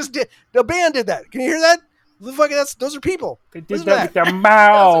what they just did? The band did that. Can you hear that? Those are people. They did that with their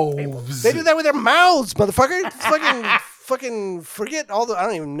mouths. They did that with their mouths, motherfucker. fucking forget all the. I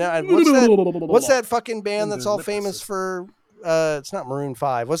don't even know. What's that fucking band that's all famous for? It's not Maroon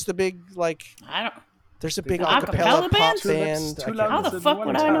 5. What's the big I don't. There's a big acapella pop band. How the fuck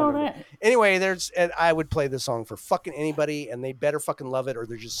would I know that? Anyway, and I would play this song for fucking anybody, and they better fucking love it, or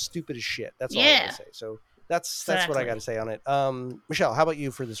they're just stupid as shit. That's all I gotta say. So that's what I gotta say on it. Michelle, how about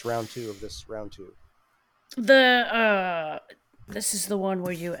you for this round two? This is the one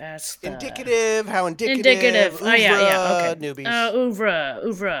where you asked indicative. How indicative? Indicative. Oeuvre, Okay. Newbies.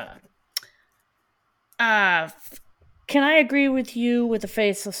 Oeuvre. Can I agree with you with the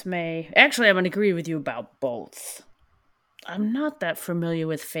Faceless May? Actually, I'm going to agree with you about both. I'm not that familiar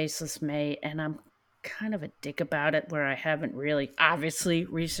with Faceless May, and I'm kind of a dick about it, where I haven't really obviously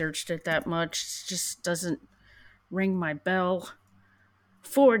researched it that much. It just doesn't ring my bell.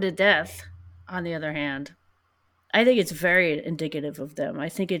 Forward to Death, on the other hand, I think it's very indicative of them. I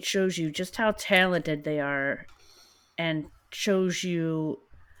think it shows you just how talented they are and shows you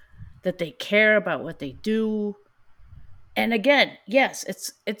that they care about what they do. And again, yes,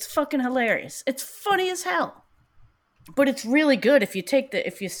 it's fucking hilarious. It's funny as hell. But it's really good if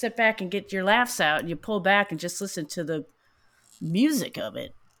you sit back and get your laughs out and you pull back and just listen to the music of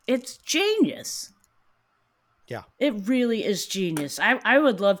it. It's genius. Yeah. It really is genius. I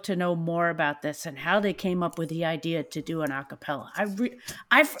would love to know more about this and how they came up with the idea to do an acapella.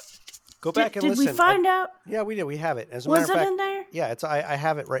 Go back and did listen. we find out? Yeah, we did. We have it. As a Was matter of it fact, in there? yeah, it's I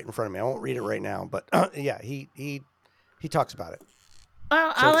have it right in front of me. I won't read it right now, but yeah, he talks about it.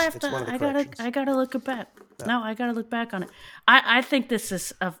 Well, So I'll it's- have it's to. one of the I corrections. gotta look it back. No, I gotta look back on it. I think this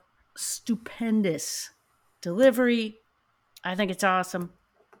is a stupendous delivery. I think it's awesome.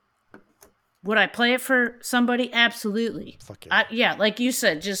 Would I play it for somebody? Absolutely. Fuck yeah. Yeah, like you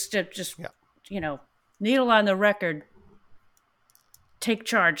said, just Yeah. Needle on the record. Take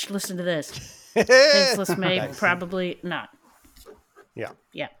charge. Listen to this. Faceless May, Nice. probably not. Yeah.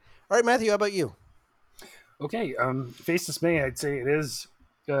 Yeah. All right, Matthew, how about you? Okay, Faceless May, I'd say it is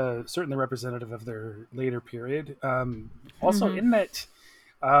certainly representative of their later period. Also, in that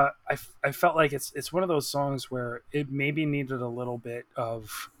I felt like it's one of those songs where it maybe needed a little bit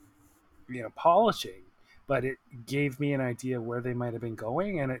of polishing, but it gave me an idea where they might have been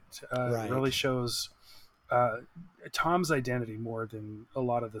going, and it Right. really shows Tom's identity more than a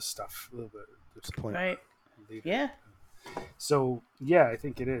lot of the stuff. A little bit. Point. Right. later. Yeah. So yeah, I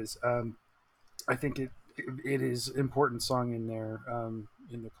think it is. I think it is an important song in there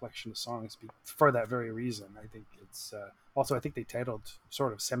in the collection of songs for that very reason. I think it's also I think they titled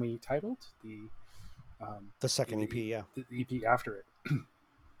sort of semi-titled The second EP, yeah. the EP after it.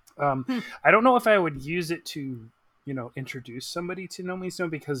 I don't know if I would use it to introduce somebody to No Means No,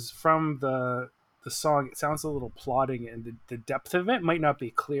 because from the song it sounds a little plodding, and the depth of it might not be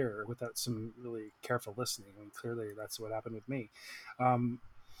clear without some really careful listening. I mean, clearly that's what happened with me.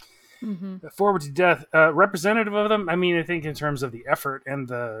 Forward to Death, representative of them. I mean, I think in terms of the effort and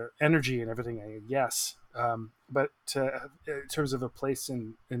the energy and everything, yes. But in terms of a place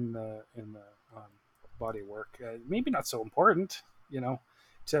in the body of work, maybe not so important.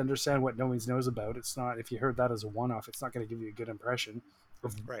 To understand what No Means Knows about. It's not, if you heard that as a one-off, it's not going to give you a good impression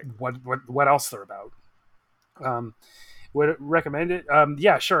of Right. what else they're about. Would recommend it?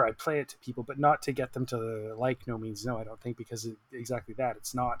 Yeah, sure. I'd play it to people, but not to get them to like No Means No. I don't think, because exactly that.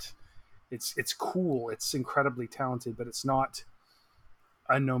 It's not. It's cool. It's incredibly talented, but it's not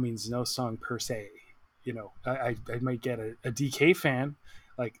a No Means No song per se. I might get a DK fan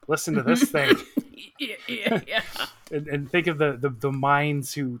like, listen to this thing. Yeah. And think of the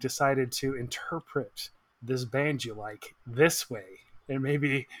minds who decided to interpret this band you like this way, and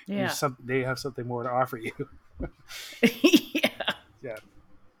maybe Yeah. they have something more to offer you. Yeah. Yeah.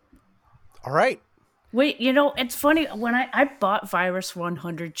 All right. Wait, it's funny when I bought Virus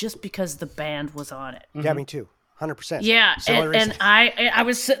 100 just because the band was on it. Yeah, me too. 100%. Yeah, Similar and reason. I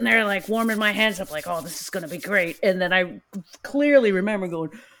was sitting there like warming my hands up, like, oh, this is gonna be great. And then I clearly remember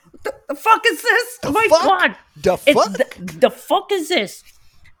going, the fuck is this? Oh my fuck? god, The fuck? The fuck is this?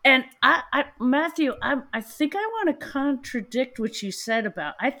 And Matthew, I think I want to contradict what you said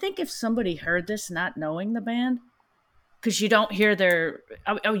about. I think if somebody heard this not knowing the band, because you don't hear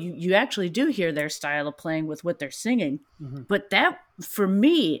you actually do hear their style of playing with what they're singing. But that, for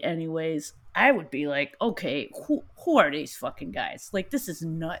me anyways, I would be like, okay, who are these fucking guys? Like, this is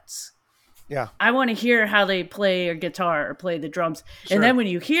nuts. Yeah. I want to hear how they play a guitar or play the drums. Sure. And then when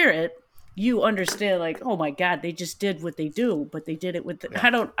you hear it, you understand, like, oh my god, they just did what they do, but they did it with I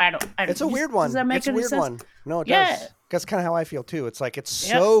don't It's a weird one. Does that make It's a any weird sense? one. No, it Yeah. does. That's kind of how I feel too. It's like, it's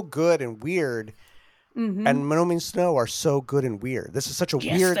Yep. so good and weird. And No Means No are so good and weird. This is such a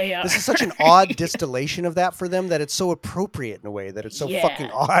Yes, weird, they are. this is such an odd distillation of that for them, that it's so appropriate in a way that it's so Yeah.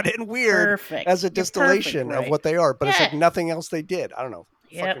 fucking odd and weird Perfect. as a You're distillation perfect, of right. what they are. But it's like Yeah. nothing else they did. I don't know.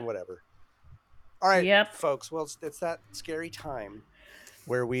 Yep. Fucking whatever. All right, Yep. folks. Well, it's that scary time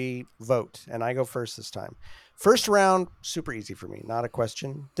where we vote, and I go first this time. First round, super easy for me, not a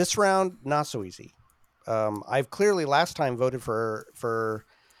question. This round, not so easy. I've clearly last time voted for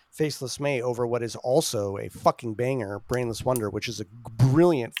Faceless May over what is also a fucking banger, Brainless Wonder, which is a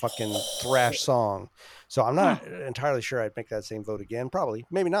brilliant fucking thrash song. So I'm not entirely sure I'd make that same vote again. Probably,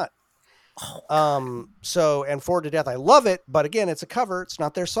 maybe not. So, and Forward to Death, I love it, but again, it's a cover. It's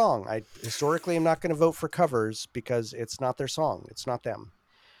not their song. I historically am not going to vote for covers because it's not their song. It's not them.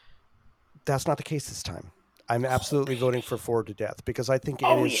 That's not the case this time. I'm absolutely voting for Forward to Death because I think it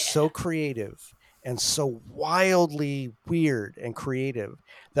is so creative and so wildly weird and creative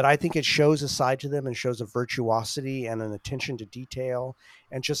that I think it shows a side to them and shows a virtuosity and an attention to detail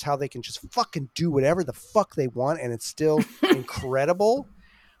and just how they can just fucking do whatever the fuck they want and it's still incredible,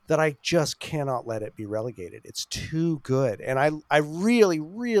 that I just cannot let it be relegated. It's too good. And I really,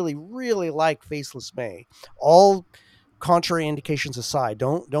 really, really like Faceless May. All contrary indications aside,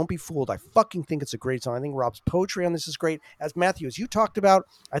 don't be fooled. I fucking think it's a great song. I think Rob's poetry on this is great. As Matthew, as you talked about,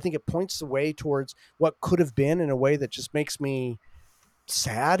 I think it points the way towards what could have been in a way that just makes me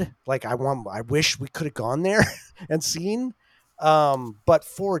sad. Like I wish we could have gone there and seen. But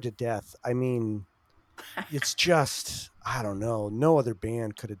Forward to Death, I mean, it's just, I don't know. No other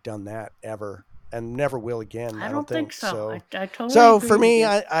band could have done that ever and never will again. I don't think so. I totally so agree for with me, you.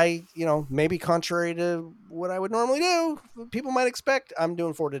 I, maybe contrary to what I would normally do, people might expect, I'm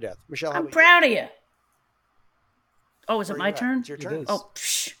doing Forward to Death. Michelle, how I'm about proud of you. Oh, is Where it are my you at? turn? It's your turn. It is. Oh,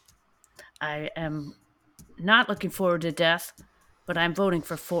 I am not looking forward to death, but I'm voting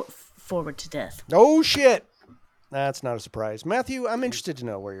for Forward to Death. Oh shit. That's not a surprise. Matthew, I'm interested to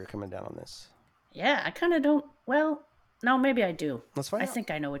know where you're coming down on this. Yeah, I kind of don't. Well, no, maybe I do. Let's find I out.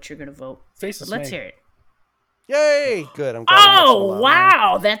 think I know what you're going to vote. Faceless But let's May. hear it. Yay! Good. I'm glad. I'm next Oh, one on.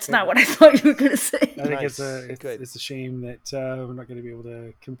 wow. That's not what I thought you were going to say. I think Nice. it's a shame that we're not going to be able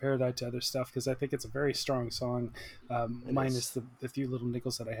to compare that to other stuff because I think it's a very strong song, minus the few little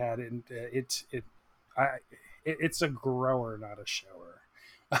niggles that I had, and it's a grower, not a shower.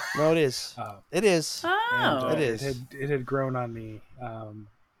 No, it is. It is. Oh. It is. It had grown on me,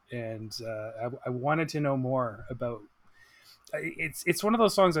 and I wanted to know more about. It's one of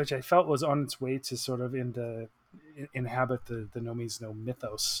those songs which I felt was on its way to sort of inhabit the Nomi's No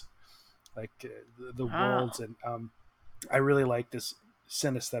mythos, like the worlds, and I really like this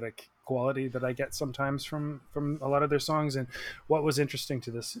synesthetic quality that I get sometimes from a lot of their songs. And what was interesting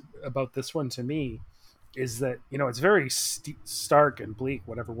about this one to me is that it's very stark and bleak,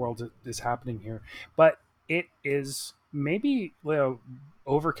 whatever world is happening here, but it is maybe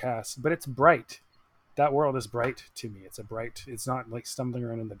overcast, but it's bright. That world is bright to me. It's not like stumbling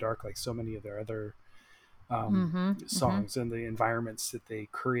around in the dark like so many of their other songs and the environments that they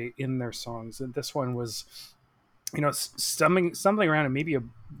create in their songs. And this one was, stumbling around in maybe a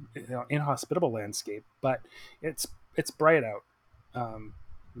inhospitable landscape, but it's bright out.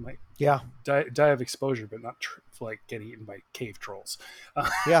 Might die of exposure, but not like get eaten by cave trolls.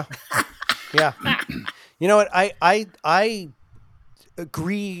 Yeah. You know what? I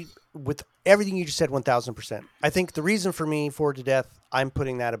agree with everything you just said 1000%. I think the reason for me, Forward to Death, I'm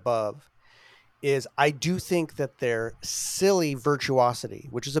putting that above, is I do think that their silly virtuosity,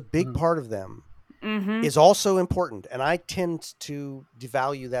 which is a big part of them, is also important. And I tend to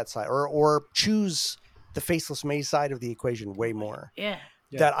devalue that side or choose the Faceless May side of the equation way more. Yeah.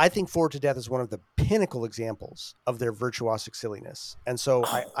 That I think Forward to Death is one of the pinnacle examples of their virtuosic silliness. And so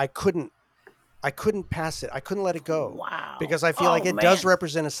I couldn't pass it. I couldn't let it go. Wow. Because I feel like it does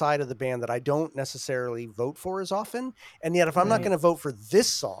represent a side of the band that I don't necessarily vote for as often. And yet if I'm not going to vote for this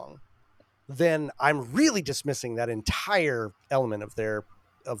song, then I'm really dismissing that entire element of their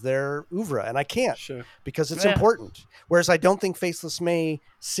oeuvre. And I can't because it's important. Whereas I don't think Faceless May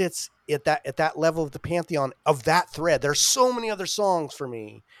sits at that level of the pantheon of that thread. There's so many other songs for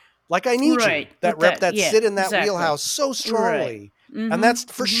me. Like I Need You that sit in that wheelhouse so strongly. Right. And that's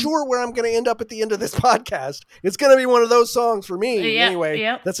for sure where I'm going to end up at the end of this podcast. It's going to be one of those songs for me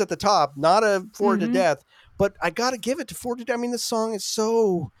anyway. That's at the top, not a Forward to Death, but I got to give it to Forward to Death. I mean, this song is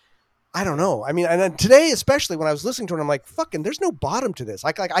so, I don't know. I mean, and then today, especially when I was listening to it, I'm like, fucking, there's no bottom to this.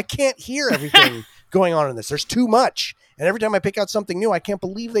 I can't hear everything going on in this. There's too much. And every time I pick out something new, I can't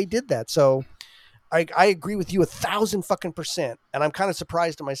believe they did that. So I agree with you 1,000% and I'm kind of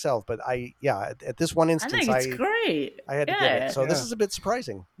surprised at myself, but at this one instance, I think it's great. I had to get it. So this is a bit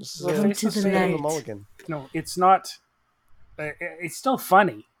surprising. This is a mulligan. No, it's not. It's still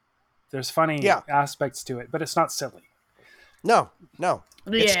funny. There's funny aspects to it, but it's not silly. No.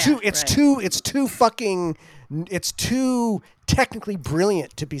 It's too technically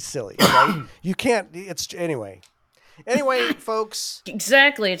brilliant to be silly. Right? You can't. Anyway, folks.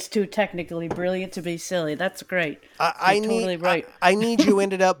 Exactly. It's too technically brilliant to be silly. That's great. You're totally right. I Need You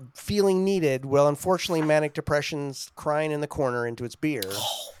ended up feeling needed. Well, unfortunately, Manic Depression's crying in the corner into its beer.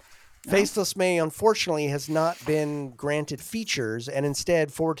 Faceless May, unfortunately, has not been granted features, and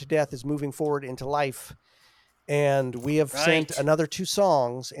instead, Forward to Death is moving forward into life. And we have sent another 2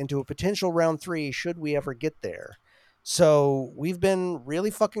 songs into a potential round 3 should we ever get there. So we've been really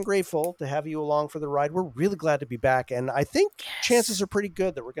fucking grateful to have you along for the ride. We're really glad to be back. And I think chances are pretty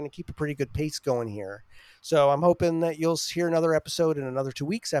good that we're going to keep a pretty good pace going here. So I'm hoping that you'll hear another episode in another 2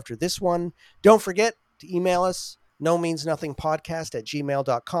 weeks after this one. Don't forget to email us,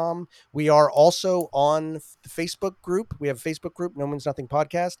 nomeansnothingpodcast@gmail.com. We are also on the Facebook group. We have a Facebook group, No Means Nothing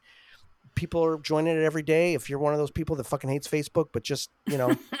Podcast. People are joining it every day. If you're one of those people that fucking hates Facebook, but just,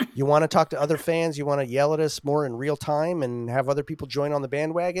 you want to talk to other fans, you want to yell at us more in real time and have other people join on the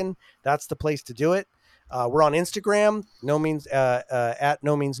bandwagon, that's the place to do it. We're on Instagram, at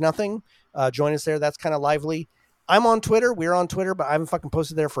No Means Nothing. Join us there. That's kind of lively. I'm on Twitter. We're on Twitter, but I haven't fucking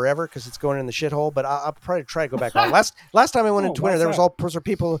posted there forever because it's going in the shithole. But I'll probably try to go back on. Last time I went on Twitter, there was all sorts of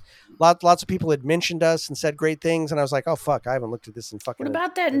people. Lots of people had mentioned us and said great things, and I was like, oh fuck, I haven't looked at this in fucking. What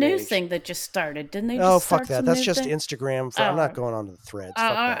about that new thing that just started? Didn't they? Just oh start fuck that. some That's new just thing? Instagram. I'm not going on to the threads.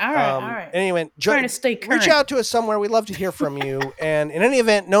 Fuck that. All right. Anyway, Trying to stay current. Reach out to us somewhere. We'd love to hear from you. And in any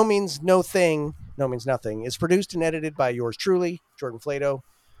event, No Means No Thing, No Means Nothing is produced and edited by yours truly, Jordan Flato.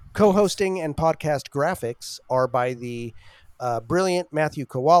 Co-hosting and podcast graphics are by the brilliant Matthew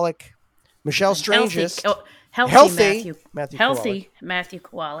Kowalik. Michelle Strangest. Healthy Matthew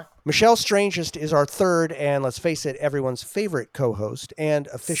Kowalik. Michelle Strangest is our third and, let's face it, everyone's favorite co-host and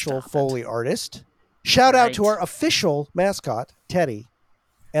official Foley artist. Shout out to our official mascot, Teddy.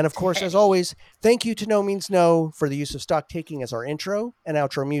 And of course, as always, thank you to No Means No for the use of stock taking as our intro and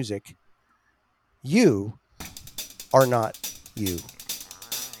outro music. You are not you.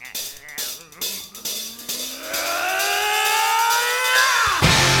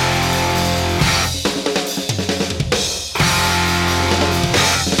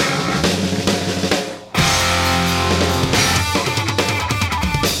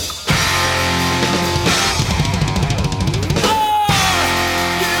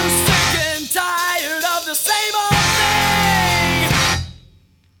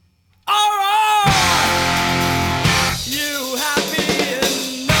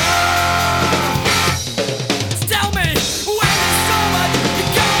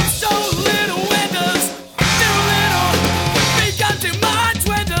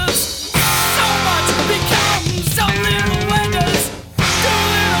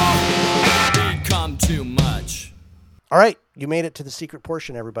 All right, you made it to the secret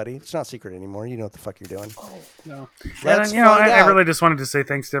portion, everybody. It's not secret anymore. You know what the fuck you're doing. Oh, no. Let's I really just wanted to say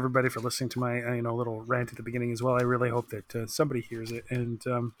thanks to everybody for listening to my little rant at the beginning as well. I really hope that somebody hears it and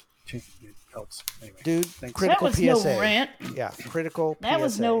it helps. Anyway, dude, thanks. critical That was PSA. no rant. Yeah, critical That PSA.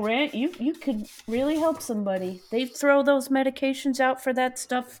 was no rant. You could really help somebody. They throw those medications out for that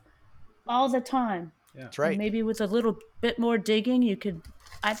stuff all the time. Yeah. That's right. And maybe with a little bit more digging, you could.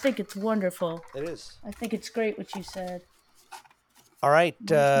 I think it's wonderful. It is. I think it's great what you said. All right.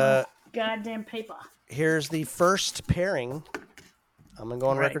 Goddamn paper. Here's the first pairing. I'm going to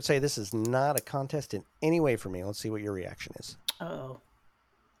go on record and say this is not a contest in any way for me. Let's see what your reaction is. Oh.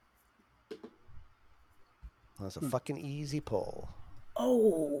 That's a fucking easy pull.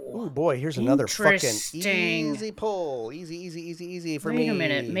 Oh. Oh, boy. Here's another fucking Interesting. easy pull. Easy for me. Wait a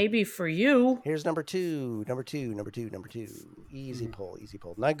minute. Maybe for you. Here's number two. Easy pull.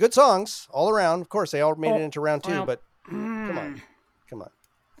 Now, good songs all around. Of course, they all made it into round two, but come on.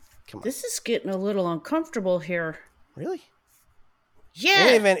 This is getting a little uncomfortable here. Really? Yeah. In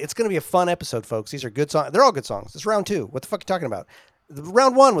any event, it's going to be a fun episode, folks. These are good songs. They're all good songs. It's round two. What the fuck are you talking about?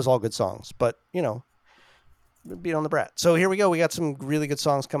 Round one was all good songs, but, beat on the brat. So here we go. We got some really good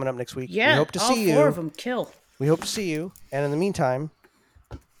songs coming up next week. Yeah, we hope to all see you. 4 of them kill. We hope to see you. And in the meantime,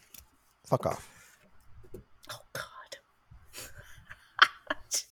 fuck off. Oh, God.